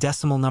 The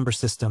decimal number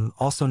system,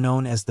 also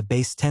known as the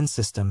base 10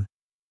 system,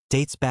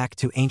 dates back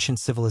to ancient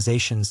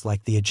civilizations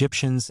like the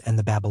Egyptians and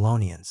the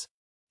Babylonians.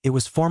 It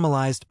was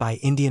formalized by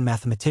Indian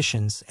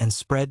mathematicians and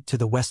spread to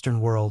the Western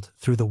world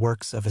through the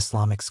works of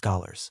Islamic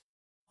scholars.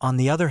 On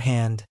the other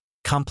hand,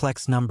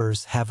 complex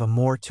numbers have a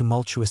more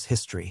tumultuous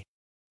history.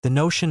 The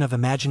notion of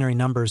imaginary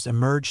numbers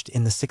emerged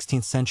in the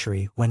 16th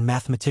century when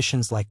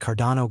mathematicians like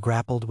Cardano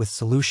grappled with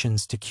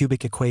solutions to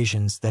cubic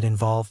equations that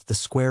involved the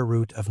square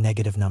root of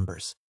negative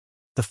numbers.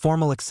 The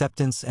formal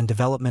acceptance and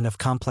development of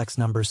complex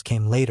numbers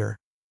came later,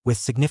 with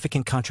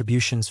significant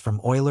contributions from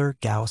Euler,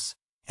 Gauss,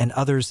 and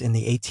others in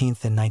the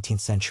 18th and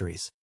 19th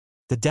centuries.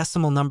 The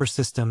decimal number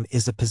system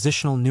is a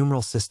positional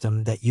numeral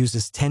system that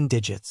uses 10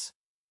 digits,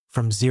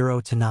 from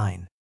 0 to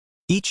 9.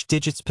 Each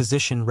digit's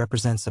position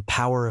represents a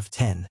power of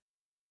 10,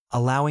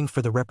 allowing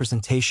for the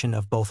representation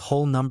of both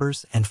whole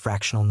numbers and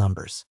fractional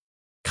numbers.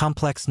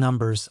 Complex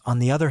numbers, on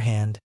the other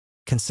hand,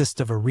 consist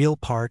of a real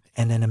part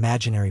and an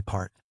imaginary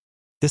part.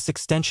 This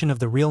extension of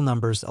the real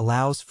numbers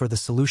allows for the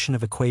solution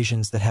of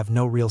equations that have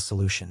no real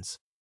solutions.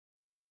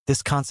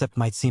 This concept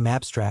might seem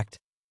abstract,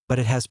 but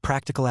it has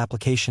practical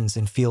applications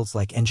in fields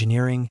like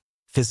engineering,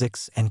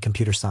 physics, and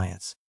computer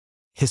science.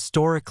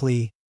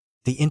 Historically,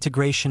 the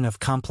integration of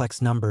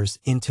complex numbers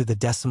into the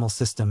decimal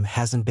system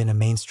hasn't been a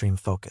mainstream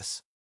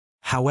focus.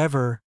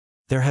 However,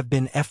 there have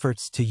been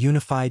efforts to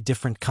unify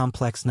different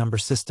complex number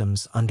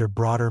systems under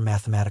broader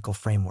mathematical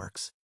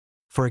frameworks.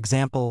 For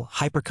example,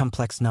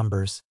 hypercomplex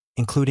numbers,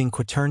 including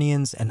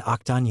quaternions and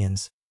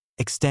octonions,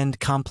 extend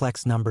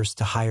complex numbers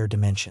to higher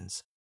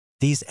dimensions.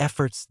 These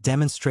efforts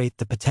demonstrate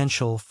the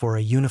potential for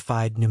a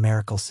unified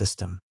numerical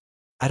system.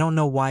 I don't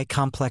know why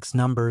complex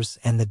numbers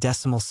and the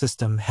decimal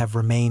system have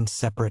remained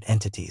separate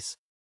entities.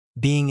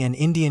 Being an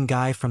Indian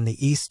guy from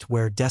the East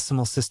where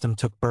decimal system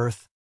took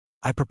birth,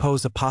 I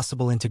propose a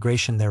possible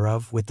integration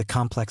thereof with the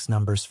complex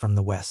numbers from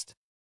the West.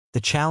 The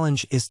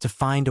challenge is to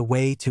find a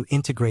way to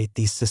integrate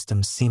these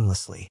systems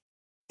seamlessly.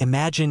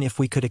 Imagine if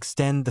we could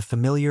extend the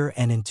familiar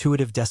and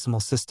intuitive decimal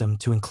system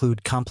to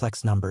include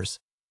complex numbers,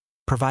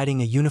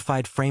 providing a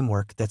unified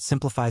framework that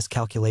simplifies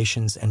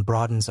calculations and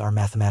broadens our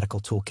mathematical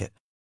toolkit.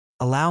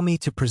 Allow me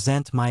to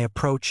present my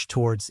approach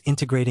towards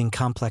integrating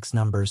complex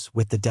numbers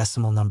with the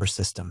decimal number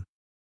system.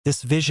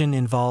 This vision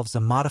involves a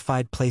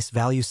modified place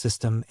value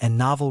system and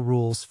novel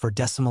rules for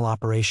decimal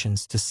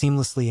operations to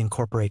seamlessly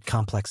incorporate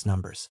complex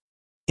numbers.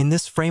 In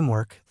this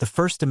framework, the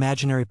first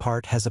imaginary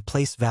part has a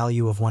place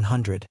value of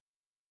 100,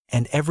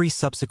 and every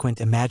subsequent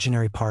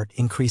imaginary part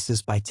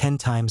increases by 10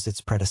 times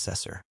its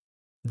predecessor.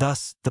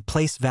 Thus, the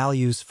place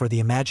values for the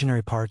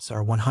imaginary parts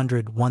are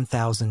 100,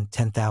 1000,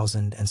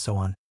 10,000, and so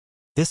on.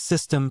 This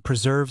system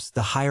preserves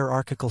the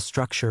hierarchical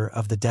structure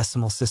of the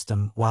decimal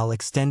system while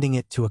extending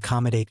it to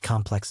accommodate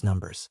complex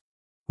numbers.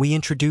 we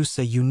introduce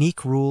a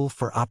unique rule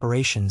for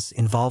operations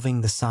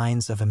involving the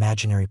signs of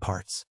imaginary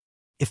parts.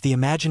 If the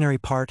imaginary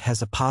part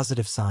has a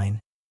positive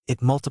sign,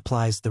 it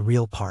multiplies the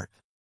real part.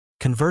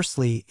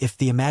 Conversely, if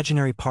the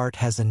imaginary part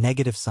has a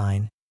negative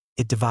sign,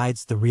 it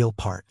divides the real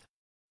part.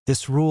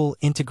 This rule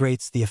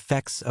integrates the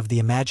effects of the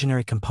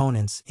imaginary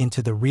components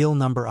into the real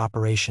number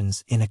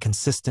operations in a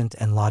consistent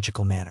and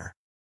logical manner.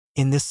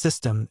 In this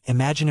system,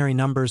 imaginary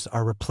numbers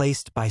are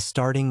replaced by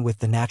starting with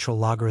the natural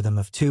logarithm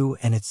of 2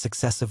 and its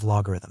successive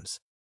logarithms.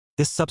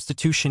 This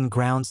substitution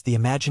grounds the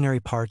imaginary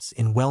parts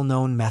in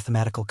well-known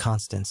mathematical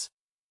constants,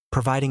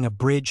 providing a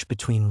bridge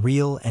between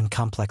real and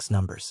complex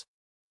numbers.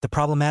 The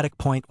problematic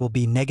point will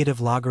be negative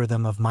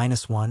logarithm of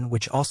 -1,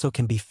 which also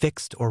can be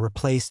fixed or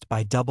replaced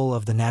by double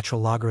of the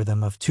natural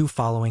logarithm of 2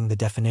 following the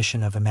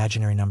definition of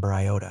imaginary number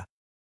iota.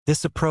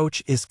 This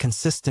approach is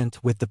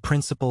consistent with the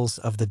principles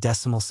of the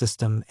decimal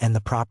system and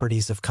the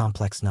properties of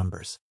complex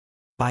numbers.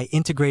 By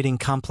integrating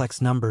complex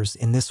numbers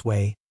in this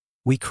way,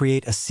 we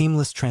create a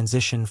seamless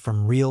transition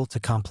from real to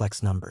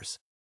complex numbers.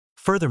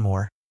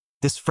 Furthermore,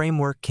 this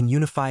framework can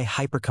unify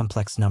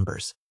hypercomplex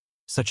numbers,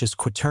 such as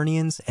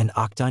quaternions and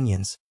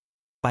octonions,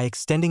 by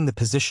extending the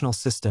positional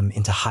system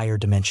into higher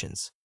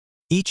dimensions.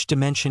 Each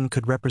dimension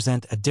could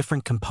represent a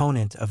different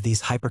component of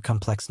these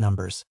hypercomplex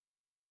numbers,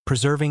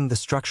 preserving the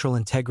structural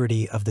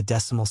integrity of the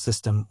decimal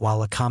system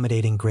while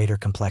accommodating greater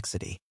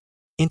complexity.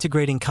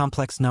 Integrating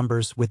complex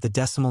numbers with the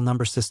decimal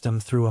number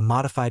system through a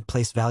modified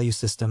place value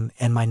system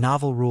and my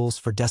novel rules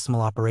for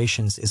decimal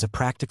operations is a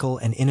practical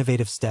and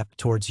innovative step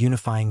towards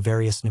unifying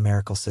various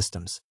numerical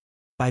systems.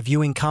 By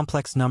viewing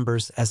complex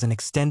numbers as an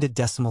extended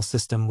decimal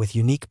system with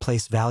unique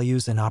place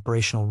values and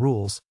operational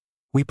rules,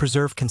 we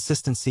preserve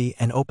consistency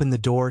and open the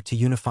door to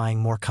unifying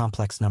more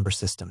complex number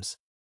systems.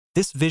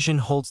 This vision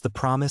holds the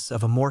promise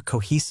of a more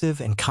cohesive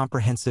and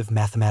comprehensive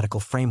mathematical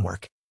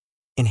framework,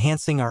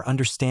 enhancing our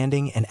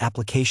understanding and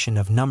application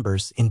of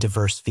numbers in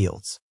diverse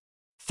fields.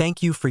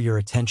 Thank you for your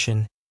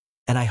attention,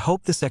 and I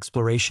hope this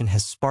exploration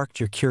has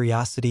sparked your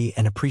curiosity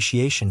and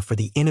appreciation for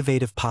the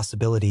innovative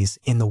possibilities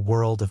in the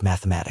world of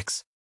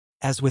mathematics.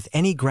 As with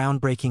any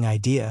groundbreaking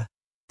idea,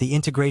 the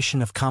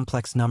integration of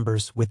complex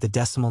numbers with the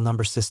decimal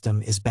number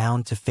system is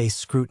bound to face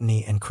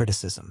scrutiny and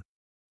criticism.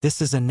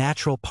 This is a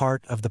natural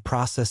part of the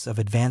process of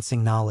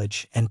advancing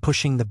knowledge and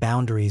pushing the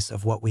boundaries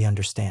of what we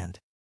understand.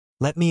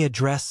 Let me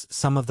address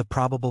some of the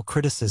probable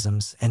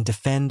criticisms and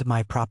defend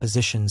my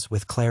propositions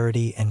with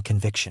clarity and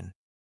conviction.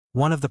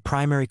 One of the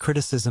primary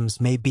criticisms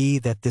may be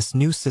that this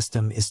new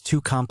system is too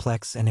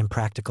complex and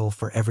impractical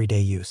for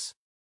everyday use.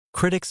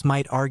 Critics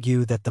might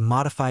argue that the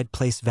modified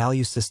place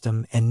value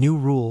system and new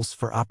rules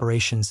for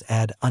operations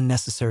add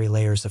unnecessary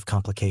layers of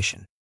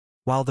complication.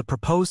 While the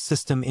proposed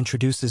system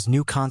introduces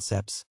new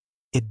concepts,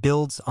 it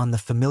builds on the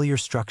familiar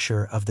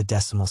structure of the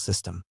decimal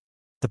system.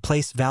 The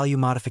place value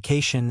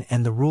modification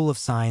and the rule of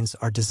signs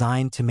are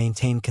designed to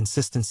maintain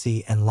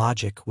consistency and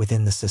logic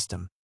within the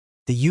system.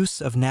 The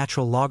use of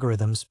natural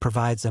logarithms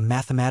provides a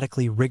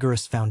mathematically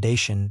rigorous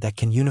foundation that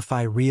can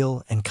unify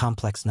real and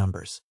complex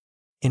numbers.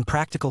 In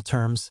practical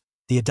terms,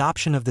 the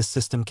adoption of this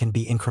system can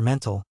be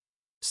incremental,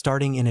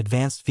 starting in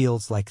advanced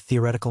fields like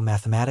theoretical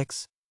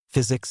mathematics,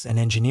 physics, and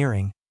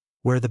engineering,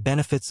 where the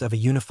benefits of a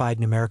unified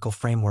numerical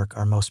framework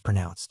are most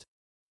pronounced.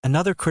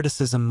 Another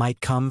criticism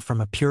might come from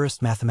a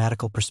purist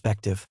mathematical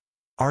perspective,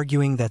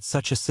 arguing that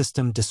such a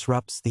system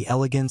disrupts the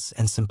elegance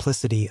and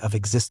simplicity of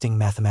existing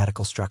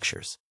mathematical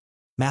structures.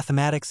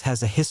 Mathematics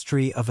has a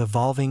history of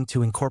evolving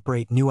to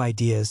incorporate new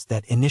ideas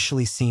that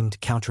initially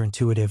seemed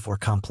counterintuitive or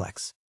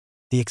complex.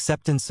 The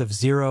acceptance of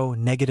zero,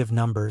 negative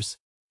numbers,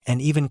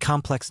 and even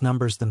complex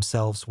numbers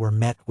themselves were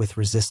met with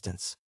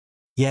resistance.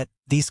 Yet,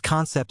 these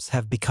concepts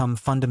have become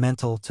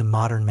fundamental to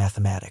modern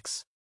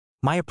mathematics.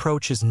 My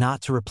approach is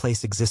not to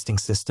replace existing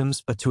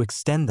systems, but to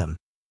extend them,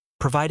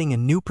 providing a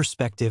new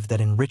perspective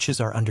that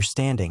enriches our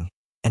understanding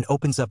and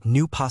opens up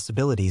new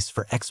possibilities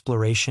for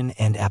exploration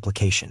and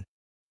application.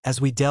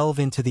 As we delve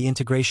into the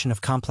integration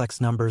of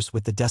complex numbers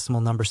with the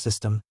decimal number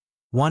system,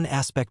 one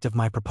aspect of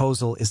my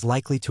proposal is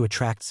likely to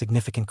attract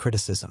significant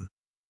criticism: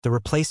 the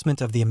replacement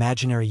of the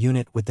imaginary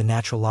unit with the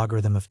natural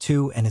logarithm of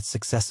 2 and its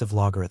successive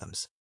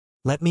logarithms.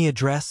 Let me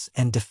address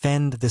and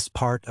defend this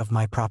part of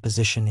my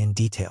proposition in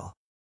detail.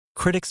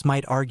 Critics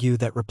might argue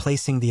that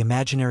replacing the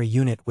imaginary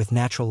unit with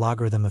natural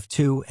logarithm of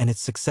 2 and its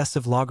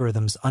successive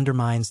logarithms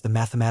undermines the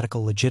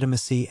mathematical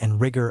legitimacy and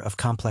rigor of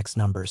complex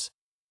numbers,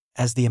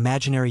 as the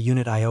imaginary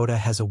unit iota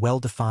has a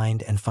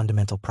well-defined and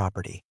fundamental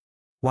property.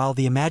 While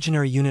the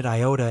imaginary unit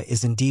iota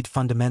is indeed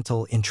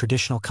fundamental in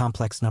traditional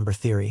complex number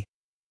theory,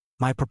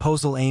 my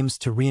proposal aims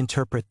to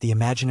reinterpret the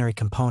imaginary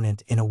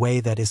component in a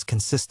way that is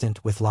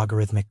consistent with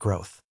logarithmic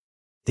growth.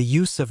 The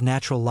use of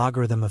natural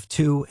logarithm of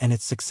 2 and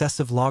its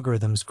successive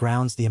logarithms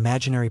grounds the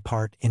imaginary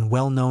part in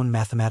well-known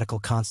mathematical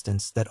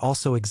constants that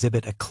also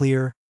exhibit a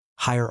clear,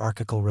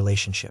 hierarchical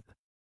relationship.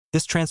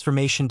 This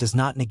transformation does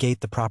not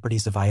negate the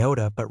properties of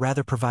iota, but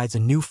rather provides a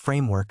new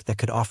framework that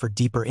could offer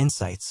deeper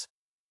insights,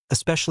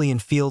 especially in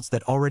fields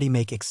that already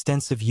make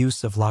extensive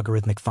use of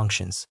logarithmic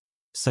functions,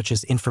 such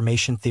as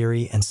information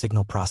theory and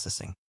signal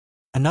processing.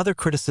 Another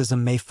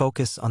criticism may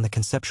focus on the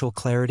conceptual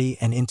clarity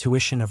and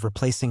intuition of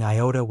replacing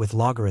iota with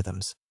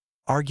logarithms,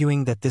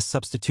 arguing that this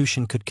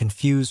substitution could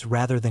confuse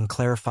rather than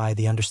clarify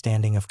the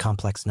understanding of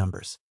complex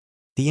numbers.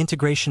 The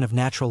integration of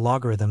natural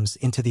logarithms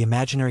into the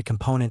imaginary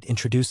component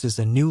introduces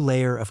a new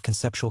layer of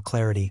conceptual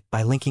clarity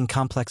by linking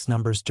complex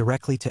numbers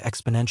directly to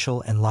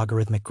exponential and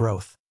logarithmic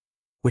growth,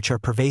 which are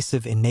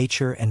pervasive in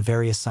nature and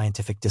various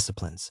scientific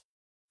disciplines.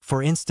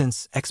 For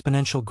instance,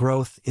 exponential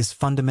growth is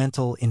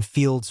fundamental in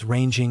fields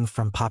ranging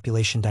from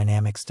population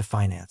dynamics to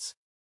finance.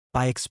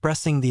 By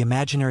expressing the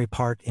imaginary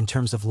part in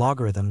terms of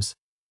logarithms,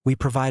 we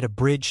provide a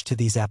bridge to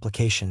these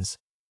applications,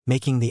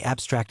 making the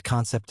abstract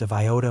concept of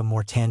iota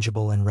more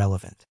tangible and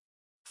relevant.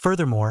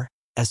 Furthermore,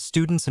 as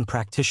students and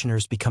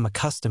practitioners become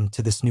accustomed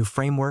to this new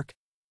framework,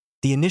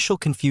 the initial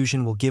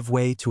confusion will give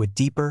way to a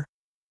deeper,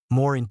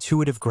 more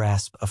intuitive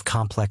grasp of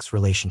complex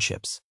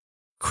relationships.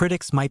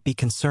 Critics might be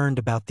concerned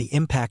about the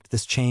impact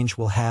this change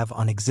will have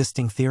on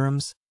existing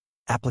theorems,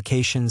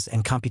 applications,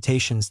 and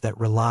computations that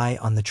rely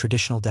on the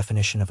traditional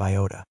definition of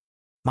iota.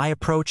 My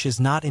approach is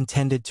not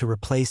intended to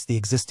replace the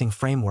existing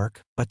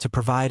framework, but to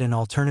provide an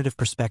alternative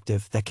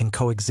perspective that can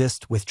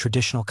coexist with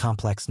traditional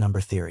complex number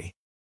theory.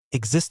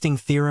 Existing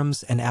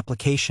theorems and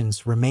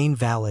applications remain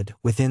valid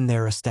within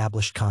their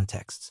established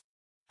contexts.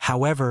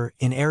 However,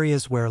 in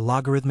areas where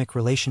logarithmic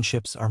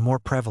relationships are more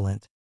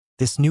prevalent,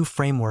 this new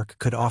framework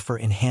could offer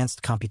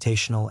enhanced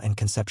computational and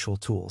conceptual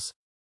tools.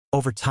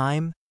 Over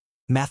time,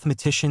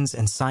 mathematicians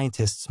and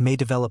scientists may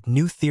develop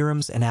new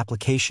theorems and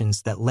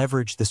applications that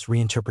leverage this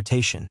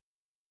reinterpretation,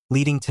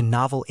 leading to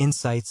novel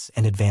insights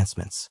and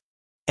advancements.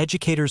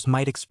 Educators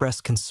might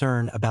express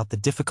concern about the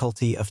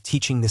difficulty of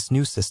teaching this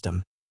new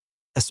system,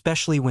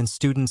 especially when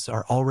students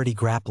are already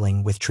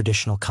grappling with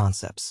traditional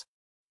concepts.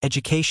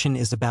 Education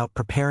is about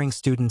preparing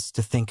students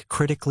to think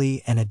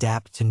critically and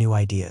adapt to new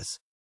ideas.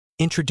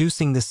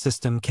 Introducing this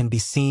system can be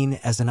seen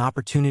as an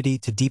opportunity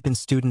to deepen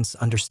students'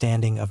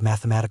 understanding of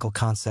mathematical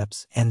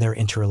concepts and their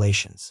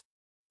interrelations.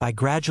 By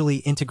gradually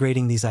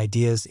integrating these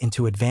ideas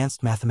into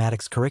advanced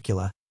mathematics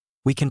curricula,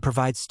 we can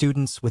provide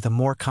students with a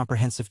more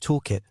comprehensive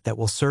toolkit that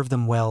will serve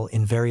them well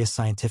in various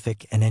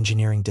scientific and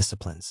engineering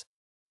disciplines.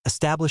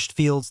 Established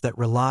fields that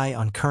rely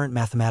on current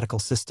mathematical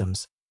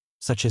systems,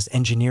 such as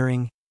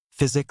engineering,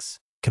 physics,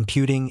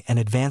 computing, and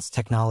advanced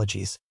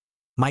technologies,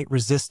 might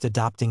resist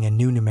adopting a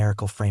new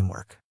numerical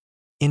framework.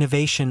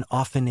 Innovation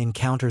often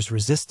encounters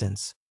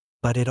resistance,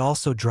 but it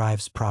also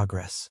drives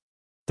progress.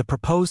 The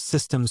proposed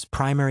system's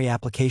primary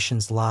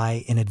applications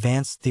lie in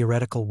advanced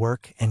theoretical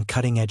work and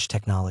cutting-edge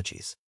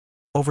technologies.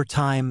 Over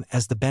time,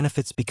 as the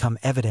benefits become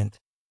evident,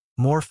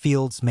 more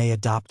fields may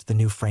adopt the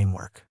new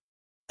framework.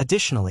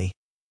 Additionally,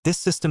 this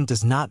system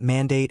does not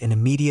mandate an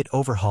immediate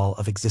overhaul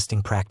of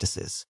existing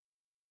practices.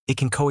 It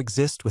can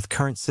coexist with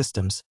current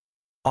systems,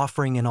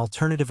 offering an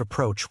alternative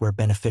approach where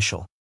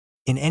beneficial.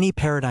 In any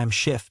paradigm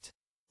shift,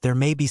 there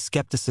may be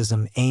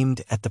skepticism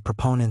aimed at the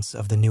proponents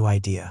of the new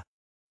idea.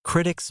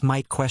 Critics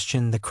might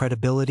question the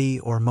credibility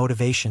or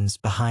motivations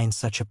behind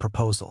such a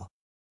proposal.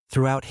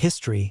 Throughout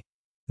history,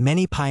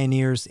 many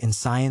pioneers in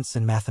science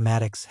and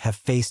mathematics have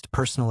faced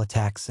personal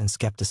attacks and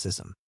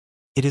skepticism.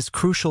 It is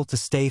crucial to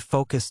stay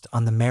focused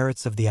on the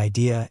merits of the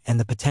idea and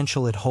the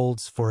potential it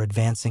holds for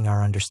advancing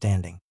our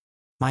understanding.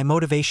 My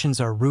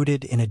motivations are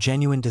rooted in a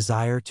genuine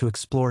desire to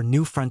explore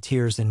new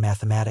frontiers in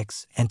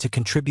mathematics and to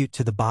contribute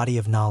to the body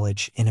of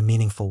knowledge in a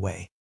meaningful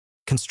way.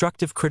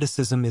 Constructive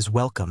criticism is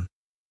welcome,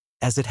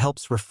 as it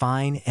helps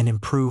refine and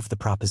improve the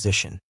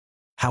proposition.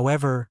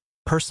 However,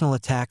 personal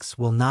attacks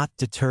will not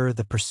deter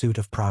the pursuit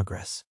of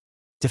progress.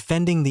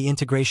 Defending the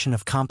integration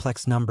of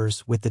complex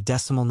numbers with the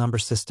decimal number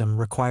system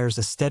requires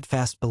a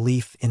steadfast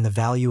belief in the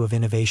value of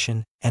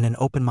innovation and an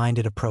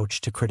open-minded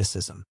approach to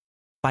criticism.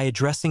 By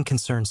addressing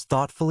concerns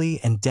thoughtfully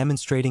and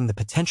demonstrating the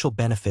potential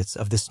benefits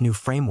of this new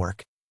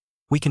framework,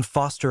 we can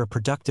foster a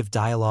productive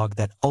dialogue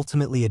that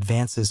ultimately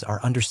advances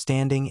our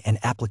understanding and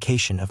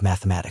application of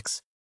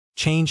mathematics.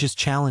 Change is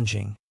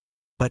challenging,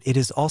 but it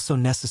is also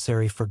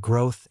necessary for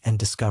growth and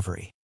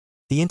discovery.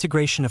 The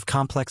integration of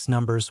complex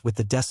numbers with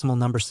the decimal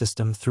number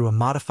system through a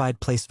modified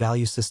place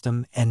value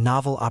system and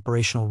novel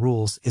operational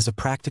rules is a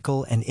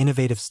practical and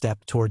innovative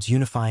step towards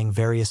unifying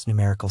various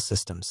numerical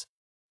systems.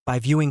 By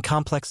viewing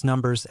complex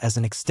numbers as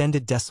an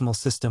extended decimal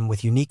system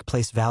with unique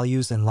place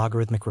values and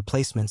logarithmic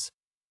replacements,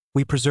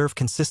 we preserve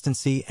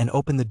consistency and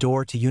open the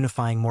door to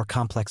unifying more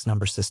complex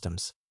number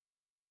systems.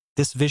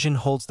 This vision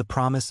holds the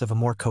promise of a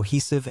more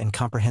cohesive and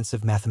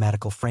comprehensive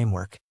mathematical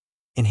framework,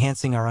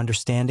 enhancing our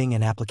understanding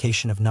and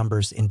application of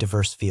numbers in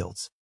diverse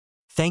fields.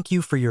 Thank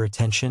you for your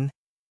attention,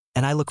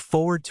 and I look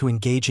forward to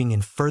engaging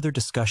in further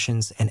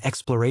discussions and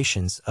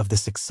explorations of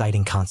this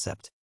exciting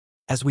concept.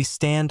 As we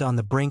stand on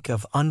the brink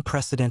of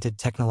unprecedented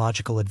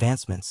technological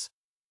advancements,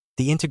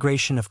 the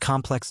integration of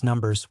complex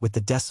numbers with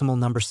the decimal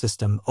number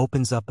system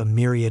opens up a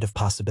myriad of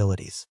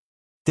possibilities.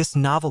 This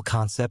novel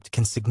concept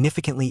can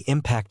significantly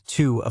impact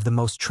two of the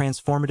most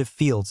transformative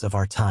fields of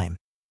our time: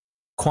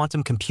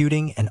 quantum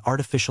computing and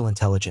artificial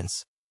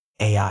intelligence,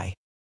 AI.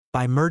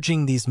 By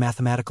merging these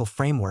mathematical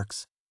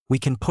frameworks, we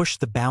can push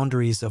the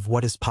boundaries of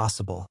what is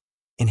possible,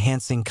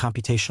 enhancing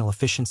computational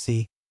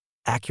efficiency,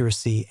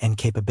 accuracy, and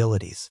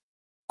capabilities.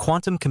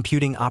 Quantum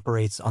computing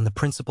operates on the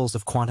principles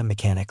of quantum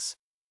mechanics,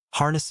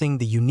 harnessing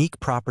the unique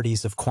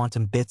properties of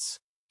quantum bits,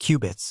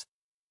 qubits,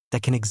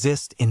 that can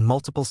exist in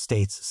multiple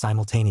states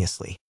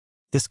simultaneously.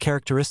 This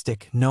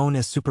characteristic, known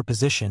as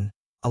superposition,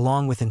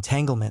 along with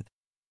entanglement,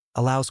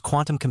 allows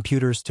quantum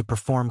computers to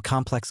perform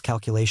complex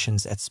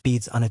calculations at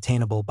speeds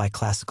unattainable by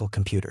classical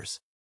computers.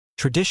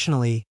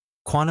 Traditionally,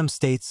 quantum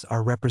states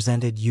are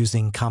represented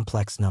using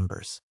complex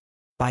numbers.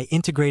 By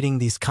integrating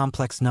these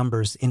complex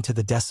numbers into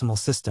the decimal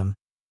system,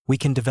 we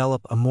can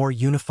develop a more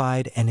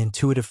unified and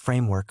intuitive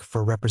framework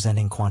for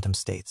representing quantum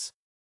states.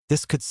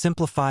 This could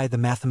simplify the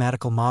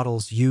mathematical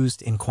models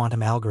used in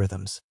quantum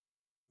algorithms,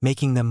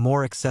 making them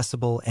more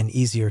accessible and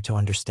easier to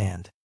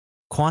understand.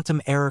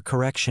 Quantum error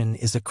correction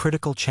is a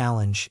critical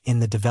challenge in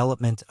the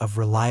development of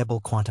reliable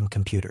quantum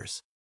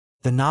computers.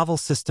 The novel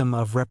system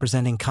of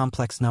representing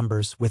complex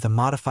numbers with a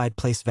modified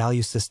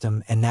place-value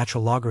system and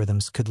natural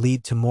logarithms could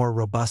lead to more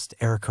robust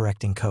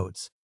error-correcting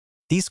codes.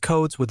 These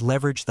codes would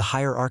leverage the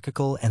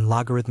hierarchical and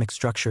logarithmic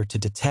structure to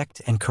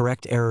detect and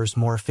correct errors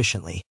more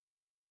efficiently,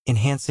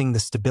 enhancing the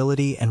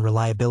stability and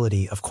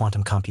reliability of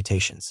quantum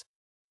computations.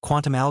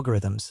 Quantum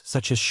algorithms,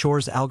 such as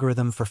Shor's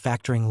algorithm for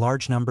factoring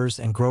large numbers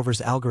and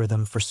Grover's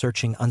algorithm for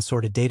searching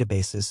unsorted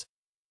databases,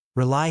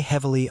 rely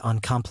heavily on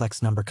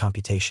complex number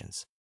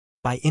computations.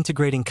 By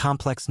integrating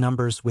complex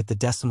numbers with the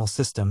decimal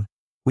system,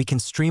 we can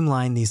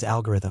streamline these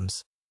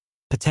algorithms,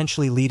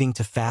 potentially leading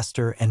to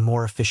faster and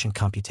more efficient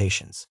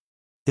computations.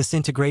 This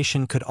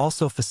integration could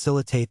also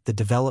facilitate the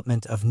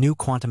development of new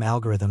quantum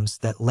algorithms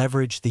that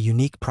leverage the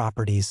unique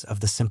properties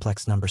of the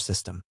simplex number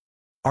system.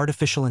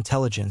 Artificial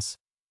intelligence,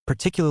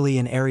 particularly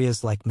in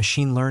areas like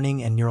machine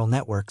learning and neural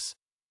networks,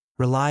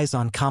 relies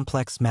on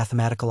complex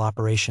mathematical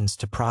operations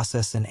to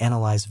process and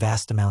analyze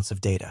vast amounts of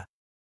data.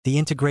 The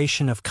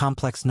integration of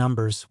complex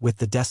numbers with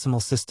the decimal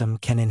system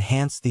can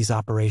enhance these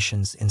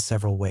operations in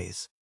several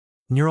ways.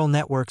 Neural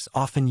networks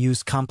often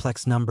use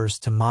complex numbers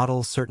to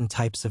model certain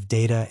types of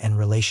data and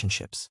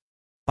relationships.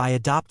 By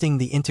adopting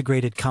the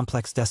integrated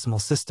complex decimal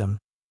system,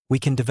 we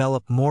can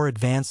develop more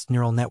advanced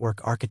neural network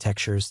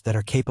architectures that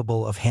are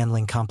capable of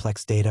handling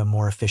complex data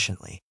more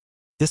efficiently.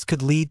 This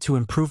could lead to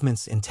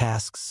improvements in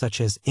tasks such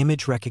as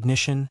image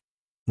recognition,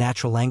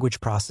 natural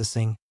language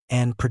processing,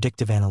 and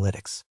predictive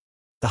analytics.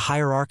 The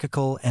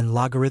hierarchical and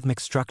logarithmic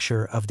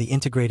structure of the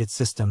integrated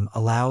system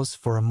allows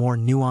for a more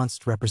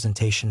nuanced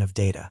representation of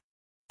data.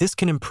 This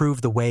can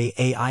improve the way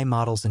AI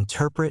models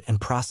interpret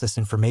and process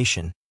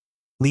information,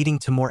 leading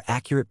to more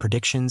accurate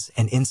predictions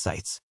and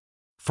insights.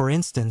 For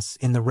instance,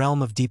 in the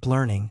realm of deep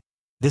learning,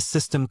 this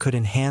system could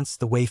enhance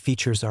the way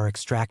features are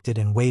extracted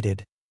and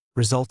weighted,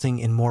 resulting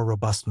in more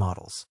robust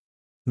models.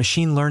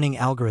 Machine learning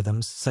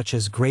algorithms, such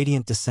as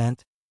gradient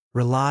descent,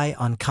 rely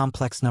on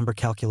complex number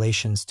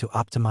calculations to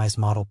optimize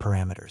model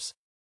parameters.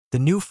 The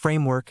new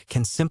framework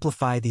can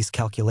simplify these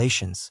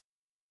calculations,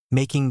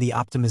 making the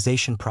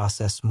optimization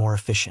process more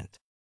efficient.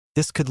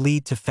 This could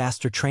lead to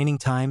faster training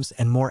times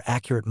and more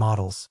accurate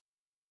models,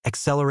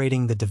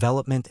 accelerating the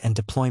development and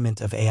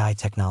deployment of AI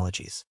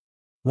technologies.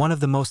 One of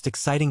the most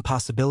exciting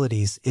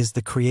possibilities is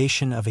the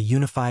creation of a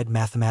unified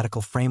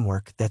mathematical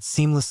framework that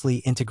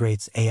seamlessly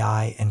integrates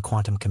AI and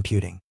quantum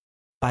computing.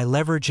 By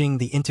leveraging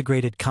the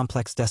integrated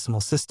complex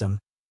decimal system,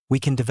 we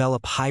can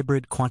develop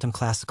hybrid quantum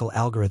classical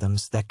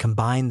algorithms that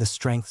combine the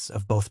strengths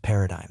of both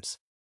paradigms.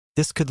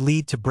 This could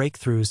lead to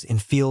breakthroughs in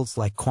fields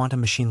like quantum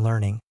machine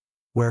learning,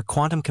 where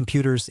quantum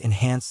computers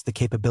enhance the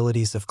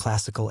capabilities of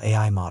classical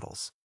AI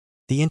models.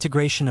 The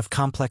integration of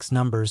complex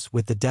numbers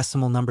with the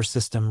decimal number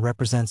system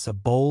represents a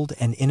bold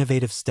and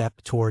innovative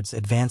step towards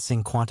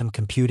advancing quantum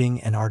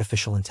computing and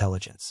artificial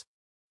intelligence.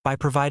 By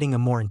providing a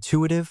more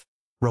intuitive,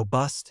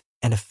 robust,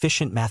 and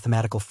efficient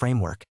mathematical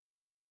framework,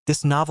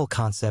 this novel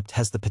concept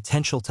has the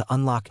potential to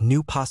unlock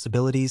new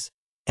possibilities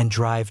and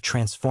drive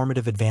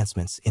transformative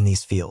advancements in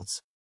these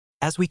fields.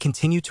 As we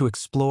continue to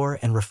explore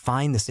and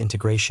refine this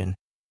integration,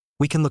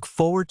 we can look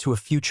forward to a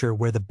future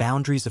where the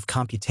boundaries of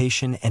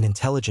computation and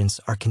intelligence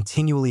are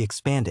continually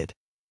expanded,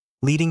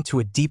 leading to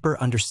a deeper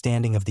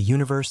understanding of the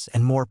universe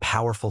and more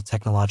powerful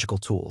technological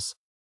tools.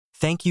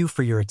 Thank you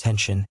for your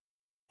attention,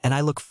 and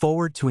I look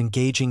forward to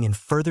engaging in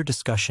further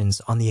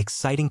discussions on the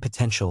exciting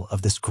potential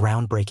of this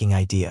groundbreaking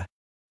idea.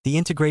 The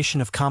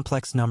integration of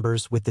complex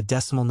numbers with the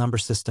decimal number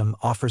system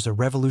offers a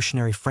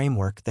revolutionary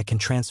framework that can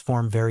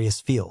transform various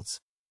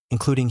fields,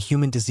 including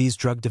human disease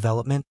drug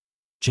development,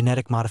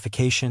 genetic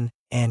modification,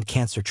 and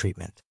cancer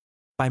treatment.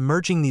 By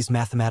merging these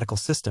mathematical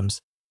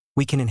systems,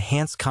 we can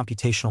enhance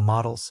computational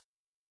models,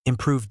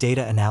 improve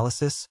data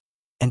analysis,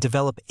 and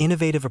develop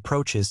innovative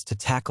approaches to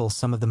tackle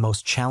some of the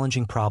most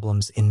challenging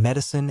problems in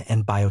medicine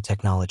and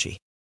biotechnology.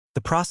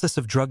 The process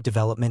of drug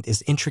development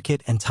is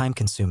intricate and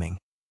time-consuming,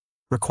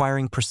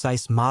 requiring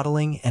precise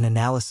modeling and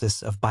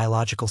analysis of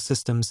biological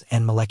systems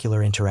and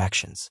molecular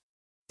interactions.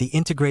 The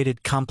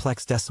integrated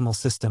complex decimal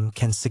system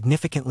can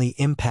significantly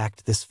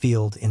impact this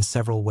field in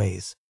several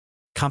ways.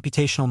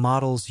 Computational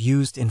models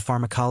used in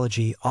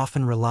pharmacology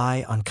often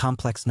rely on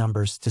complex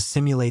numbers to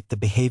simulate the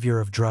behavior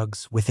of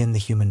drugs within the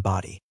human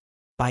body.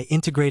 By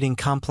integrating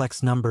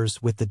complex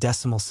numbers with the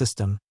decimal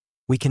system,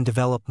 we can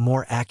develop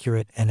more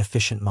accurate and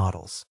efficient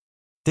models.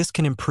 This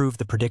can improve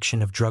the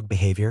prediction of drug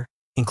behavior,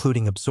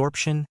 including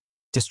absorption,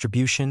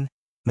 distribution,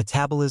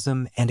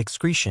 metabolism, and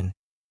excretion,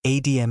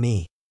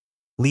 ADME,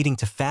 leading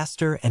to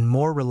faster and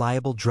more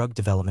reliable drug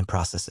development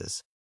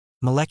processes.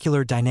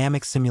 Molecular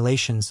dynamic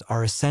simulations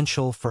are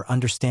essential for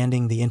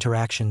understanding the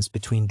interactions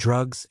between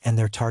drugs and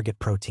their target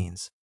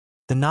proteins.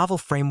 The novel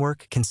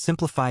framework can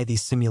simplify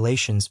these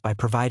simulations by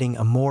providing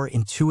a more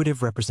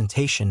intuitive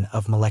representation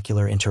of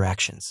molecular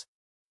interactions.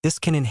 This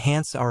can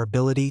enhance our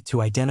ability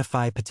to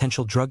identify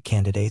potential drug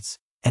candidates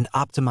and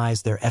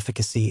optimize their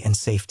efficacy and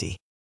safety.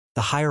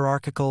 The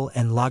hierarchical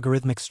and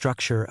logarithmic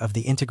structure of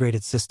the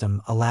integrated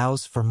system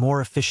allows for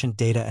more efficient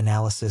data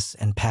analysis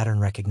and pattern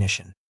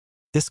recognition.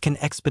 This can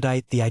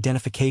expedite the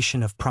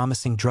identification of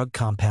promising drug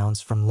compounds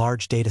from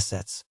large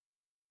datasets,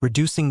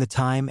 reducing the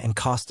time and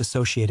cost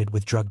associated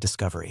with drug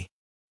discovery.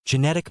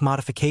 Genetic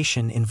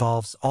modification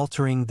involves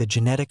altering the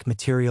genetic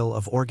material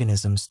of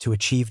organisms to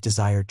achieve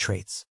desired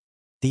traits.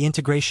 The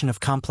integration of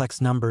complex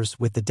numbers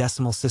with the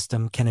decimal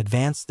system can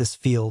advance this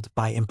field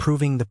by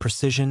improving the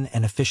precision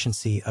and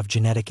efficiency of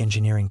genetic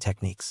engineering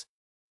techniques.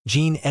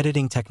 Gene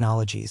editing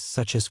technologies,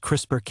 such as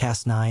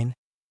CRISPR-Cas9,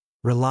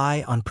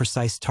 rely on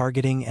precise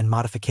targeting and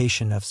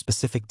modification of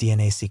specific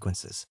DNA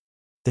sequences.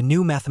 The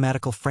new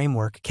mathematical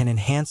framework can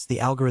enhance the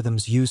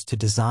algorithms used to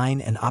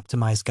design and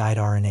optimize guide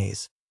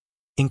RNAs,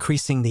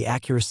 increasing the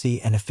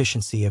accuracy and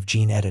efficiency of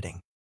gene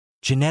editing.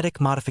 Genetic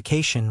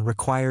modification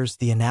requires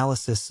the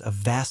analysis of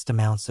vast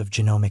amounts of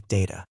genomic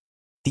data.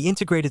 The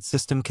integrated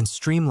system can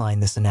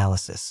streamline this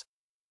analysis,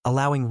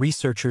 allowing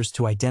researchers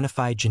to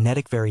identify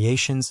genetic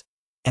variations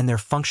and their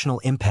functional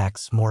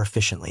impacts more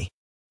efficiently.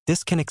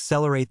 This can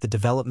accelerate the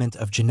development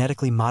of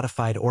genetically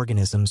modified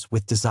organisms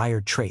with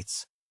desired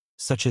traits,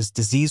 such as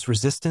disease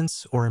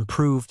resistance or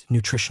improved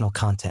nutritional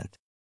content.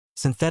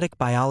 Synthetic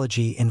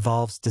biology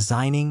involves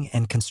designing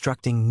and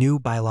constructing new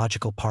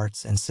biological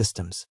parts and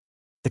systems.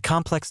 The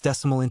complex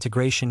decimal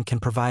integration can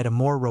provide a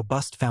more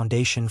robust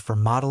foundation for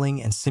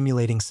modeling and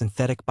simulating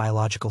synthetic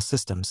biological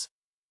systems,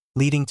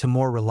 leading to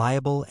more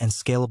reliable and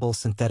scalable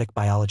synthetic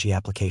biology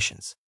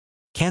applications.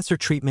 Cancer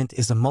treatment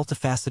is a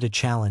multifaceted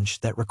challenge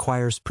that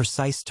requires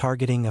precise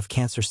targeting of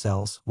cancer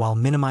cells while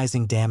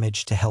minimizing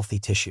damage to healthy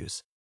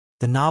tissues.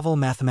 The novel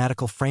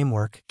mathematical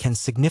framework can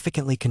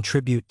significantly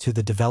contribute to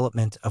the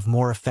development of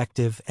more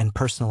effective and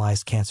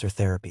personalized cancer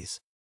therapies.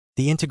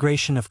 The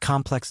integration of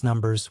complex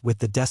numbers with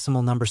the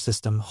decimal number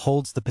system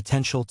holds the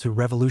potential to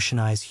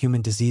revolutionize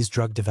human disease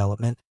drug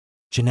development,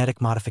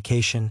 genetic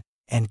modification,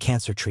 and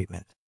cancer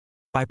treatment.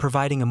 By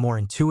providing a more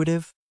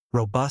intuitive,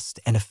 robust,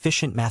 and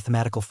efficient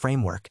mathematical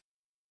framework,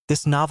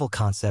 this novel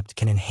concept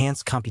can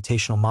enhance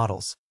computational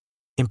models,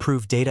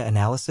 improve data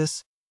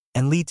analysis,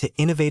 and lead to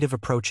innovative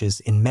approaches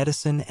in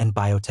medicine and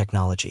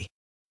biotechnology.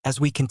 As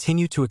we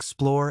continue to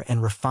explore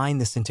and refine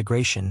this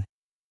integration,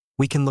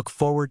 we can look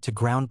forward to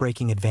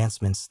groundbreaking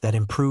advancements that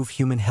improve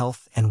human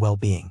health and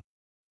well-being.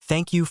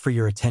 Thank you for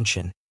your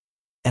attention,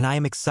 and I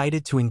am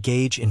excited to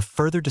engage in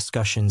further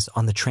discussions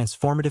on the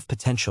transformative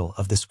potential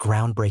of this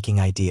groundbreaking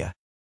idea.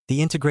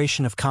 The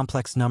integration of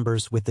complex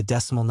numbers with the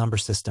decimal number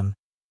system,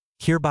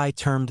 hereby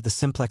termed the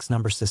simplex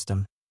number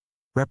system,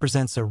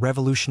 represents a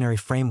revolutionary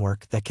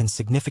framework that can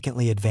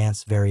significantly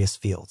advance various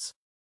fields.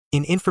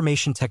 In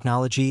information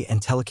technology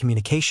and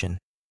telecommunication,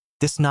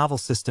 this novel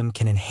system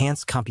can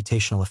enhance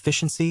computational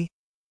efficiency,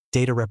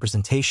 data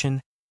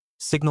representation,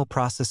 signal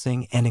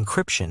processing, and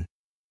encryption,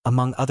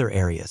 among other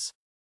areas.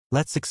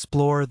 Let's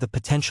explore the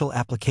potential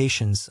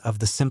applications of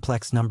the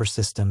simplex number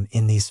system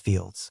in these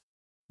fields.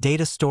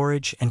 Data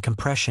storage and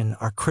compression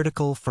are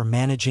critical for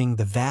managing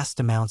the vast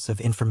amounts of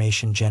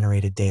information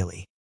generated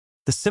daily.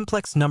 The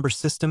simplex number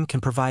system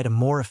can provide a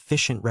more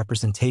efficient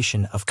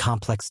representation of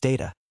complex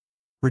data,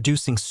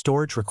 reducing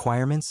storage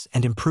requirements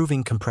and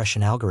improving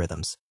compression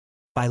algorithms.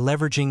 By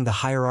leveraging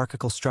the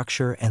hierarchical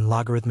structure and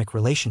logarithmic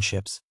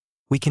relationships,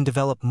 we can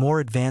develop more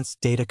advanced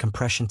data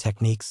compression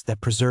techniques that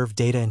preserve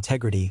data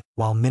integrity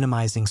while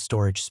minimizing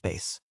storage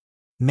space.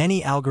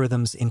 Many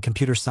algorithms in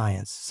computer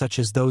science, such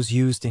as those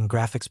used in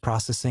graphics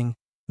processing,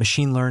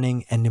 machine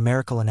learning, and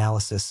numerical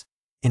analysis,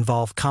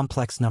 involve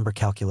complex number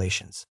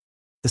calculations.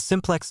 The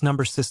simplex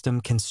number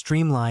system can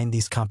streamline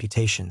these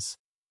computations,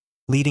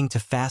 leading to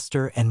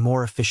faster and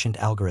more efficient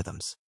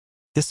algorithms.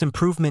 This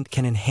improvement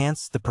can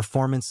enhance the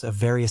performance of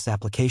various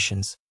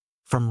applications,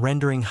 from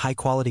rendering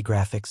high-quality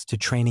graphics to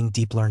training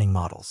deep learning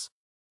models.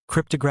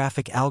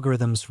 Cryptographic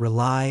algorithms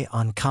rely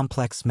on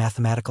complex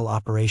mathematical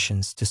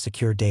operations to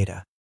secure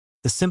data.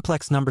 The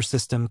simplex number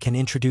system can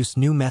introduce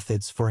new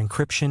methods for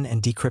encryption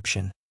and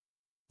decryption,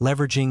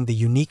 leveraging the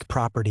unique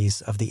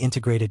properties of the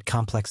integrated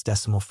complex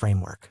decimal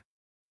framework.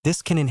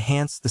 This can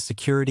enhance the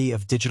security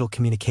of digital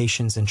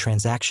communications and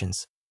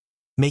transactions,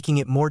 making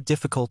it more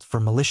difficult for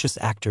malicious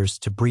actors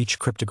to breach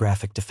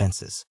cryptographic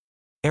defenses.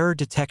 Error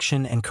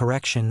detection and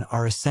correction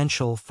are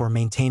essential for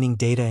maintaining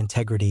data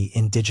integrity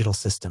in digital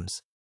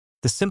systems.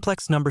 The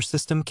simplex number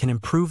system can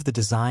improve the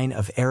design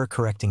of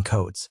error-correcting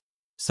codes,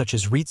 such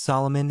as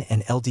Reed-Solomon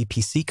and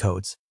LDPC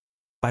codes,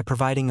 by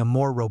providing a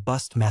more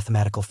robust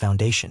mathematical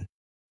foundation.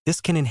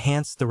 This can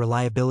enhance the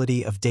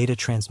reliability of data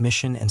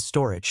transmission and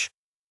storage,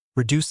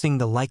 reducing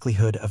the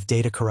likelihood of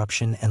data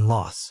corruption and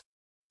loss.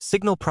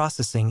 Signal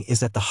processing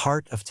is at the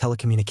heart of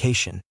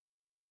telecommunication,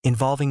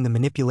 involving the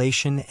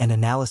manipulation and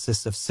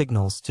analysis of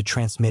signals to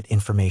transmit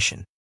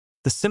information.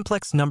 The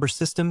simplex number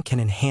system can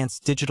enhance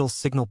digital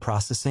signal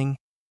processing,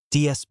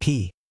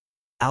 DSP,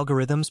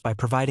 algorithms by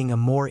providing a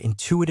more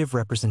intuitive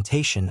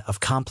representation of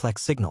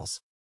complex signals.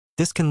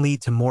 This can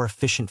lead to more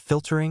efficient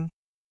filtering,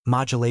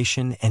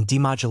 modulation, and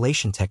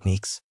demodulation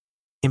techniques,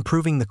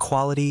 improving the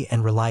quality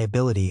and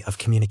reliability of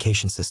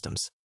communication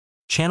systems.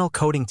 Channel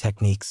coding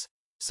techniques,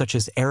 such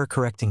as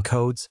error-correcting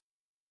codes,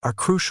 are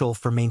crucial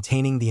for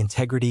maintaining the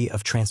integrity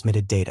of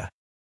transmitted data.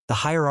 The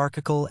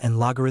hierarchical and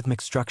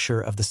logarithmic structure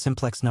of the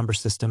simplex number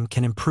system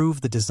can improve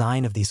the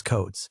design of these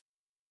codes,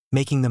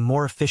 making them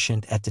more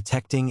efficient at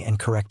detecting and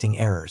correcting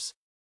errors.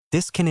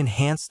 This can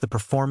enhance the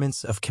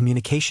performance of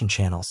communication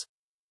channels,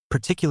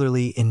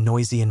 particularly in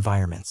noisy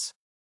environments.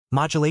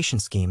 Modulation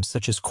schemes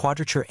such as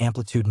quadrature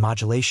amplitude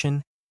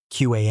modulation,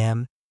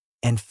 QAM,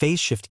 and phase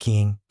shift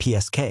keying,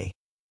 PSK,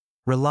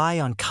 rely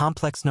on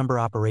complex number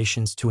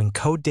operations to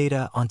encode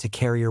data onto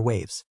carrier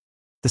waves.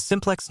 The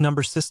simplex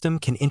number system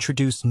can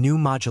introduce new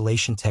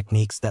modulation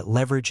techniques that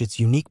leverage its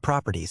unique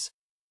properties,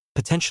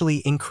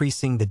 potentially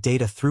increasing the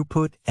data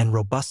throughput and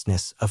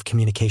robustness of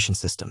communication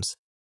systems.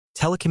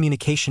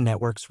 Telecommunication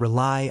networks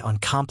rely on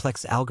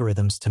complex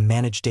algorithms to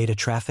manage data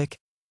traffic,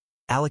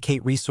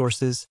 allocate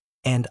resources,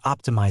 and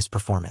optimize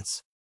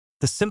performance.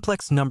 The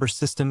simplex number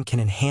system can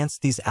enhance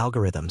these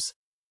algorithms,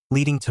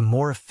 leading to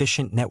more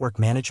efficient network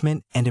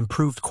management and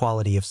improved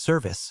quality of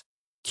service,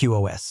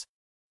 QoS.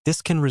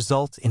 This can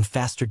result in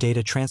faster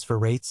data transfer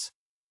rates,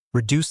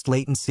 reduced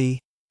latency,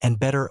 and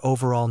better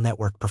overall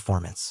network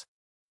performance.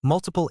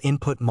 Multiple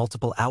input,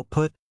 multiple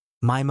output,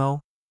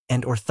 MIMO,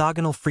 and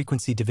orthogonal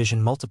frequency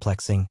division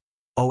multiplexing,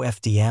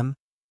 OFDM,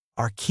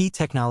 are key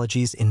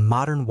technologies in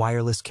modern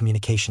wireless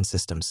communication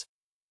systems,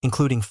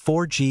 including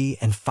 4G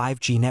and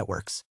 5G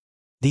networks.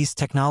 These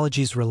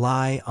technologies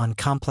rely on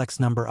complex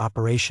number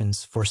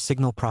operations for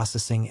signal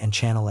processing and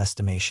channel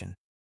estimation.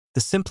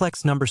 The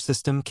simplex number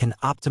system can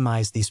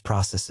optimize these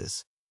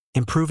processes,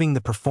 improving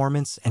the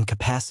performance and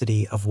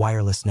capacity of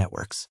wireless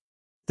networks.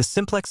 The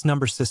simplex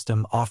number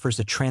system offers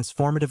a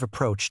transformative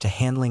approach to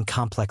handling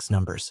complex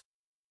numbers,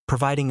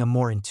 providing a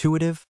more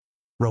intuitive,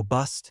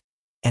 robust,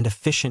 and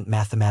efficient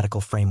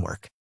mathematical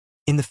framework.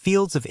 In the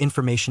fields of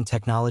information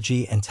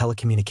technology and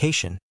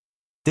telecommunication,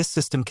 this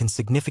system can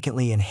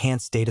significantly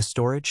enhance data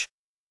storage,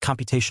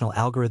 computational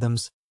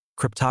algorithms,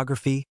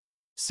 cryptography,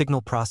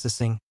 signal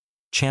processing,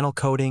 channel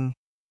coding,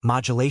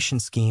 modulation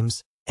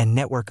schemes, and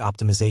network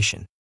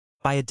optimization.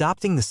 By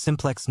adopting the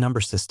simplex number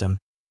system,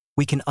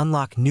 we can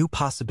unlock new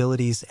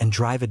possibilities and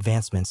drive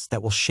advancements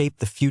that will shape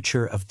the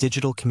future of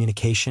digital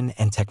communication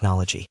and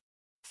technology.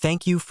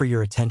 Thank you for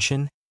your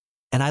attention,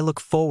 and I look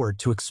forward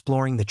to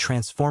exploring the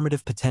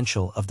transformative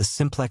potential of the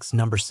simplex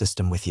number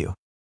system with you.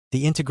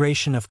 The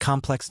integration of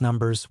complex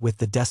numbers with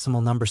the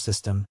decimal number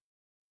system,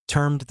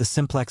 termed the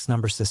simplex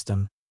number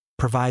system,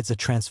 provides a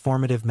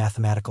transformative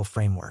mathematical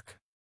framework.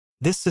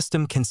 This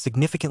system can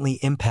significantly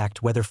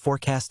impact weather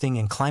forecasting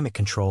and climate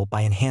control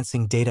by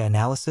enhancing data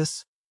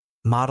analysis,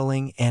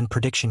 modeling, and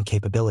prediction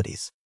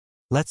capabilities.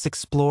 Let's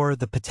explore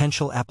the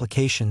potential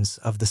applications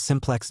of the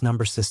simplex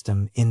number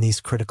system in these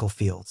critical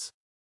fields.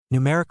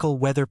 Numerical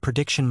weather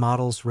prediction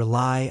models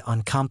rely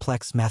on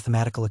complex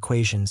mathematical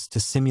equations to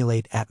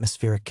simulate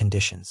atmospheric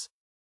conditions.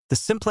 The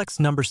simplex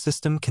number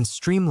system can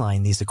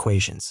streamline these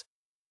equations,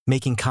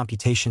 making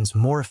computations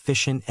more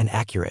efficient and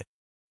accurate.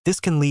 This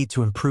can lead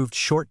to improved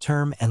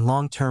short-term and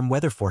long-term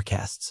weather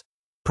forecasts,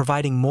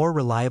 providing more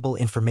reliable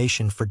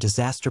information for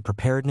disaster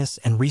preparedness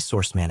and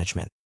resource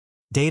management.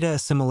 Data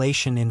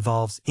assimilation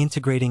involves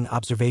integrating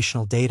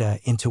observational data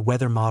into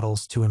weather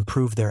models to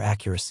improve their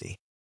accuracy.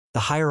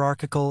 The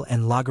hierarchical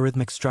and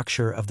logarithmic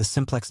structure of the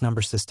simplex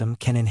number system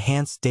can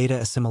enhance data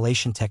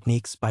assimilation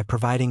techniques by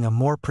providing a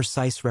more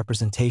precise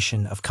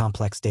representation of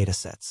complex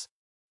datasets.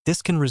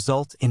 This can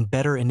result in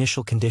better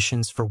initial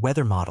conditions for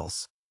weather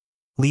models,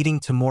 leading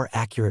to more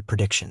accurate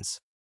predictions.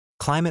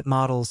 Climate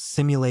models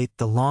simulate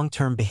the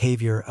long-term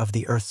behavior of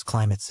the Earth's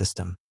climate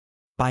system.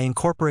 By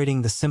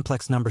incorporating the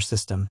simplex number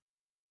system,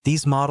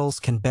 these models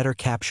can better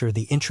capture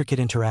the intricate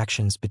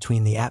interactions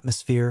between the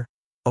atmosphere,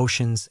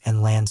 oceans,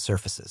 and land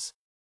surfaces.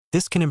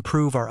 This can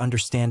improve our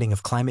understanding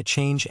of climate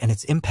change and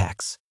its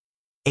impacts,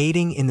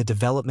 aiding in the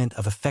development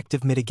of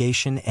effective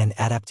mitigation and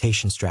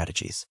adaptation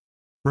strategies.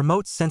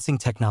 Remote sensing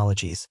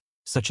technologies,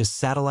 such as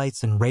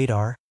satellites and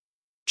radar,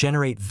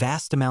 generate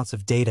vast amounts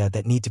of data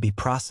that need to be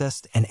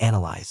processed and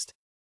analyzed.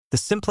 The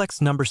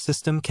simplex number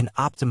system can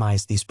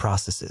optimize these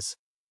processes,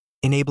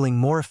 enabling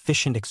more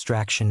efficient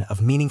extraction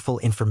of meaningful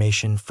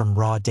information from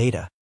raw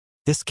data.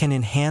 This can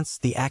enhance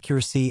the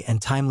accuracy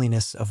and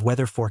timeliness of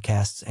weather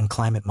forecasts and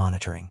climate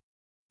monitoring.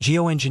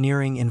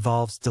 Geoengineering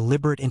involves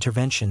deliberate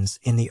interventions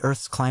in the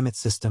Earth's climate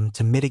system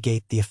to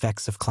mitigate the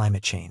effects of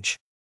climate change.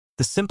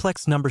 The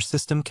simplex number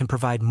system can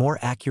provide more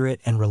accurate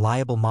and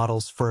reliable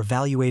models for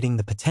evaluating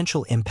the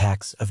potential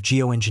impacts of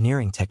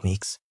geoengineering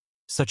techniques,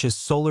 such as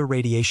solar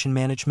radiation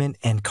management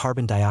and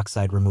carbon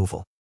dioxide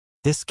removal.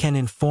 This can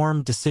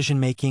inform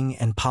decision-making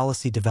and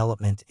policy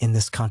development in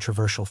this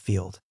controversial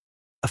field.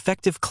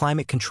 Effective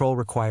climate control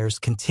requires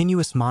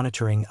continuous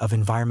monitoring of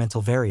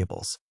environmental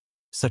variables,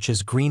 such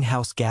as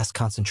greenhouse gas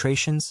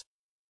concentrations,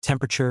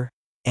 temperature,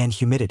 and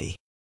humidity.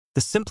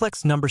 The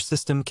simplex number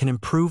system can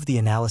improve the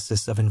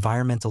analysis of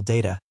environmental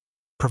data,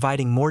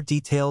 providing more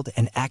detailed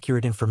and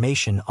accurate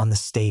information on the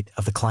state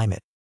of the climate.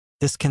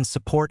 This can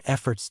support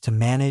efforts to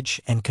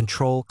manage and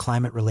control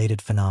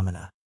climate-related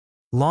phenomena.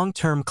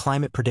 Long-term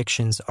climate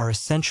predictions are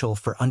essential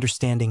for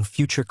understanding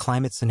future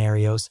climate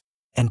scenarios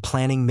and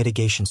planning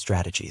mitigation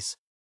strategies.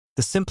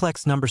 The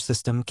simplex number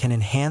system can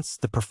enhance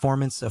the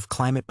performance of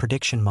climate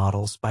prediction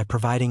models by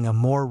providing a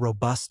more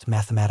robust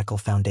mathematical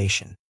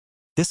foundation.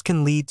 This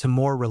can lead to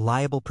more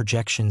reliable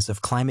projections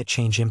of climate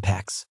change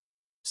impacts,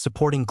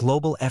 supporting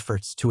global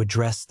efforts to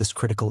address this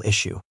critical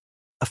issue.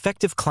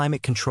 Effective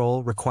climate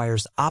control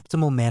requires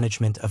optimal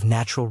management of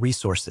natural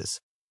resources,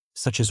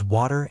 such as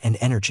water and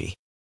energy.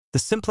 The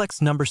simplex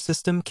number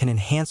system can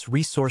enhance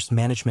resource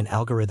management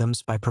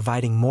algorithms by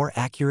providing more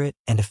accurate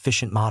and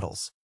efficient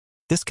models.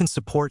 This can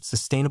support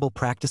sustainable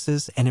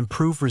practices and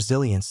improve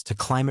resilience to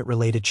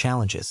climate-related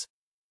challenges,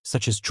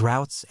 such as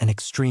droughts and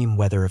extreme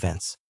weather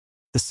events.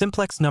 The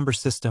simplex number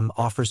system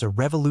offers a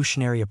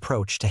revolutionary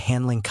approach to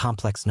handling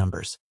complex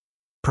numbers,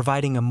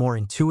 providing a more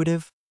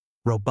intuitive,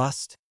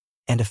 robust,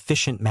 and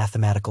efficient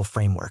mathematical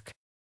framework.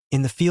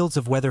 In the fields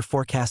of weather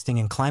forecasting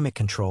and climate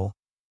control,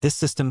 this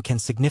system can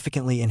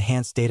significantly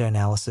enhance data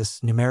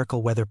analysis,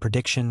 numerical weather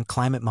prediction,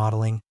 climate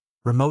modeling,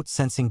 remote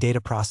sensing data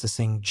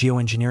processing,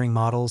 geoengineering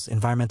models,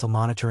 environmental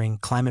monitoring,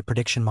 climate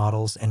prediction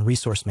models, and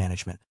resource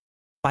management.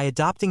 By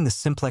adopting the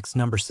simplex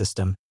number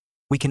system,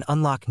 we can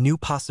unlock new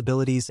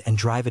possibilities and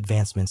drive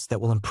advancements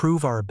that will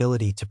improve our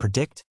ability to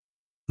predict,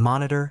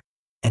 monitor,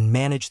 and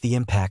manage the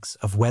impacts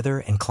of weather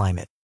and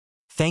climate.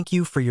 Thank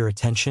you for your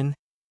attention,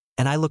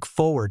 and I look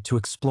forward to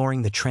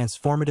exploring the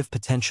transformative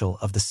potential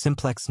of the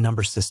simplex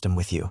number system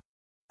with you.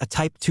 A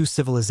Type 2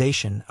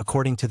 civilization,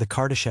 according to the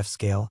Kardashev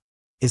scale,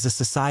 is a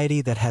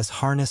society that has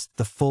harnessed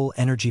the full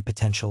energy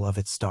potential of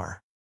its star.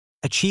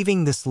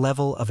 Achieving this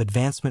level of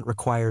advancement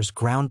requires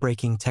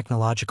groundbreaking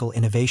technological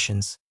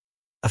innovations,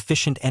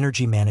 efficient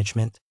energy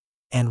management,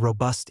 and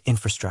robust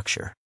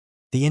infrastructure.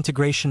 The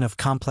integration of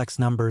complex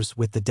numbers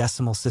with the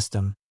decimal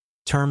system,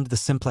 termed the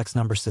simplex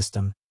number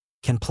system,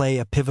 can play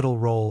a pivotal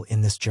role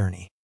in this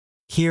journey.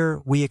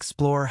 Here, we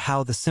explore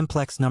how the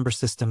simplex number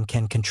system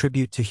can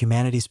contribute to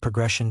humanity's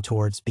progression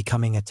towards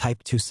becoming a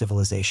Type 2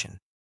 civilization.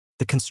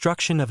 The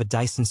construction of a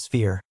Dyson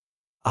sphere,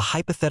 a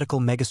hypothetical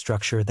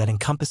megastructure that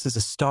encompasses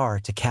a star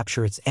to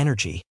capture its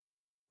energy,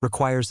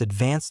 requires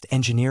advanced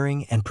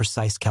engineering and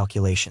precise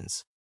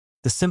calculations.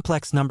 The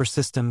simplex number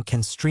system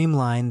can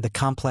streamline the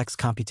complex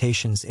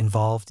computations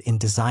involved in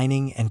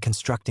designing and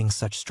constructing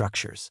such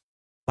structures.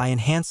 By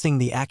enhancing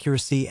the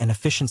accuracy and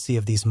efficiency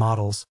of these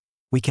models,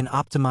 we can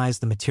optimize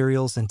the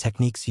materials and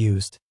techniques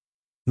used,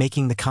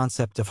 making the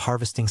concept of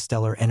harvesting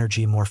stellar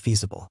energy more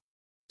feasible.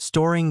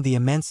 Storing the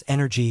immense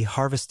energy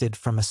harvested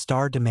from a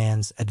star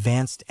demands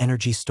advanced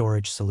energy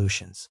storage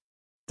solutions.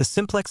 The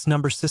simplex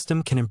number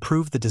system can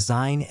improve the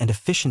design and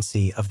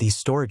efficiency of these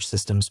storage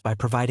systems by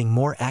providing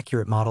more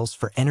accurate models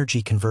for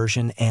energy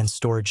conversion and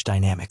storage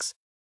dynamics.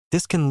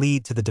 This can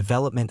lead to the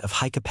development of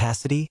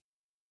high-capacity,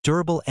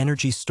 durable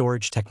energy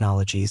storage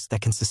technologies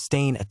that can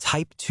sustain a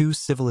Type 2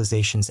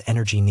 civilization's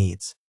energy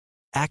needs.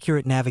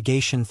 Accurate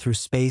navigation through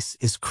space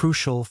is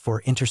crucial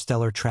for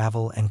interstellar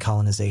travel and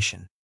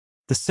colonization.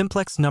 The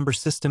simplex number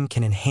system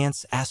can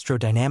enhance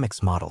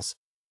astrodynamics models,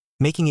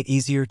 making it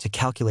easier to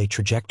calculate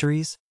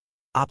trajectories,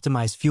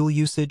 optimize fuel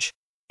usage,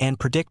 and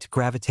predict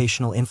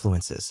gravitational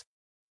influences.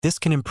 This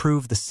can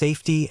improve the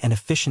safety and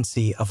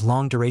efficiency of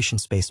long-duration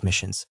space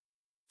missions,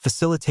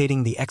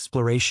 facilitating the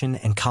exploration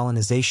and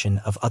colonization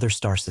of other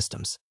star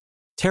systems.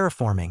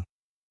 Terraforming,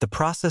 the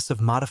process of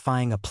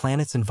modifying a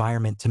planet's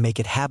environment to make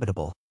it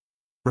habitable,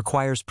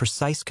 requires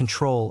precise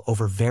control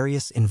over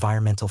various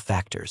environmental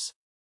factors.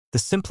 The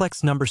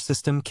simplex number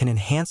system can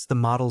enhance the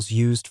models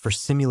used for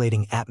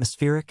simulating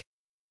atmospheric,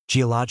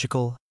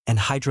 geological, and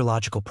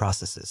hydrological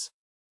processes.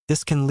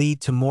 This can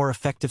lead to more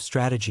effective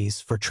strategies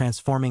for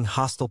transforming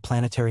hostile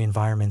planetary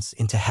environments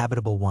into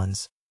habitable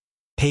ones,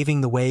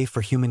 paving the way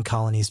for human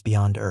colonies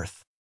beyond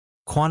Earth.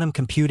 Quantum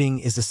computing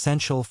is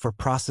essential for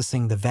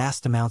processing the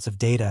vast amounts of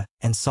data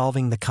and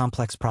solving the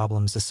complex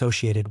problems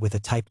associated with a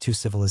Type 2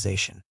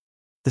 civilization.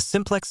 The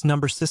simplex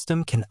number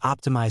system can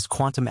optimize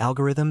quantum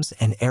algorithms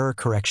and error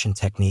correction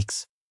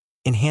techniques,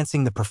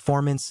 enhancing the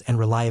performance and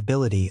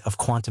reliability of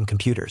quantum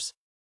computers.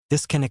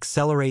 This can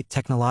accelerate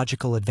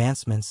technological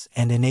advancements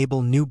and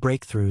enable new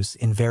breakthroughs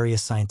in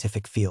various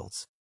scientific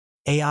fields.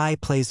 AI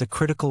plays a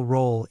critical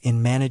role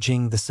in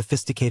managing the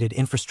sophisticated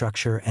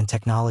infrastructure and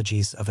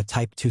technologies of a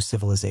Type 2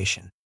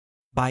 civilization.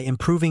 By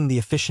improving the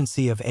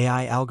efficiency of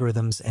AI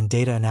algorithms and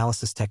data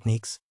analysis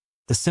techniques,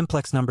 the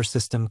simplex number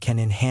system can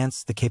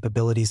enhance the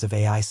capabilities of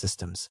AI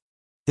systems.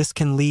 This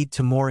can lead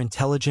to more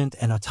intelligent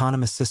and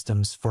autonomous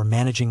systems for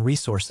managing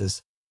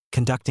resources,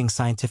 conducting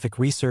scientific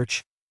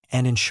research,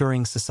 and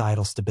ensuring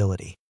societal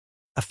stability.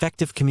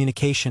 Effective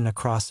communication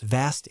across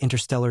vast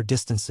interstellar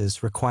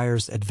distances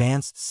requires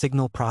advanced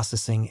signal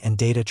processing and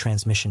data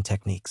transmission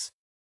techniques.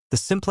 The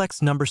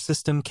simplex number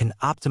system can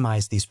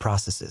optimize these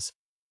processes,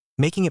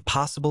 making it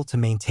possible to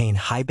maintain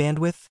high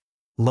bandwidth,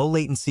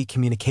 low-latency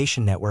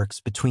communication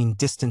networks between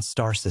distant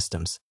star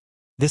systems.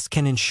 This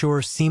can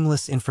ensure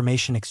seamless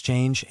information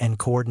exchange and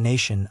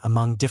coordination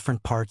among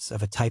different parts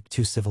of a Type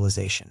 2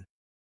 civilization.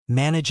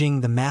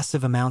 Managing the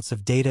massive amounts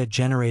of data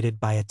generated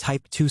by a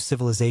Type 2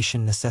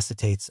 civilization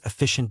necessitates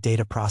efficient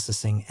data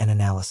processing and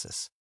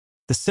analysis.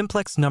 The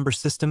simplex number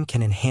system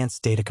can enhance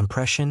data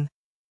compression,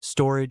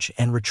 storage,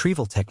 and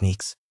retrieval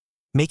techniques,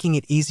 making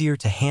it easier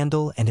to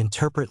handle and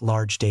interpret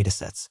large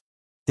datasets.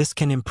 This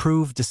can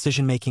improve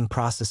decision-making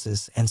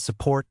processes and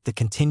support the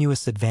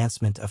continuous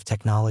advancement of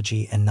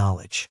technology and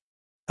knowledge.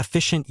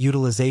 Efficient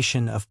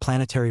utilization of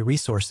planetary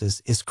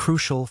resources is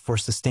crucial for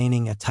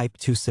sustaining a Type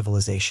 2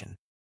 civilization.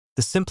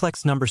 The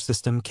simplex number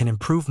system can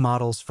improve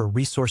models for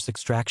resource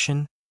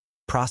extraction,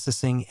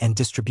 processing, and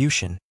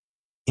distribution,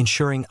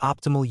 ensuring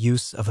optimal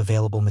use of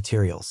available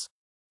materials.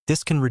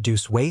 This can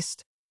reduce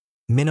waste,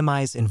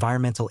 minimize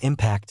environmental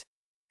impact,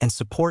 and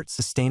support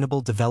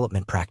sustainable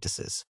development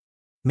practices.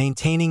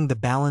 Maintaining the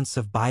balance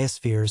of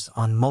biospheres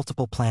on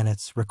multiple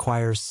planets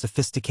requires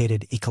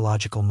sophisticated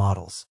ecological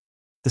models.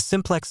 The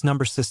simplex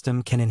number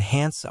system can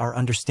enhance our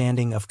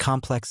understanding of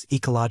complex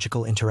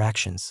ecological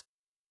interactions,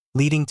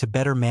 leading to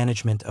better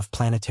management of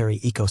planetary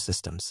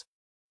ecosystems.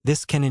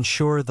 This can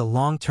ensure the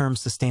long-term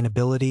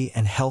sustainability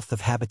and health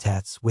of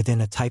habitats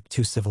within a Type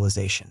 2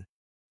 civilization.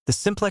 The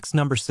simplex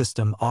number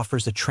system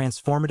offers a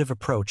transformative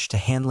approach to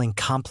handling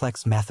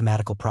complex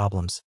mathematical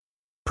problems,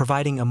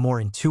 providing a more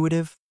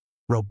intuitive,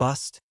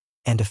 robust,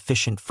 and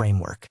efficient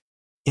framework.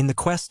 In the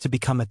quest to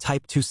become a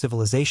Type 2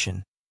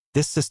 civilization,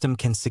 this system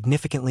can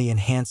significantly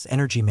enhance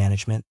energy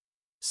management,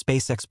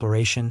 space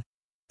exploration,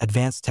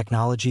 advanced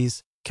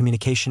technologies,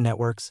 communication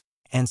networks,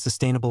 and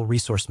sustainable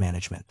resource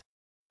management.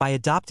 By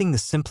adopting the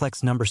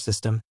simplex number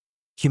system,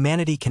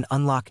 humanity can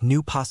unlock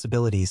new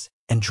possibilities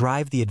and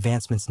drive the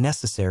advancements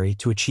necessary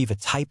to achieve a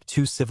Type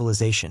 2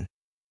 civilization,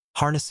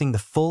 harnessing the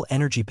full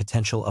energy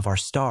potential of our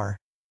star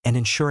and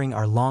ensuring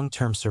our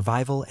long-term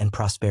survival and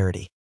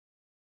prosperity.